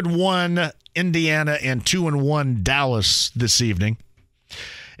 o'clock. 2-1 Indiana and 2-1 Dallas this evening.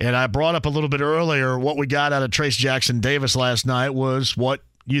 And I brought up a little bit earlier what we got out of Trace Jackson Davis last night was what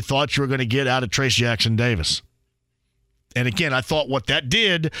you thought you were going to get out of Trace Jackson Davis. And again, I thought what that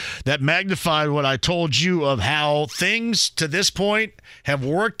did, that magnified what I told you of how things to this point have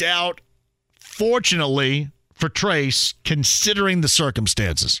worked out, fortunately for Trace, considering the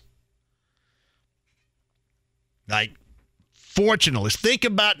circumstances. Like, fortunately, think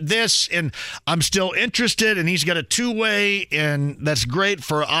about this, and I'm still interested, and he's got a two-way, and that's great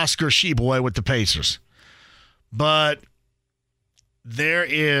for Oscar Sheboy with the Pacers. But there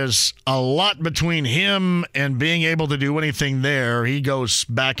is a lot between him and being able to do anything there. He goes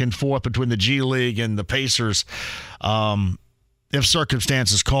back and forth between the G League and the Pacers if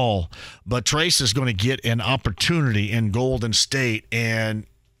circumstances call. But Trace is going to get an opportunity in Golden State, and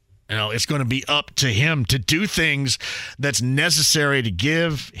it's going to be up to him to do things that's necessary to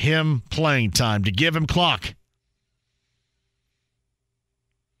give him playing time, to give him clock.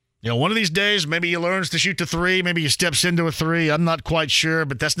 One of these days, maybe he learns to shoot the three. Maybe he steps into a three. I'm not quite sure,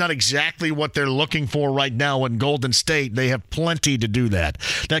 but that's not exactly what they're looking for right now in Golden State. They have plenty to do that.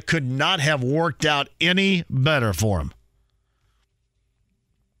 That could not have worked out any better for him.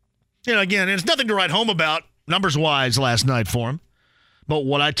 Again, it's nothing to write home about numbers-wise last night for him. But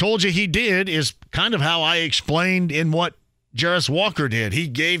what I told you he did is kind of how I explained in what Jarris Walker did. He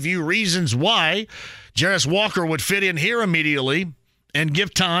gave you reasons why Jarris Walker would fit in here immediately and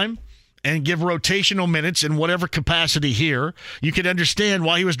give time and give rotational minutes in whatever capacity here. You could understand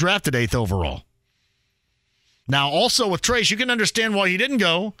why he was drafted 8th overall. Now, also with Trace, you can understand why he didn't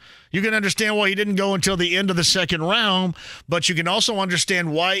go. You can understand why he didn't go until the end of the second round, but you can also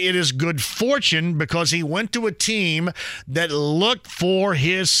understand why it is good fortune because he went to a team that looked for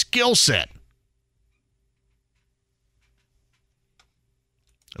his skill set.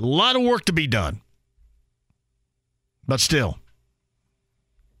 A lot of work to be done, but still.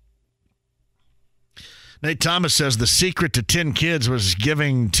 Nate Thomas says the secret to 10 kids was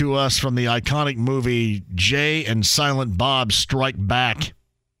giving to us from the iconic movie Jay and Silent Bob Strike Back.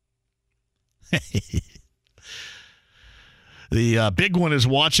 The big one is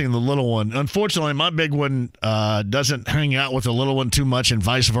watching the little one. Unfortunately, my big one doesn't hang out with the little one too much and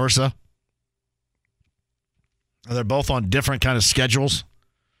vice versa. They're both on different kind of schedules.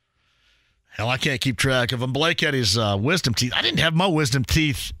 Hell, I can't keep track of them. Blake had his wisdom teeth. I didn't have my wisdom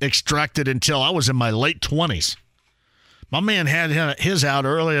teeth extracted until I was in my late 20s. My man had his out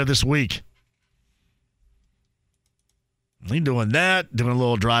earlier this week. He doing that, doing a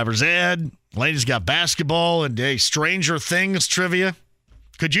little driver's ed. Lady's got basketball and Stranger Things trivia.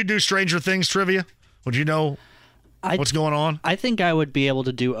 Could you do Stranger Things trivia? Would you know what's going on? I think I would be able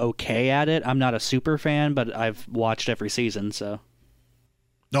to do okay at it. I'm not a super fan, but I've watched every season, so...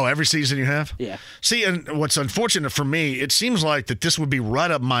 No, every season you have? Yeah. See, and what's unfortunate for me, it seems like that this would be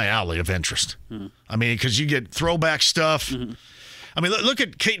right up my alley of interest. Mm-hmm. I mean, because you get throwback stuff. Mm-hmm. I mean, look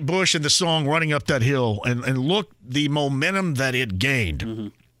at Kate Bush and the song Running Up That Hill, and look the momentum that it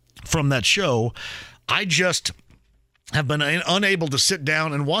gained from that show. I just have been unable to sit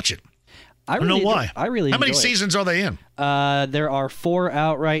down and watch it. I don't know why. I really How many enjoy it. seasons are they in? There are 4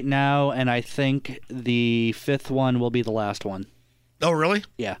 out right now, and I think the 5th one will be the last one. Oh, really?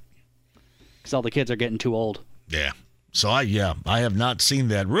 Yeah. Because all the kids are getting too old. Yeah. So, I have not seen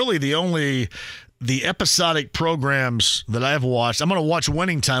that. Really, the episodic programs that I've watched, I'm going to watch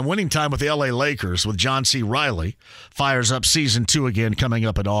Winning Time with the LA Lakers with John C. Reilly. Fires up season 2 again coming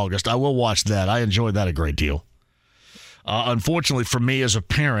up in August. I will watch that. I enjoyed that a great deal. Unfortunately for me as a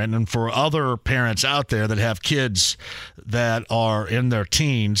parent and for other parents out there that have kids that are in their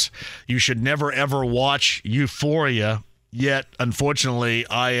teens, you should never, ever watch Euphoria. Yet, unfortunately,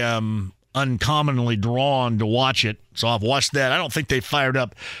 I am uncommonly drawn to watch it. So I've watched that. I don't think they fired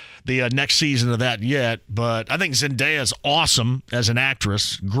up the next season of that yet. But I think Zendaya's awesome as an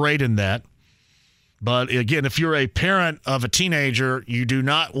actress. Great in that. But again, if you're a parent of a teenager, you do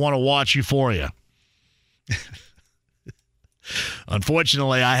not want to watch Euphoria.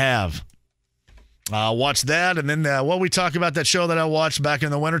 Unfortunately, I have. Watch that, and then we talk about that show that I watched back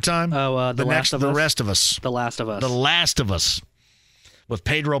in the wintertime? The Last of Us. The Rest of Us. The Last of Us. The Last of Us with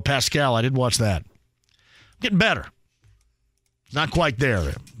Pedro Pascal. I did watch that. Getting better. Not quite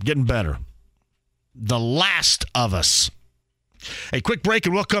there. Getting better. The Last of Us. A quick break,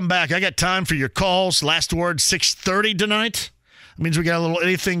 and we'll come back. I got time for your calls. Last word, 6:30 tonight. That means we got a little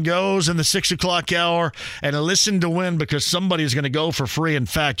anything goes in the 6 o'clock hour, and a listen to win because somebody's going to go for free. In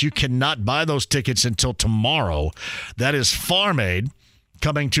fact, you cannot buy those tickets until tomorrow. That is Farm Aid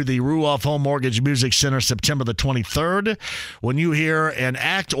coming to the Ruoff Home Mortgage Music Center September the 23rd. When you hear an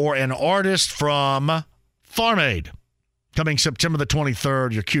act or an artist from Farm Aid coming September the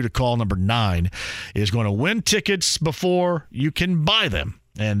 23rd, your cue to call number 9 is going to win tickets before you can buy them.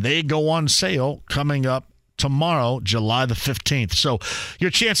 And they go on sale coming up tomorrow, July the 15th. So your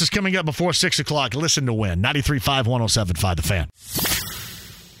chances coming up before 6 o'clock. Listen to win. 93.5, 107.5 The Fan.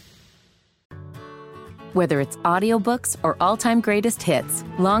 Whether it's audiobooks or all-time greatest hits,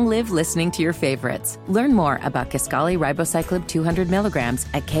 long live listening to your favorites. Learn more about Kisqali Ribociclib 200 milligrams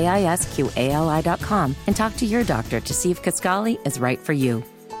at KISQALI.com and talk to your doctor to see if Kisqali is right for you.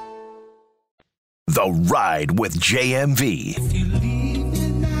 The Ride with JMV.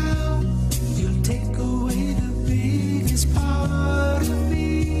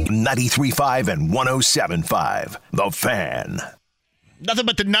 93.5 and 107.5 The Fan. Nothing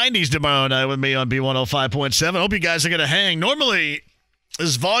but the 90s tomorrow night with me on B105.7. Hope you guys are going to hang. Normally,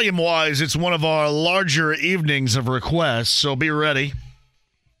 as volume-wise, it's one of our larger evenings of requests, so be ready.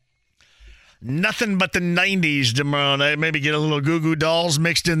 Nothing but the 90s tomorrow night. Maybe get a little Goo Goo Dolls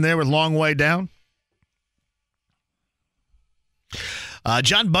mixed in there with Long Way Down.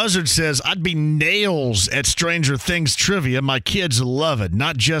 John Buzzard says, I'd be nails at Stranger Things trivia. My kids love it.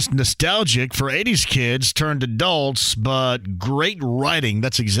 Not just nostalgic for 80s kids turned adults, but great writing.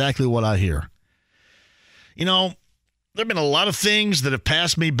 That's exactly what I hear. You know, there have been a lot of things that have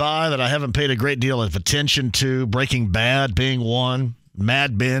passed me by that I haven't paid a great deal of attention to. Breaking Bad being one,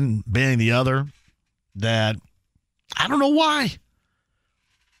 Mad Men being the other, that I don't know why.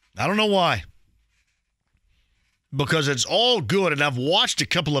 Because it's all good, and I've watched a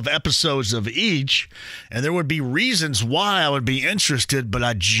couple of episodes of each, and there would be reasons why I would be interested, but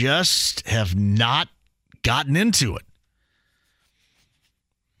I just have not gotten into it.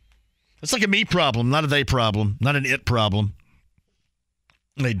 It's like a me problem, not a they problem, not an it problem.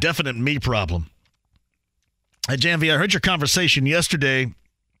 A definite me problem. Hey, Janvi, I heard your conversation yesterday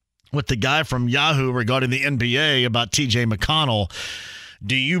with the guy from Yahoo regarding the NBA about TJ McConnell.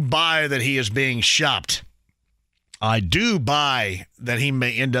 Do you buy that he is being shopped? I do buy that he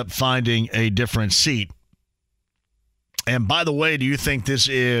may end up finding a different seat. And by the way, do you think this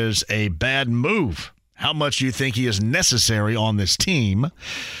is a bad move? How much do you think he is necessary on this team?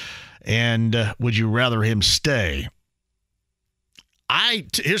 And would you rather him stay?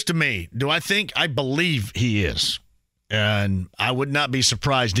 Here's to me. I believe he is. And I would not be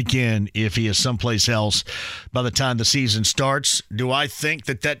surprised again if he is someplace else by the time the season starts. Do I think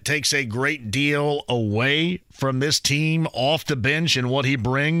that takes a great deal away from this team off the bench and what he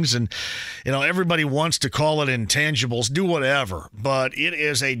brings? And, you know, everybody wants to call it intangibles, do whatever. But it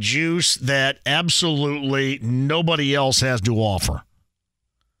is a juice that absolutely nobody else has to offer.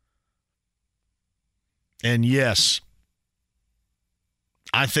 And yes,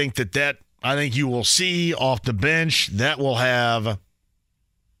 I think I think you will see off the bench that will have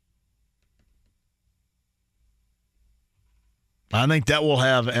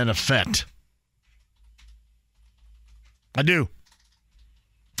an effect. I do.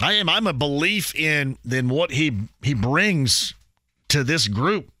 I'm a belief in what he brings to this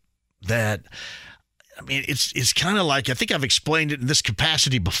group that, I mean, it's kind of like, I think I've explained it in this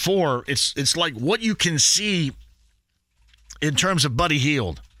capacity before. It's like what you can see in terms of Buddy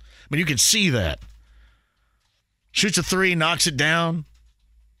Hield. I mean, you can see that. Shoots a three, knocks it down.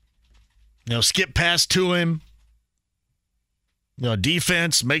 You know, skip pass to him. You know,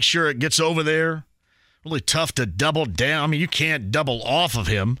 defense, make sure it gets over there. Really tough to double down. I mean, you can't double off of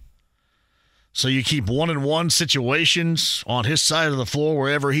him. So you keep 1-on-1 situations on his side of the floor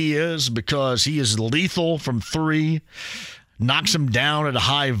wherever he is because he is lethal from three. Knocks him down at a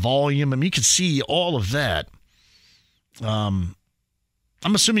high volume. I mean, you can see all of that.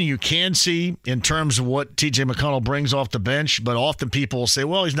 I'm assuming you can see in terms of what TJ McConnell brings off the bench, but often people will say,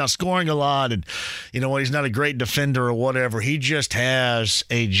 well, he's not scoring a lot and, you know what, he's not a great defender or whatever. He just has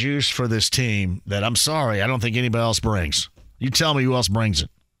a juice for this team that, I'm sorry, I don't think anybody else brings. You tell me who else brings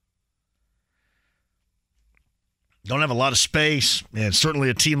it. Don't have a lot of space, and certainly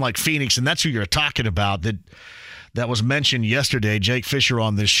a team like Phoenix, and that's who you're talking about, that was mentioned yesterday. Jake Fisher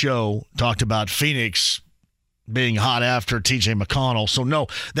on this show talked about Phoenix being hot after TJ McConnell. So, no,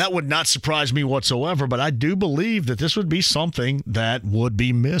 that would not surprise me whatsoever, but I do believe that this would be something that would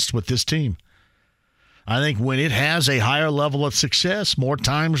be missed with this team. I think when it has a higher level of success, more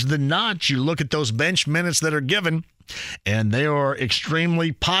times than not, you look at those bench minutes that are given, and they are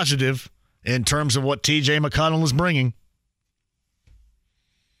extremely positive in terms of what TJ McConnell is bringing.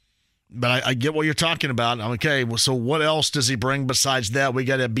 But I get what you're talking about. Okay, well, so what else does he bring besides that? We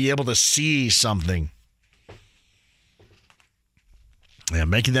got to be able to see something. Yeah,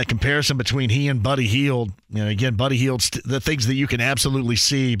 making that comparison between he and Buddy Hield. You know, again, Buddy Hield's the things that you can absolutely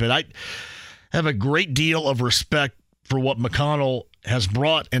see. But I have a great deal of respect for what McConnell has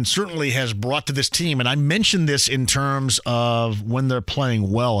brought and certainly has brought to this team, and I mentioned this in terms of when they're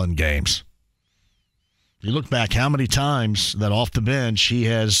playing well in games. You look back how many times that off the bench he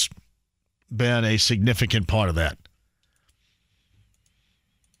has been a significant part of that.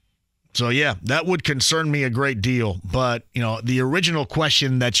 So, yeah, that would concern me a great deal. But, the original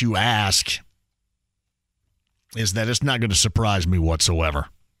question that you ask is that it's not going to surprise me whatsoever.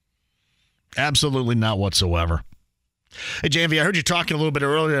 Absolutely not whatsoever. Hey, JMV, I heard you talking a little bit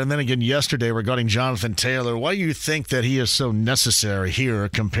earlier and then again yesterday regarding Jonathan Taylor. Why do you think that he is so necessary here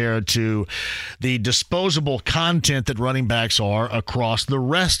compared to the disposable content that running backs are across the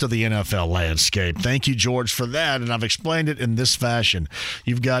rest of the NFL landscape? Thank you, George, for that. And I've explained it in this fashion.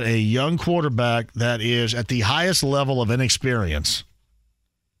 You've got a young quarterback that is at the highest level of inexperience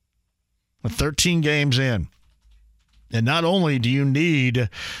with 13 games in. And not only do you need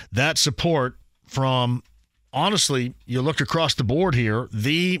that support from, honestly, you look across the board here,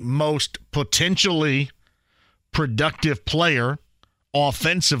 the most potentially productive player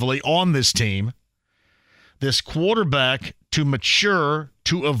offensively on this team, this quarterback to mature,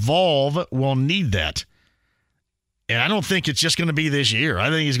 to evolve, will need that. And I don't think it's just going to be this year. I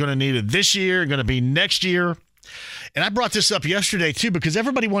think he's going to need it this year, going to be next year. And I brought this up yesterday, too, because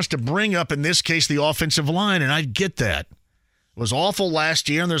everybody wants to bring up, in this case, the offensive line, and I get that. It was awful last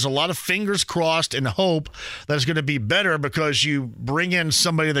year, and there's a lot of fingers crossed and hope that it's going to be better because you bring in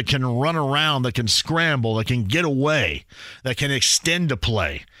somebody that can run around, that can scramble, that can get away, that can extend a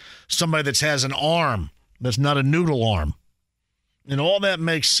play, somebody that has an arm that's not a noodle arm. And all that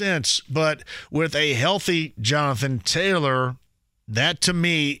makes sense, but with a healthy Jonathan Taylor, that to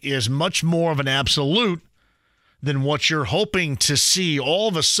me is much more of an absolute than what you're hoping to see all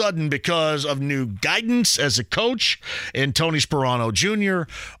of a sudden because of new guidance as a coach and Tony Sperano Jr.,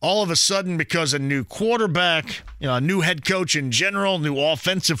 all of a sudden because a new quarterback, a new head coach in general, new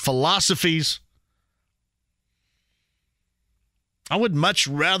offensive philosophies. I would much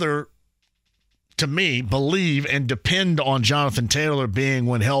rather, to me, believe and depend on Jonathan Taylor being,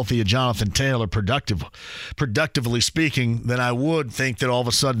 when healthy, a Jonathan Taylor productively speaking, than I would think that all of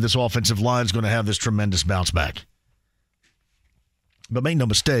a sudden this offensive line is going to have this tremendous bounce back. But make no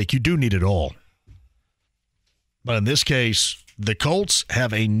mistake, you do need it all. But in this case, the Colts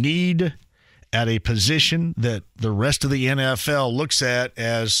have a need at a position that the rest of the NFL looks at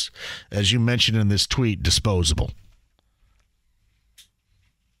as you mentioned in this tweet, disposable.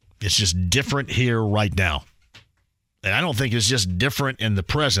 It's just different here right now. And I don't think it's just different in the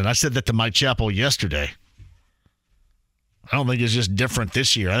present. I said that to Mike Chappell yesterday. I don't think it's just different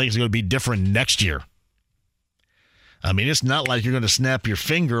this year. I think it's going to be different next year. I mean, it's not like you're going to snap your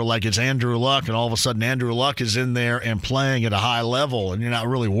finger like it's Andrew Luck and all of a sudden Andrew Luck is in there and playing at a high level and you're not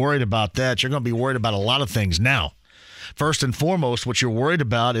really worried about that. You're going to be worried about a lot of things now. First and foremost, what you're worried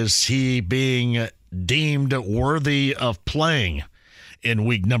about is he being deemed worthy of playing in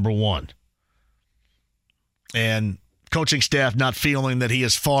week number 1. And coaching staff not feeling that he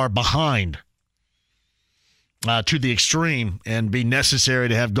is far behind to the extreme and be necessary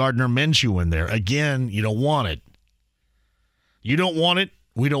to have Gardner Minshew in there. Again, you don't want it. You don't want it.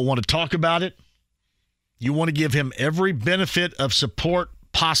 We don't want to talk about it. You want to give him every benefit of support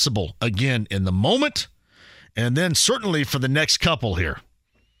possible, again, in the moment, and then certainly for the next couple here.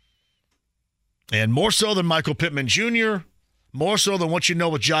 And more so than Michael Pittman Jr., more so than what you know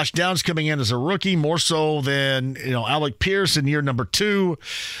with Josh Downs coming in as a rookie, more so than Alec Pierce in year number 2.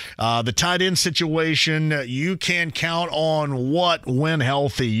 The tight end situation, you can count on what when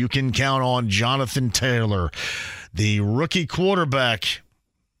healthy? You can count on Jonathan Taylor, the rookie quarterback.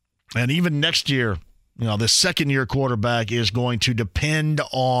 And even next year, the second-year quarterback is going to depend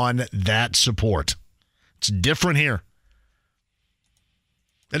on that support. It's different here.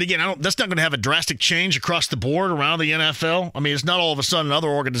 And again, that's not going to have a drastic change across the board around the NFL. I mean, it's not all of a sudden other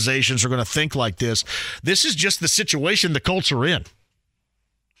organizations are going to think like this. This is just the situation the Colts are in.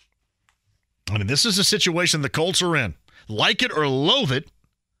 I mean, this is the situation the Colts are in. Like it or loathe it,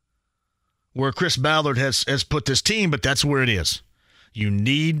 where Chris Ballard has put this team, but that's where it is. You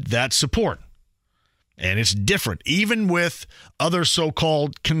need that support. And it's different, even with other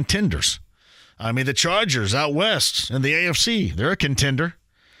so-called contenders. I mean, the Chargers out west in the AFC, they're a contender.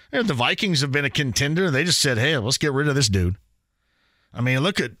 And the Vikings have been a contender. They just said, hey, let's get rid of this dude. I mean,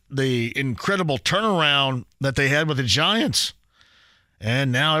 look at the incredible turnaround that they had with the Giants.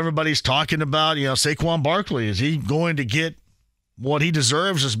 And now everybody's talking about, Saquon Barkley. Is he going to get what he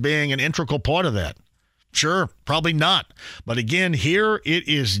deserves as being an integral part of that? Sure, probably not. But again, here it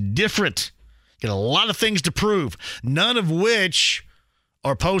is different. Got a lot of things to prove, none of which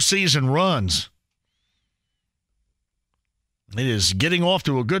are postseason runs. It is getting off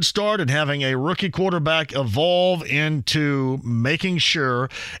to a good start and having a rookie quarterback evolve into making sure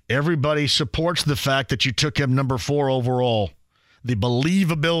everybody supports the fact that you took him number 4 overall. The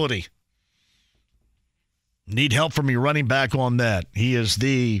believability. Need help from your running back on that. He is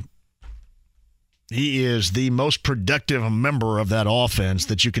the most productive member of that offense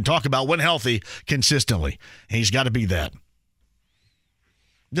that you can talk about when healthy consistently. He's got to be that.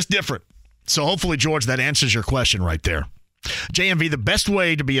 Just different. So hopefully, George, that answers your question right there. JMV, the best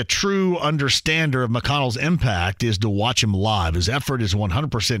way to be a true understander of McConnell's impact is to watch him live. His effort is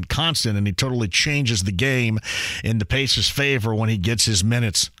 100% constant, and he totally changes the game in the Pacers' favor when he gets his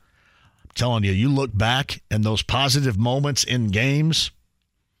minutes. I'm telling you, you look back in those positive moments in games,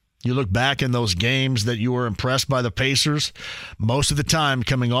 you look back in those games that you were impressed by the Pacers, most of the time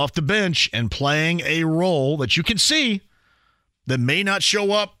coming off the bench and playing a role that you can see that may not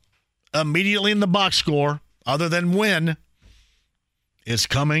show up immediately in the box score other than win, is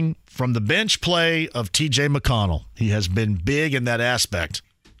coming from the bench play of T.J. McConnell. He has been big in that aspect.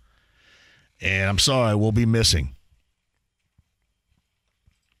 And I'm sorry, we'll be missing.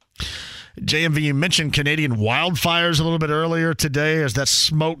 JMV, you mentioned Canadian wildfires a little bit earlier today. Is that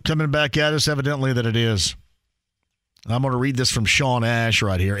smoke coming back at us? Evidently that it is. I'm going to read this from Sean Ash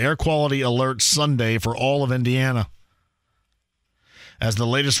right here. Air quality alert Sunday for all of Indiana, as the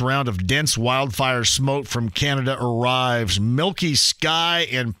latest round of dense wildfire smoke from Canada arrives. Milky sky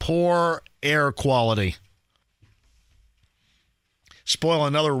and poor air quality spoil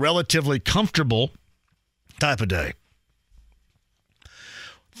another relatively comfortable type of day.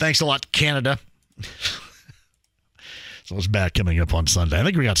 Thanks a lot, Canada. So it's back coming up on Sunday. I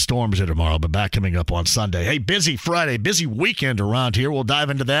think we got storms here tomorrow, but back coming up on Sunday. Hey, busy Friday, busy weekend around here. We'll dive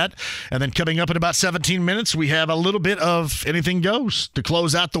into that. And then coming up in about 17 minutes, we have a little bit of Anything Goes to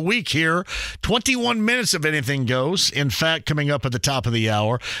close out the week here. 21 minutes of Anything Goes. In fact, coming up at the top of the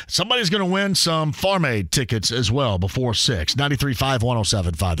hour, somebody's going to win some Farm Aid tickets as well before 6. 93.5,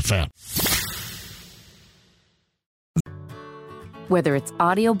 107.5, The Fan. Whether it's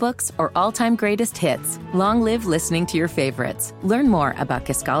audiobooks or all-time greatest hits, long live listening to your favorites. Learn more about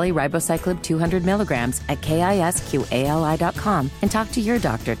Kisqali Ribociclib 200 milligrams at KISQALI.com and talk to your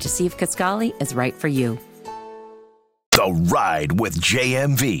doctor to see if Kisqali is right for you. The Ride with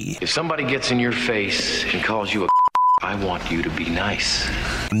JMV. If somebody gets in your face and calls you a I want you to be nice.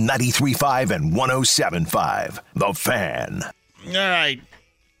 93.5 and 107.5, The Fan. All right.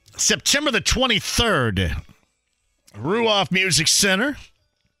 September the 23rd. Ruoff Music Center.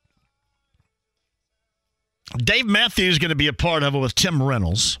 Dave Matthews is going to be a part of it with Tim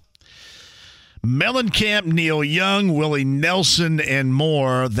Reynolds. Mellencamp, Neil Young, Willie Nelson, and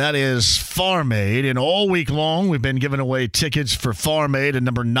more. That is Farm Aid. And all week long, we've been giving away tickets for Farm Aid. And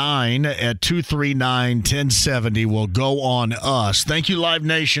number 9 at 239-1070 will go on us. Thank you, Live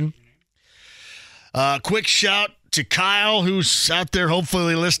Nation. Quick shout to Kyle, who's out there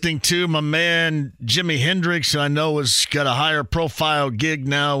hopefully listening to my man Jimi Hendrix, who I know has got a higher profile gig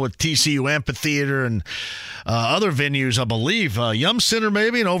now with TCU Amphitheater and other venues, I believe. Yum Center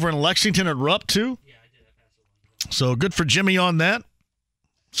maybe, and over in Lexington at Rupp too. Yeah, I did. So good for Jimmy on that.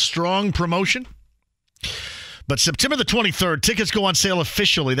 Strong promotion. But September the 23rd, tickets go on sale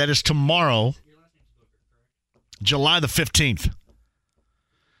officially. That is tomorrow, July the 15th.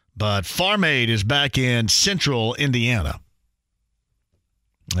 But Farm Aid is back in central Indiana.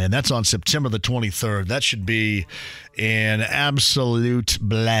 And that's on September the 23rd. That should be an absolute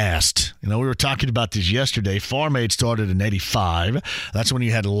blast. You know, we were talking about this yesterday. Farm Aid started in 85. That's when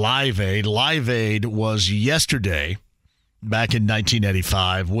you had Live Aid. Live Aid was yesterday, back in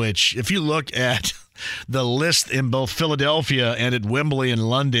 1985, which, if you look at the list in both Philadelphia and at Wembley and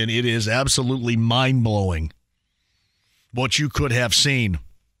London, it is absolutely mind-blowing what you could have seen.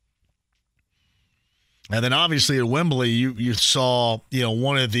 And then obviously at Wembley, you saw,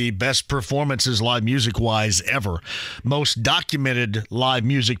 one of the best performances live music-wise ever. Most documented live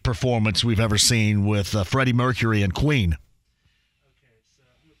music performance we've ever seen with Freddie Mercury and Queen.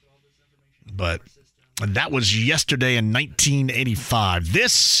 But that was yesterday in 1985.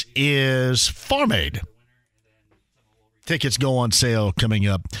 This is Farm Aid. Tickets go on sale coming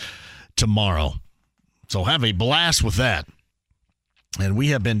up tomorrow. So have a blast with that. And we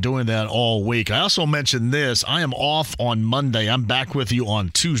have been doing that all week. I also mentioned this. I am off on Monday. I'm back with you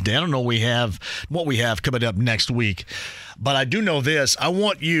on Tuesday. I don't know what we have coming up next week. But I do know this. I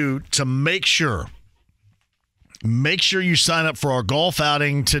want you to make sure you sign up for our golf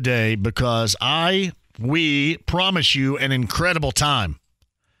outing today, because we promise you an incredible time.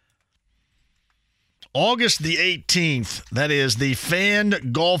 August the 18th, that is the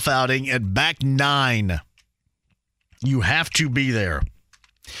Fan Golf Outing at Back 9. You have to be there.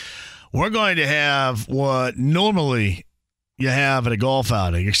 We're going to have what normally you have at a golf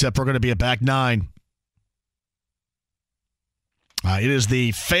outing, except we're going to be a back nine. It is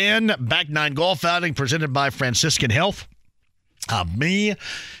the Fan Back Nine Golf Outing presented by Franciscan Health. Me,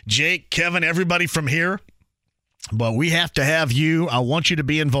 Jake, Kevin, everybody from here. But we have to have you. I want you to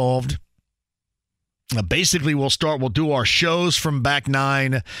be involved. Basically, we'll do our shows from Back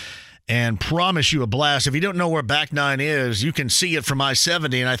Nine and promise you a blast. If you don't know where Back Nine is, you can see it from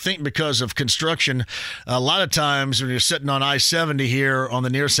I-70. And I think because of construction, a lot of times when you're sitting on I-70 here on the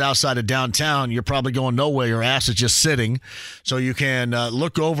near south side of downtown, you're probably going nowhere. Your ass is just sitting. So you can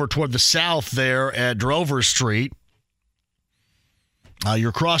look over toward the south there at Drover Street.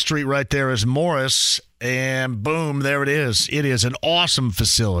 Your cross street right there is Morris, and boom, there it is. It is an awesome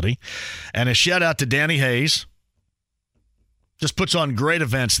facility. And a shout out to Danny Hayes. Just puts on great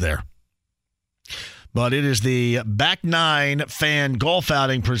events there. But it is the Back Nine Fan Golf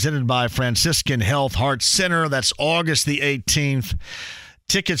Outing presented by Franciscan Health Heart Center. That's August the 18th.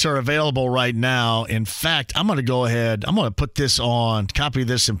 Tickets are available right now. In fact, I'm going to go ahead. I'm going to put this on, copy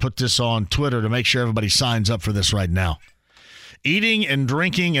this and put this on Twitter to make sure everybody signs up for this right now. Eating and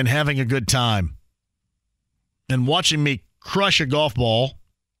drinking and having a good time. And watching me crush a golf ball.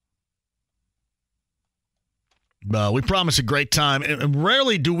 We promise a great time. And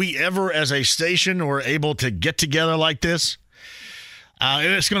rarely do we ever, as a station, or able to get together like this.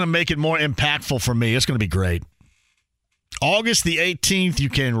 And it's going to make it more impactful for me. It's going to be great. August the 18th, you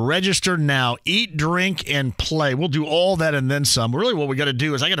can register now. Eat, drink, and play. We'll do all that and then some. Really what we got to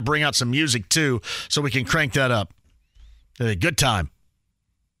do is I got to bring out some music, too, so we can crank that up. A good time.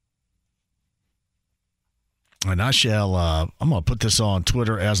 And I shall, I'm going to put this on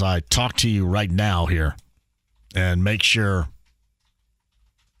Twitter as I talk to you right now here. And make sure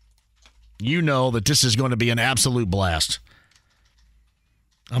you know that this is going to be an absolute blast.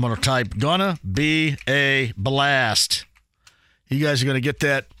 I'm going to type, gonna be a blast. You guys are going to get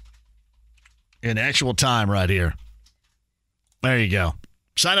that in actual time right here. There you go.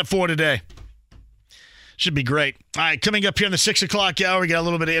 Sign up for today. Should be great. All right, coming up here in the 6 o'clock hour, we got a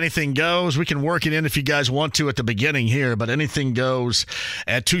little bit of Anything Goes. We can work it in if you guys want to at the beginning here, but Anything Goes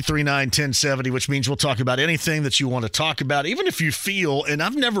at 239-1070, which means we'll talk about anything that you want to talk about, even if you feel, and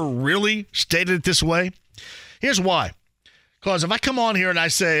I've never really stated it this way. Here's why. Because if I come on here and I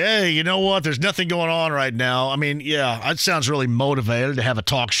say, hey, you know what, there's nothing going on right now. I mean, yeah, it sounds really motivated to have a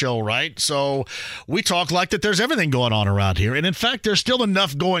talk show, right? So we talk like that there's everything going on around here. And in fact, there's still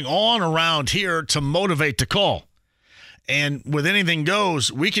enough going on around here to motivate to call. And with Anything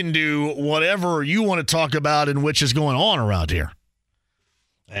Goes, we can do whatever you want to talk about in which is going on around here.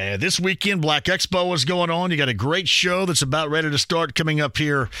 This weekend, Black Expo is going on. You got a great show that's about ready to start coming up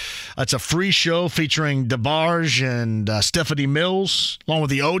here. It's a free show featuring DeBarge and Stephanie Mills, along with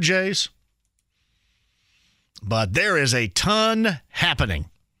the OJs. But there is a ton happening.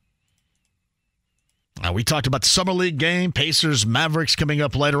 We talked about the Summer League game, Pacers, Mavericks coming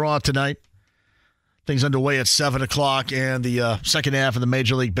up later on tonight. Things underway at 7 o'clock and the second half of the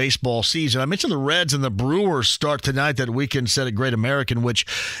Major League Baseball season. I mentioned the Reds and the Brewers start tonight, that weekend set at Great American, which,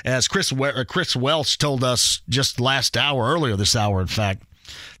 as Chris Welsh told us just earlier this hour, in fact,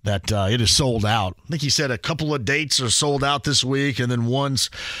 that it is sold out. I think he said a couple of dates are sold out this week, and then one's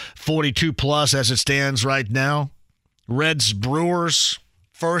 42 plus as it stands right now. Reds, Brewers,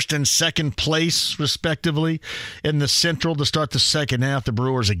 first and second place, respectively, in the Central to start the second half. The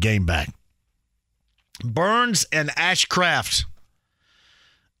Brewers a game back. Burns and Ashcraft,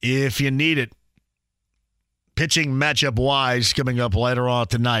 if you need it. Pitching matchup-wise coming up later on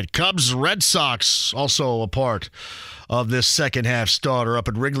tonight. Cubs, Red Sox, also a part of this second half starter up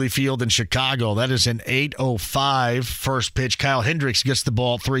at Wrigley Field in Chicago. That is an 8:05 first pitch. Kyle Hendricks gets the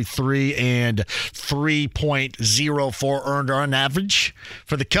ball 3-3 and 3.04 earned on average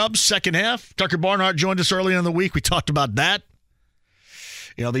for the Cubs second half. Tucker Barnhart joined us early in the week. We talked about that.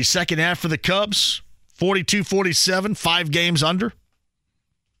 You know, the second half for the Cubs, 42-47, 5 games under.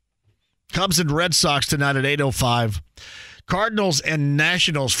 Cubs and Red Sox tonight at 8:05. Cardinals and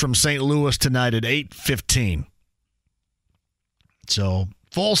Nationals from St. Louis tonight at 8:15. So,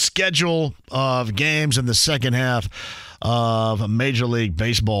 full schedule of games in the second half of a Major League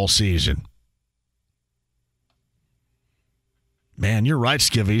Baseball season. Man, you're right,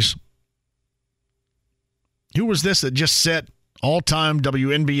 Skivvies. Who was this that just set all-time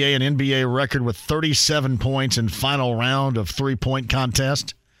WNBA and NBA record with 37 points in final round of three-point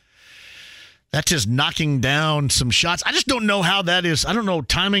contest? That's just knocking down some shots. I just don't know how that is. I don't know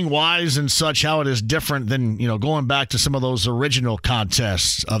timing-wise and such how it is different than, you know, going back to some of those original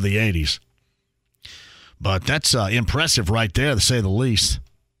contests of the 80s. But that's impressive right there, to say the least.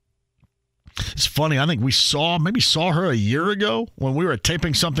 It's funny. I think we saw her a year ago when we were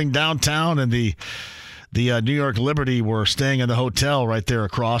taping something downtown, and the New York Liberty were staying in the hotel right there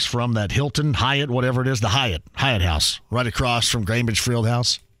across from that Hilton, Hyatt, whatever it is, the Hyatt House, right across from Greenwich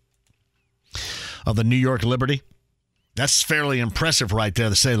Fieldhouse of the New York Liberty. That's fairly impressive right there,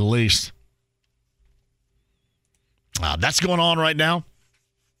 to say the least. That's going on right now.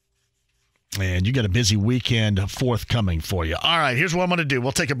 And you got a busy weekend forthcoming for you. All right, here's what I'm going to do.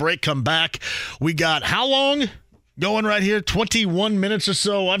 We'll take a break, come back. We got how long going right here? 21 minutes or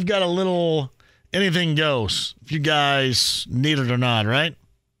so. I've got a little anything goes, if you guys need it or not, right?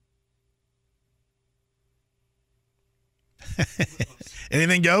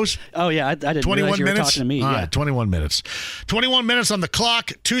 Anything goes? Oh, yeah. I didn't realize you were talking to me. All yeah. right, 21 minutes. 21 minutes on the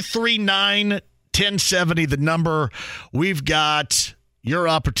clock. 239-1070, the number. We've got your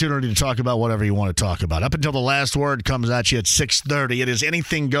opportunity to talk about whatever you want to talk about. Up until the last word comes at you at 6:30. It is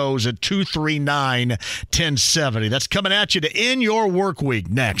anything goes at 239-1070. That's coming at you to end your work week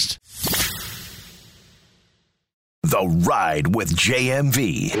next. The Ride with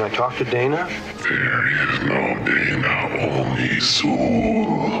JMV. Can I talk to Dana? There is no Dana, only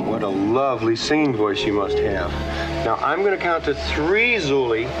Zool. What a lovely singing voice you must have. Now, I'm going to count to 3,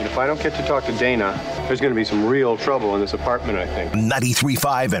 Zuli, and if I don't get to talk to Dana, there's going to be some real trouble in this apartment, I think.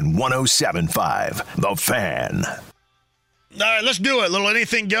 93.5 and 107.5. The Fan. All right, let's do it. Little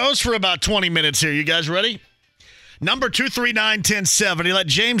anything goes for about 20 minutes here. You guys ready? Number 239-1070. Let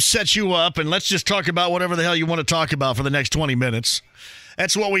James set you up, and let's just talk about whatever the hell you want to talk about for the next 20 minutes.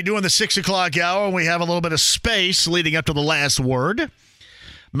 That's what we do in the 6 o'clock hour. We have a little bit of space leading up to the last word.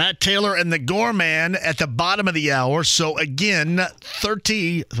 Matt Taylor and the Gorman at the bottom of the hour. So, again,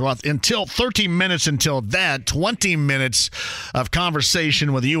 30 minutes until that, 20 minutes of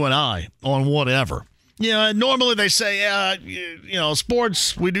conversation with you and I on whatever. Yeah, normally they say,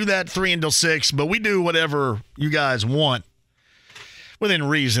 sports, we do that 3 until 6, but we do whatever you guys want within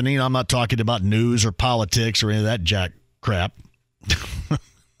reason. I'm not talking about news or politics or any of that jack crap.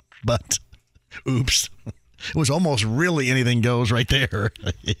 But, oops, it was almost really anything goes right there.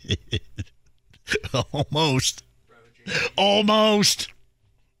 Almost.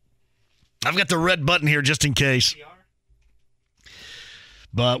 I've got the red button here just in case.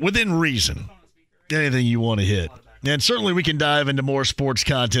 But within reason. Anything you want to hit. And certainly we can dive into more sports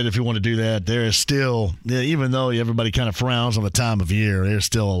content if you want to do that. There is still, even though everybody kind of frowns on the time of year, there's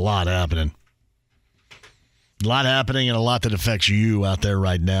still a lot happening. A lot happening and a lot that affects you out there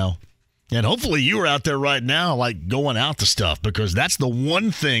right now. And hopefully you are out there right now, like going out to stuff, because that's the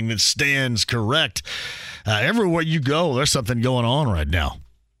one thing that stands correct. Everywhere you go, there's something going on right now.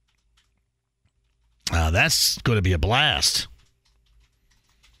 That's going to be a blast.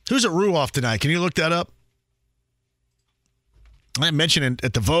 Who's at Ruoff tonight? Can you look that up? I mentioned it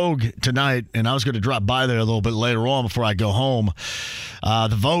at the Vogue tonight, and I was going to drop by there a little bit later on before I go home.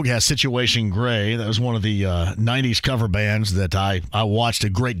 The Vogue has Situation Grey. That was one of the 90s cover bands that I watched a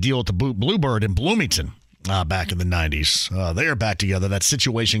great deal at the Bluebird in Bloomington back in the 90s. They are back together. That's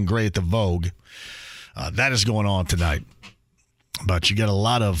Situation Grey at the Vogue. That is going on tonight. But you got a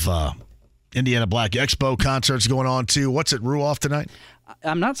lot of Indiana Black Expo concerts going on, too. What's at Ruoff tonight?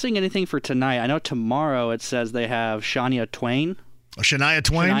 I'm not seeing anything for tonight. I know tomorrow it says they have Shania Twain. Shania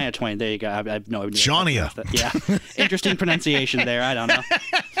Twain? Shania Twain. There you go. I have no idea. Shania. Yeah. Interesting pronunciation there. I don't know.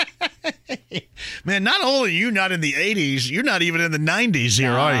 Man, not only are you not in the 80s, you're not even in the 90s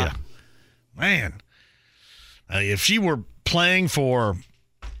here, are you? Man. If she were playing for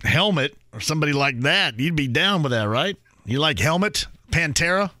Helmet or somebody like that, you'd be down with that, right? You like Helmet?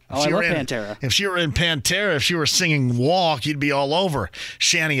 Pantera? I love Pantera. If she were in Pantera, if she were singing Walk, you'd be all over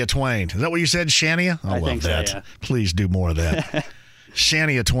Shania Twain. Is that what you said, Shania? I love think that. So, yeah. Please do more of that.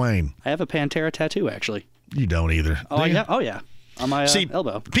 Shania Twain. I have a Pantera tattoo, actually. You don't either. Oh, yeah. Oh, yeah. On my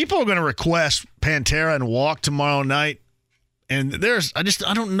elbow. People are going to request Pantera and Walk tomorrow night. And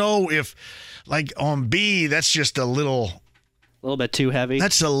I don't know if, like, on B, that's just a little bit too heavy.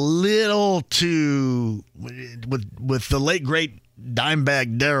 That's a little too, with the late, great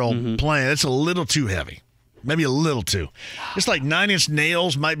Dimebag Darrell playing, it's a little too heavy. Maybe a little too. It's like 9 Inch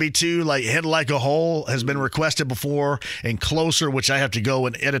Nails might be too, like Head Like a Hole has been requested before, and Closer, which I have to go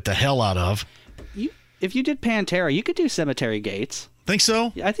and edit the hell out of. If you did Pantera, you could do Cemetery Gates. Think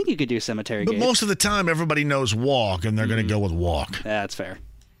so? I think you could do Cemetery Gates. Gates. But most of the time, everybody knows Walk, and they're going to go with Walk. Yeah, that's fair.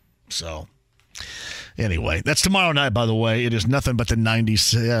 So, anyway, that's tomorrow night, by the way. It is nothing but the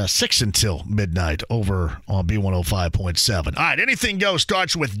 90s, 6 until midnight over on B105.7. All right, Anything Goes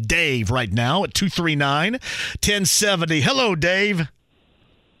starts with Dave right now at 239-1070. Hello, Dave.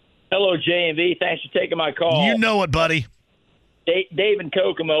 Hello, J&V. Thanks for taking my call. You know it, buddy. Dave in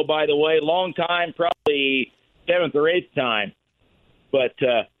Kokomo, by the way, long time, probably 7th or 8th time. But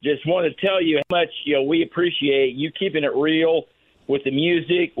just wanted to tell you how much we appreciate you keeping it real with the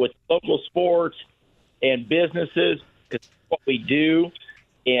music, with local sports and businesses, because that's what we do.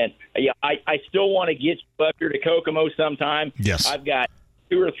 And I still want to get you up here to Kokomo sometime. Yes. I've got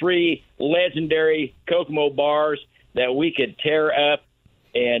 2 or 3 legendary Kokomo bars that we could tear up.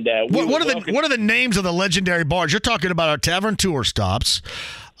 And what are the names of the legendary bars? You're talking about our tavern tour stops.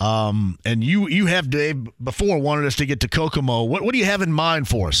 And you have, Dave, before wanted us to get to Kokomo. What do you have in mind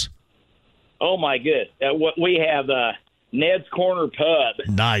for us? Oh, my good. What we have Ned's Corner Pub.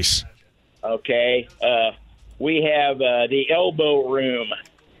 Nice. Okay. We have the Elbow Room.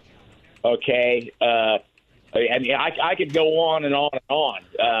 Okay. I could go on and on and on.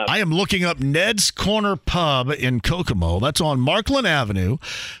 I am looking up Ned's Corner Pub in Kokomo. That's on Markland Avenue,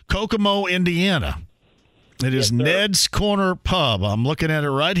 Kokomo, Indiana. It is Ned's Corner Pub. I'm looking at it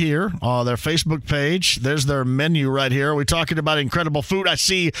right here on their Facebook page. There's their menu right here. We're talking about incredible food. I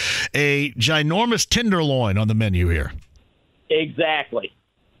see a ginormous tenderloin on the menu here. Exactly.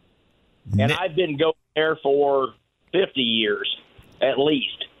 And I've been going there for 50 years, at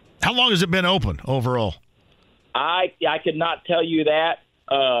least. How long has it been open overall? I could not tell you that.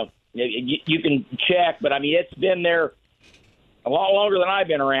 You can check, but, it's been there a lot longer than I've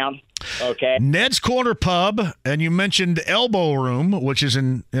been around. Okay. Ned's Corner Pub, and you mentioned Elbow Room, which is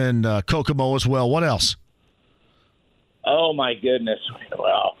in Kokomo as well. What else? Oh, my goodness.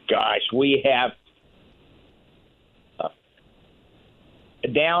 Well, gosh, we have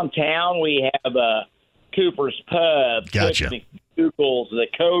downtown, we have Cooper's Pub. Gotcha. McDougal's, the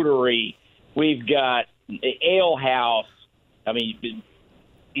Coterie. We've got the Ale House.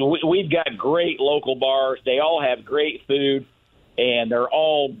 We've got great local bars. They all have great food. And they're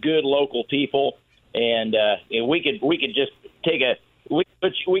all good local people, and we could just we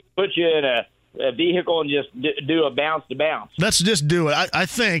put you in a vehicle and just do a bounce to bounce. Let's just do it. I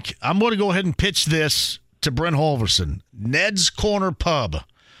think I'm going to go ahead and pitch this to Brent Holverson. Ned's Corner Pub.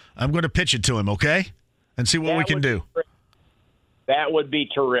 I'm going to pitch it to him, okay, and see what we can do. That would be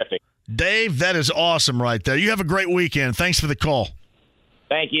terrific, Dave. That is awesome, right there. You have a great weekend. Thanks for the call.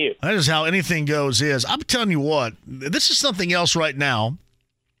 Thank you. That is how anything goes is. I'm telling you what, this is something else right now.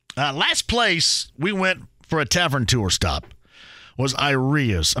 Last place we went for a tavern tour stop was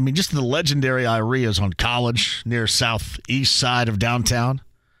Iria's. Just the legendary Iria's on College near southeast side of downtown.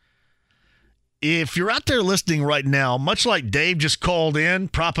 If you're out there listening right now, much like Dave just called in,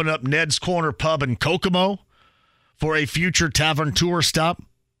 propping up Ned's Corner Pub in Kokomo for a future tavern tour stop,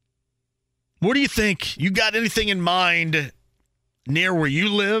 what do you think? You got anything in mind near where you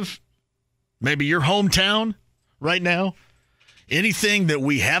live, maybe your hometown right now? Anything that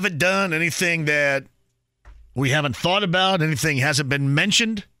we haven't done, anything that we haven't thought about, anything hasn't been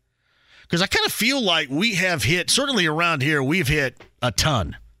mentioned? Because I kind of feel like we have hit, certainly around here, we've hit a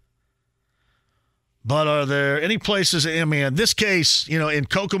ton. But are there any places, in this case, in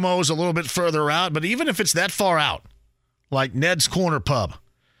Kokomo is a little bit further out, but even if it's that far out, like Ned's Corner Pub,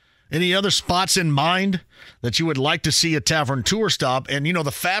 any other spots in mind that you would like to see a tavern tour stop? And,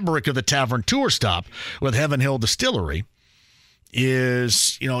 the fabric of the tavern tour stop with Heaven Hill Distillery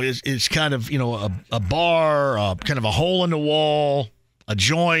is kind of, a bar, kind of a hole in the wall, a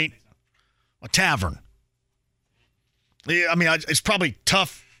joint, a tavern. It's probably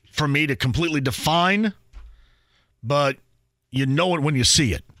tough for me to completely define, but you know it when you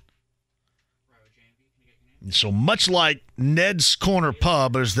see it. So much like Ned's Corner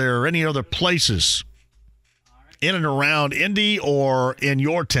Pub, is there any other places in and around Indy or in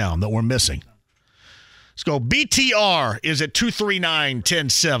your town that we're missing? Let's go. BTR is at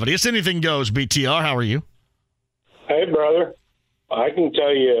 239-1070. It's anything goes, BTR. How are you? Hey, brother. I can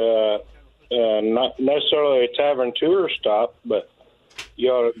tell you, not necessarily a tavern tour stop, but you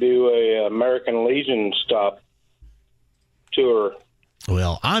ought to do a American Legion stop tour.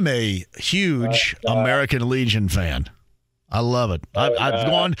 Well, I'm a huge American Legion fan. I love it.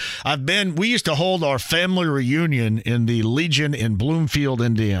 We used to hold our family reunion in the Legion in Bloomfield,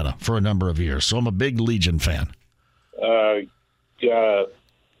 Indiana for a number of years. So I'm a big Legion fan. Gotta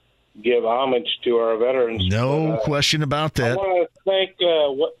give homage to our veterans. No question about that. I want to think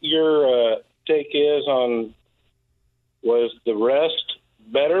what your take is on, was the rest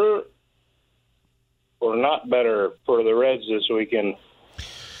better or not better for the Reds this weekend?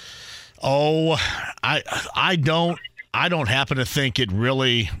 Oh, I don't happen to think it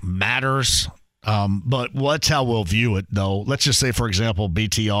really matters. But that's how we'll view it, though. Let's just say, for example,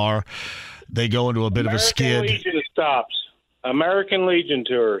 BTR, they go into a bit of a skid. Legion stops. American Legion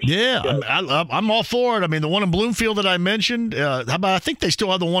tours. Yeah, Yes. I'm all for it. I mean, the one in Bloomfield that I mentioned, how about, I think they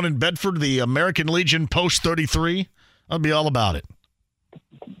still have the one in Bedford, the American Legion Post 33. I'd be all about it.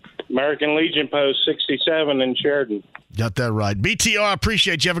 American Legion Post 67 in Sheridan. Got that right. BTR, I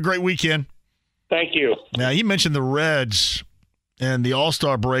appreciate you. Have a great weekend. Thank you. Now, you mentioned the Reds and the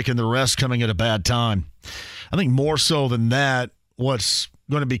All-Star break and the rest coming at a bad time. I think more so than that, what's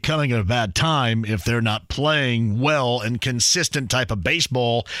going to be coming at a bad time if they're not playing well and consistent type of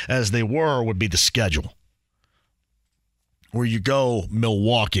baseball as they were would be the schedule. Where you go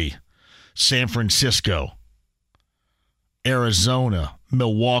Milwaukee, San Francisco, Arizona,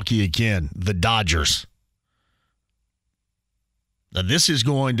 Milwaukee again, the Dodgers. Now, this is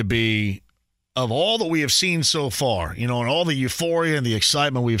going to be, of all that we have seen so far, and all the euphoria and the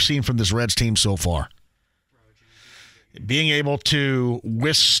excitement we've seen from this Reds team so far, being able to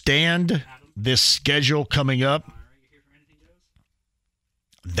withstand this schedule coming up,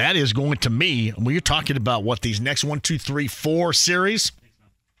 that is going to me, when you're talking about what these next 1, 2, 3, 4 series,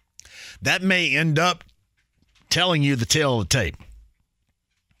 that may end up telling you the tale of the tape.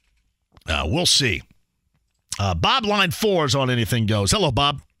 We'll see. Bob, line 4 is on Anything Goes. Hello,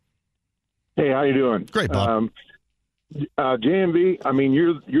 Bob. Hey, how you doing? Great, Bob. JMV, I mean,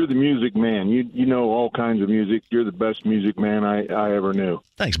 you're the music man. You know all kinds of music. You're the best music man I ever knew.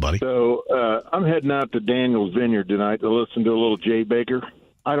 Thanks, buddy. So I'm heading out to Daniel's Vineyard tonight to listen to a little Jay Baker.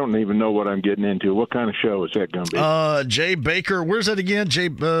 I don't even know what I'm getting into. What kind of show is that going to be? Jay Baker. Where's that again?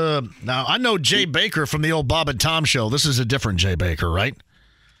 Now, I know Jay Baker from the old Bob and Tom show. This is a different Jay Baker, right?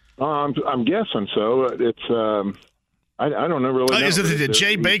 I'm guessing so. It's I don't know really. Is it the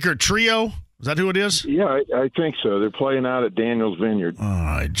Jay Baker Trio? Is that who it is? Yeah, I think so. They're playing out at Daniel's Vineyard. All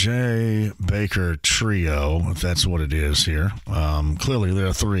right, Jay Baker Trio, if that's what it is here. Clearly, there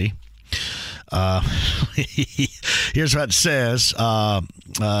are 3. Here's what it says.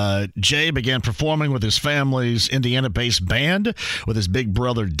 Jay began performing with his family's Indiana-based band with his big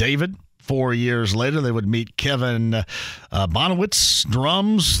brother David. 4 years later, they would meet Kevin Bonowitz,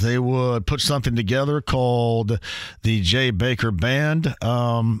 drums. They would put something together called the Jay Baker Band.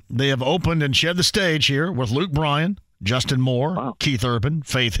 They have opened and shared the stage here with Luke Bryan, Justin Moore, Keith Urban,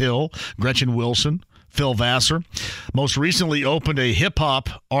 Faith Hill, Gretchen Wilson, Phil Vassar. Most recently opened a hip-hop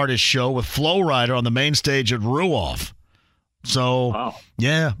artist show with Flo Rida on the main stage at Ruoff. So,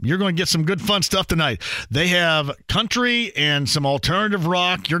 yeah, you're going to get some good fun stuff tonight. They have country and some alternative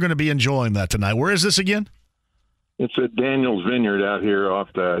rock. You're going to be enjoying that tonight. Where is this again? It's at Daniel's Vineyard out here off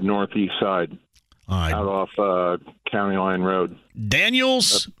the northeast side. All right. Out off County Line Road.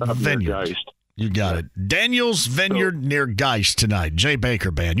 Daniel's up Vineyard. Geist. You got it. Daniel's Vineyard near Geist tonight. Jay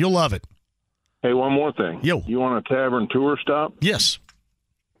Baker Band. You'll love it. Hey, one more thing. Yo. You want a tavern tour stop? Yes.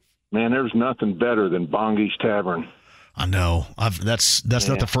 Man, there's nothing better than Bongi's Tavern. I know. That's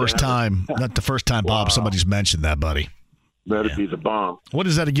not the first time. Not the first time, Bob. Somebody's mentioned that, buddy. That'd be the bomb. What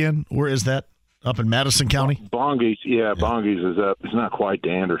is that again? Where is that? Up in Madison County? Bongi's, Bongi's is up. It's not quite to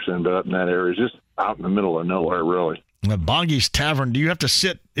Anderson, but up in that area. It's just out in the middle of nowhere, really. Bongi's Tavern. Do you have to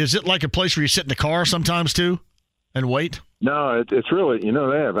sit? Is it like a place where you sit in the car sometimes too, and wait? No, it's really.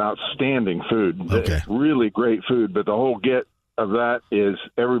 They have outstanding food. Okay. It's really great food, but the whole get of that is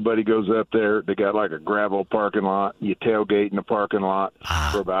everybody goes up there. They got like a gravel parking lot. You tailgate in the parking lot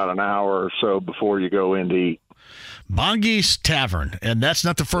for about an hour or so before you go in to eat. Bongi's Tavern, and that's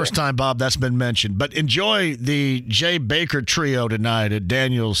not the first time, Bob, that's been mentioned. But enjoy the Jay Baker Trio tonight at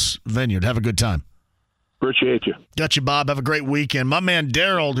Daniel's Vineyard. Have a good time. Appreciate you. Got you, Bob. Have a great weekend. My man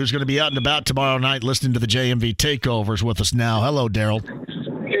Daryl, who's going to be out and about tomorrow night listening to the JMV Takeovers with us now. Hello, Daryl.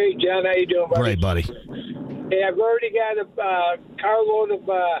 Hey, John. How you doing, buddy? Great, buddy. Hey, I've already got a carload of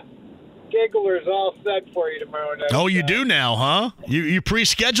gigglers all set for you tomorrow night. Oh, you do now, huh? You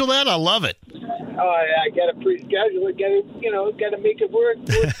pre-schedule that? I love it. Oh, yeah, I got to pre-schedule it. Got to make it work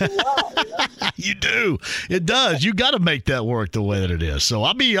well. You do. It does. You got to make that work the way that it is. So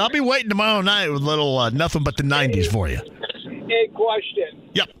I'll be waiting tomorrow night with a little nothing but the 90s for you. Hey, question.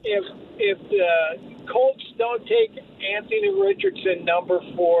 Yep. If the Colts don't take Anthony Richardson, number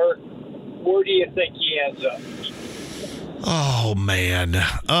 4, where do you think he ends up? Oh, man.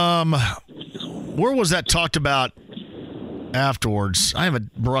 Where was that talked about afterwards? I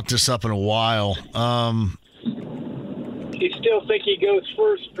haven't brought this up in a while. You still think he goes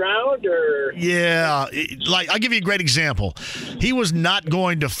first round, or? Yeah. I'll give you a great example. He was not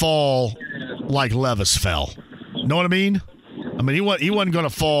going to fall like Levis fell. Know what I mean? I mean, he wasn't going to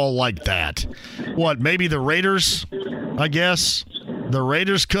fall like that. What, maybe the Raiders, I guess? The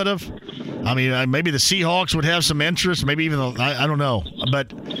Raiders could have. I mean, maybe the Seahawks would have some interest. Maybe even I don't know.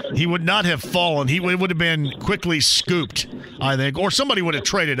 But he would not have fallen. He would have been quickly scooped I think. Or somebody would have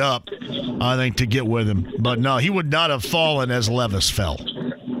traded up, I think, to get with him. But no, he would not have fallen as Levis fell. Do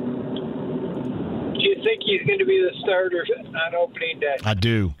you think he's going to be the starter on opening day? I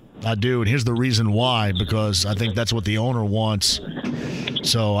do. And here's the reason why, because I think that's what the owner wants.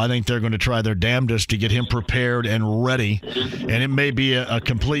 So I think they're going to try their damnedest to get him prepared and ready. And it may be a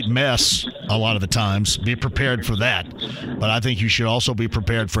complete mess a lot of the times. Be prepared for that. But I think you should also be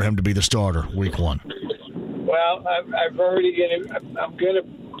prepared for him to be the starter week 1. Well, I'm going to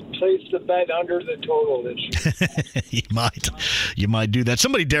place the bet under the total this year. You might do that.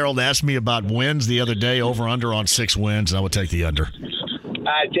 Somebody, Daryl, asked me about wins the other day, over-under on 6 wins, and I would take the under.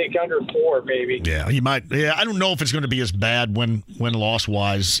 I'd take under 4, maybe. Yeah, you might. Yeah, I don't know if it's going to be as bad win-loss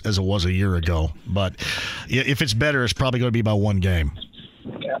wise as it was a year ago, but if it's better, it's probably going to be by 1 game.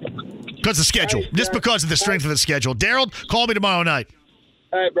 Yeah. Because of the schedule, just because of the strength of the schedule. Daryl, call me tomorrow night.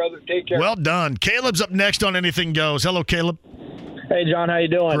 All right, brother. Take care. Well done. Caleb's up next on Anything Goes. Hello, Caleb. Hey, John. How you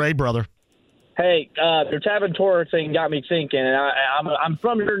doing? Great, brother. Hey, the Tavern Tour thing got me thinking, and I'm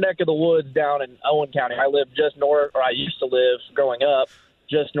from your neck of the woods down in Owen County. I live just north, or I used to live growing up,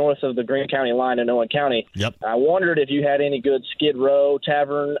 just north of the Greene County line in Owen County. Yep. I wondered if you had any good Skid Row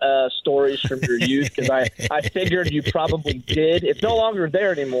Tavern stories from your youth, because I figured you probably did. It's no longer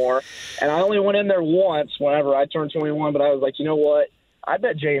there anymore, and I only went in there once whenever I turned 21, but I was like, you know what? I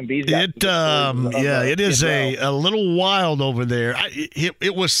bet J&B's got it is a little wild over there.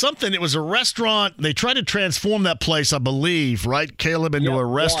 It was something. It was a restaurant. They tried to transform that place, I believe, right, Caleb, into a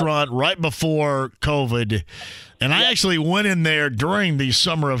restaurant right before COVID. And I actually went in there during the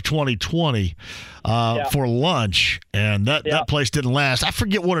summer of 2020 for lunch, and that place didn't last. I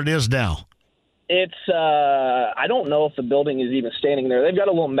forget what it is now. It's I don't know if the building is even standing there. They've got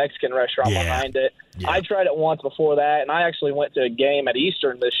a little Mexican restaurant behind it. Yeah. I tried it once before that, and I actually went to a game at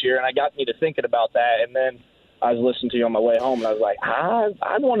Eastern this year, and I got me to thinking about that. And then I was listening to you on my way home, and I was like,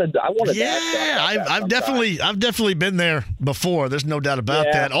 I wanted to ask that. I've definitely been there before. There's no doubt about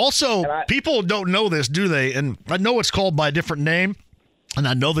that. Also, people don't know this, do they? And I know it's called by a different name. And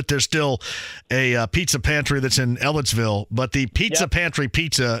I know that there's still a pizza pantry that's in Ellettsville, but the Pizza Pantry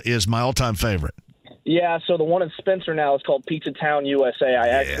pizza is my all-time favorite. Yeah, so the one in Spencer now is called Pizza Town USA. I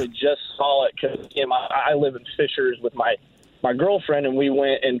actually just saw it because I live in Fishers with my girlfriend, and we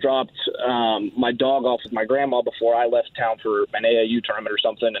went and dropped my dog off with my grandma before I left town for an AAU tournament or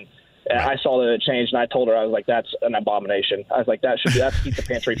something, and I saw that it changed, and I told her, I was like, that's an abomination. I was like, that's Pizza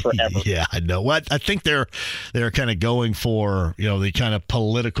Pantry forever. Yeah, I know. Well, I think they're kind of going for, the kind of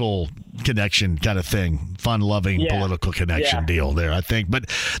political connection kind of thing, fun-loving political connection deal there, I think. But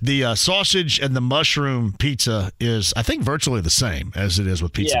the sausage and the mushroom pizza is, I think, virtually the same as it is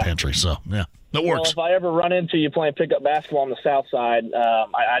with Pizza Pantry. So, yeah. That works. Well, if I ever run into you playing pickup basketball on the south side,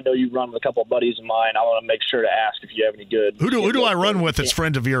 I know you run with a couple of buddies of mine. I want to make sure to ask if you have any good. Who do I run with that's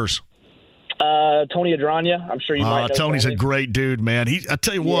friend of yours? Tony Adranya. I'm sure you might know. Tony's a great dude, man. I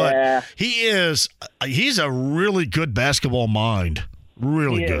tell you what, he's a really good basketball mind.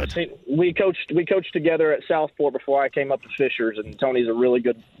 Really good. We coached together at Southport before I came up to Fishers, and Tony's a really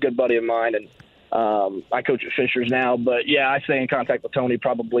good buddy of mine, and I coach at Fishers now. But yeah, I stay in contact with Tony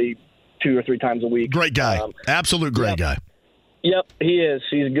probably 2 or 3 times a week. Great guy. Absolute great guy. Yep, he is.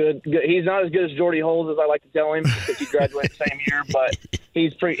 He's good. He's not as good as Jordy Holes, as I like to tell him, because he graduated the same year, but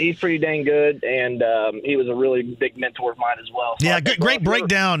he's pretty dang good, and he was a really big mentor of mine as well. So great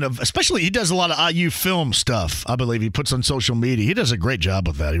breakdown of, especially he does a lot of IU film stuff, I believe he puts on social media. He does a great job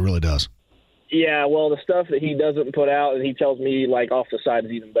with that. He really does. Yeah, well, the stuff that he doesn't put out and he tells me, like, off the side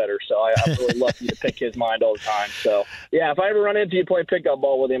is even better. So I'm really lucky to pick his mind all the time. So, yeah, if I ever run into you playing pickup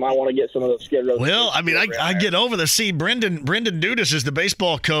ball with him, I want to get some of those Skid Row. Well, I mean, I get over there. See, Brendan Dudas is the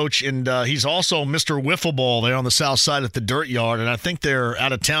baseball coach, and he's also Mr. Wiffle Ball there on the south side at the Dirt Yard. And I think they're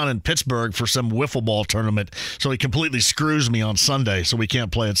out of town in Pittsburgh for some wiffle ball tournament. So he completely screws me on Sunday, so we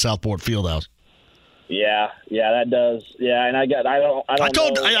can't play at Southport Fieldhouse. Yeah, that does. Yeah, and I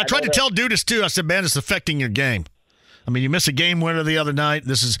tried to tell Dudas too. I said, man, it's affecting your game. I mean, you miss a game winner the other night.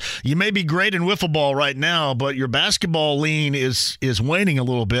 You may be great in wiffle ball right now, but your basketball lean is waning a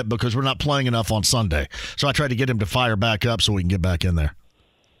little bit because we're not playing enough on Sunday. So I tried to get him to fire back up so we can get back in there.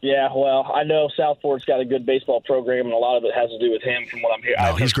 Yeah, well, I know Southport's got a good baseball program, and a lot of it has to do with him from what I'm hearing.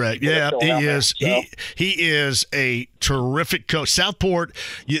 No, he's great. Yeah, he is. He is a terrific coach. Southport,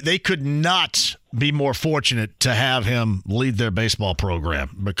 they could not be more fortunate to have him lead their baseball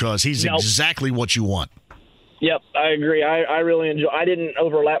program because he's exactly what you want. Yep, I agree. I really enjoy. I didn't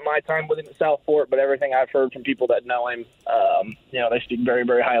overlap my time with him at Southport, but everything I've heard from people that know him, they speak very,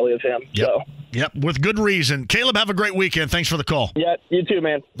 very highly of him. Yep, with good reason. Caleb, have a great weekend. Thanks for the call. Yeah, you too,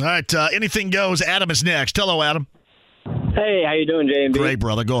 man. All right, Anything Goes. Adam is next. Hello, Adam. Hey, how you doing, J&B? Great,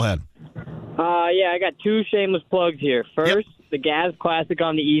 brother. Go ahead. I got two shameless plugs here. First, the Gaz Classic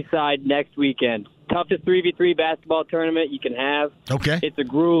on the East Side next weekend. Toughest 3v3 basketball tournament you can have. Okay. It's a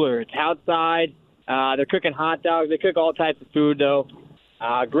grueler. It's outside. They're cooking hot dogs. They cook all types of food, though.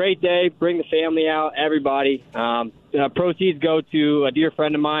 Great day. Bring the family out, everybody. Proceeds go to a dear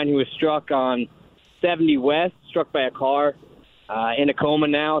friend of mine who was struck on 70 West, struck by a car. In a coma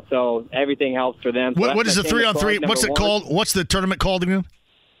now, so everything helps for them. So what is the 3-on-3? What's it called? What's the tournament called again?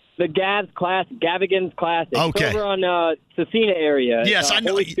 The Gaz Classic, Gavigan's Classic. Okay. It's over on Cecina area. Yes, I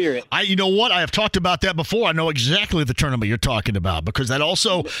know. Holy Spirit. You know what? I have talked about that before. I know exactly the tournament you're talking about because that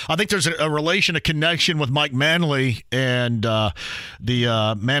also, I think there's a relation, a connection with Mike Manley and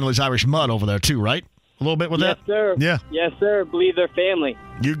the Manley's Irish Mud over there too, right? A little bit with that? Yes, sir. Yeah. Yes, sir. Believe their family.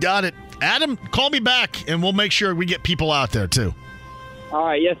 You got it. Adam, call me back, and we'll make sure we get people out there too. All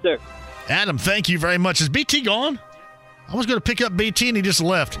right. Yes, sir. Adam, thank you very much. Is BT gone? I was going to pick up BT, and he just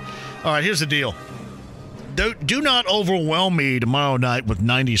left. All right, here's the deal. Do not overwhelm me tomorrow night with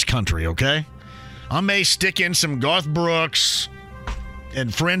 90s country, okay? I may stick in some Garth Brooks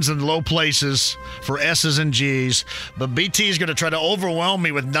and Friends in Low Places for S's and G's, but BT is going to try to overwhelm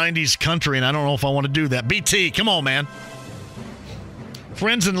me with 90s country, and I don't know if I want to do that. BT, come on, man.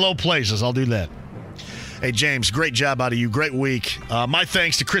 Friends in Low Places, I'll do that. Hey, James, great job out of you. Great week. My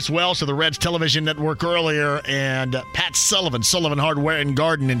thanks to Chris Welsh of the Reds Television Network earlier and Pat Sullivan, Sullivan Hardware and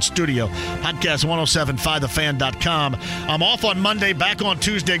Garden in studio. Podcast 1075thefan.com. I'm off on Monday, back on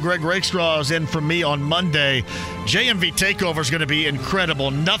Tuesday. Greg Rakestraw is in for me on Monday. JMV Takeover is going to be incredible.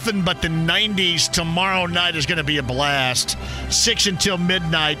 Nothing but the 90s tomorrow night is going to be a blast. 6 until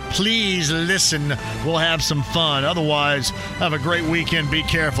midnight. Please listen. We'll have some fun. Otherwise, have a great weekend. Be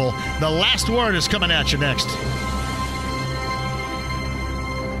careful. The last word is coming at you next.